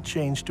small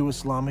change to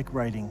Islamic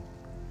writing.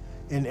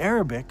 In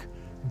Arabic,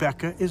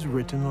 Becca is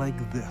written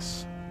like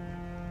this.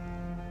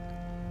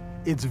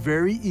 It's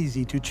very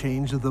easy to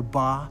change the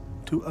ba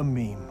to a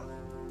mim.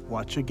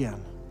 Watch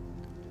again.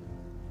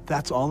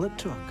 That's all it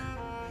took.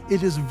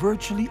 It is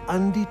virtually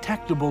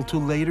undetectable to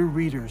later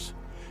readers.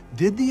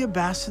 Did the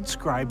Abbasid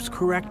scribes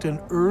correct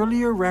an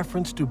earlier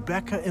reference to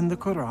Becca in the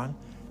Quran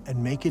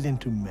and make it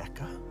into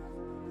Mecca?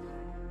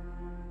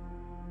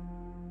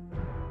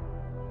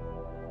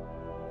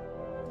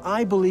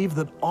 I believe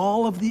that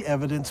all of the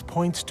evidence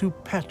points to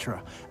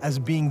Petra as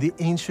being the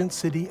ancient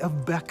city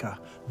of Becca,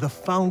 the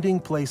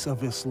founding place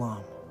of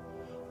Islam.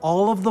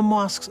 All of the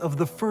mosques of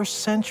the first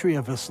century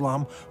of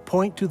Islam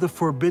point to the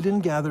forbidden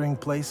gathering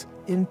place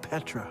in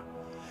Petra,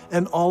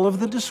 and all of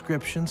the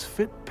descriptions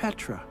fit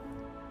Petra,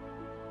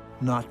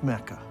 not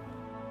Mecca.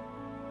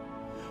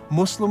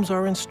 Muslims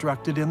are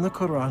instructed in the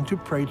Quran to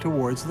pray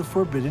towards the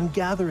forbidden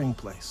gathering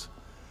place.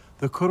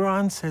 The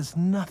Quran says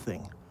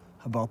nothing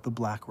about the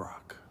Black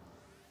Rock.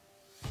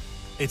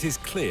 It is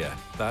clear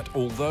that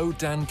although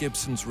Dan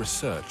Gibson's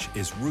research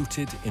is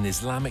rooted in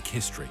Islamic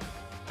history,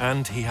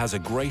 and he has a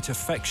great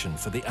affection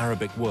for the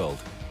Arabic world,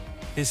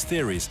 his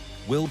theories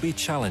will be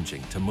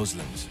challenging to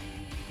Muslims.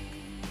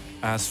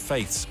 As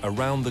faiths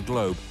around the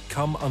globe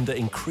come under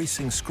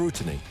increasing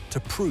scrutiny to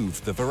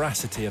prove the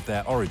veracity of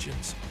their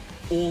origins,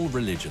 all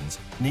religions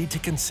need to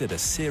consider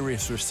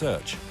serious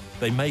research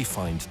they may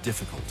find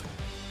difficult.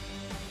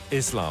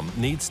 Islam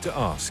needs to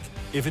ask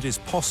if it is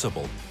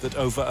possible that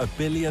over 1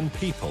 billion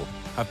people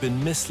have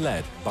been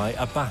misled by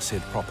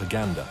Abbasid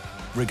propaganda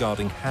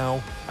regarding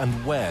how and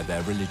where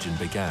their religion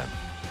began.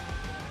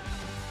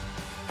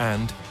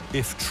 And,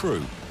 if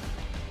true,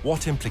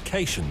 what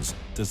implications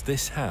does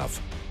this have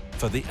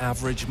for the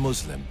average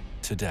Muslim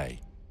today?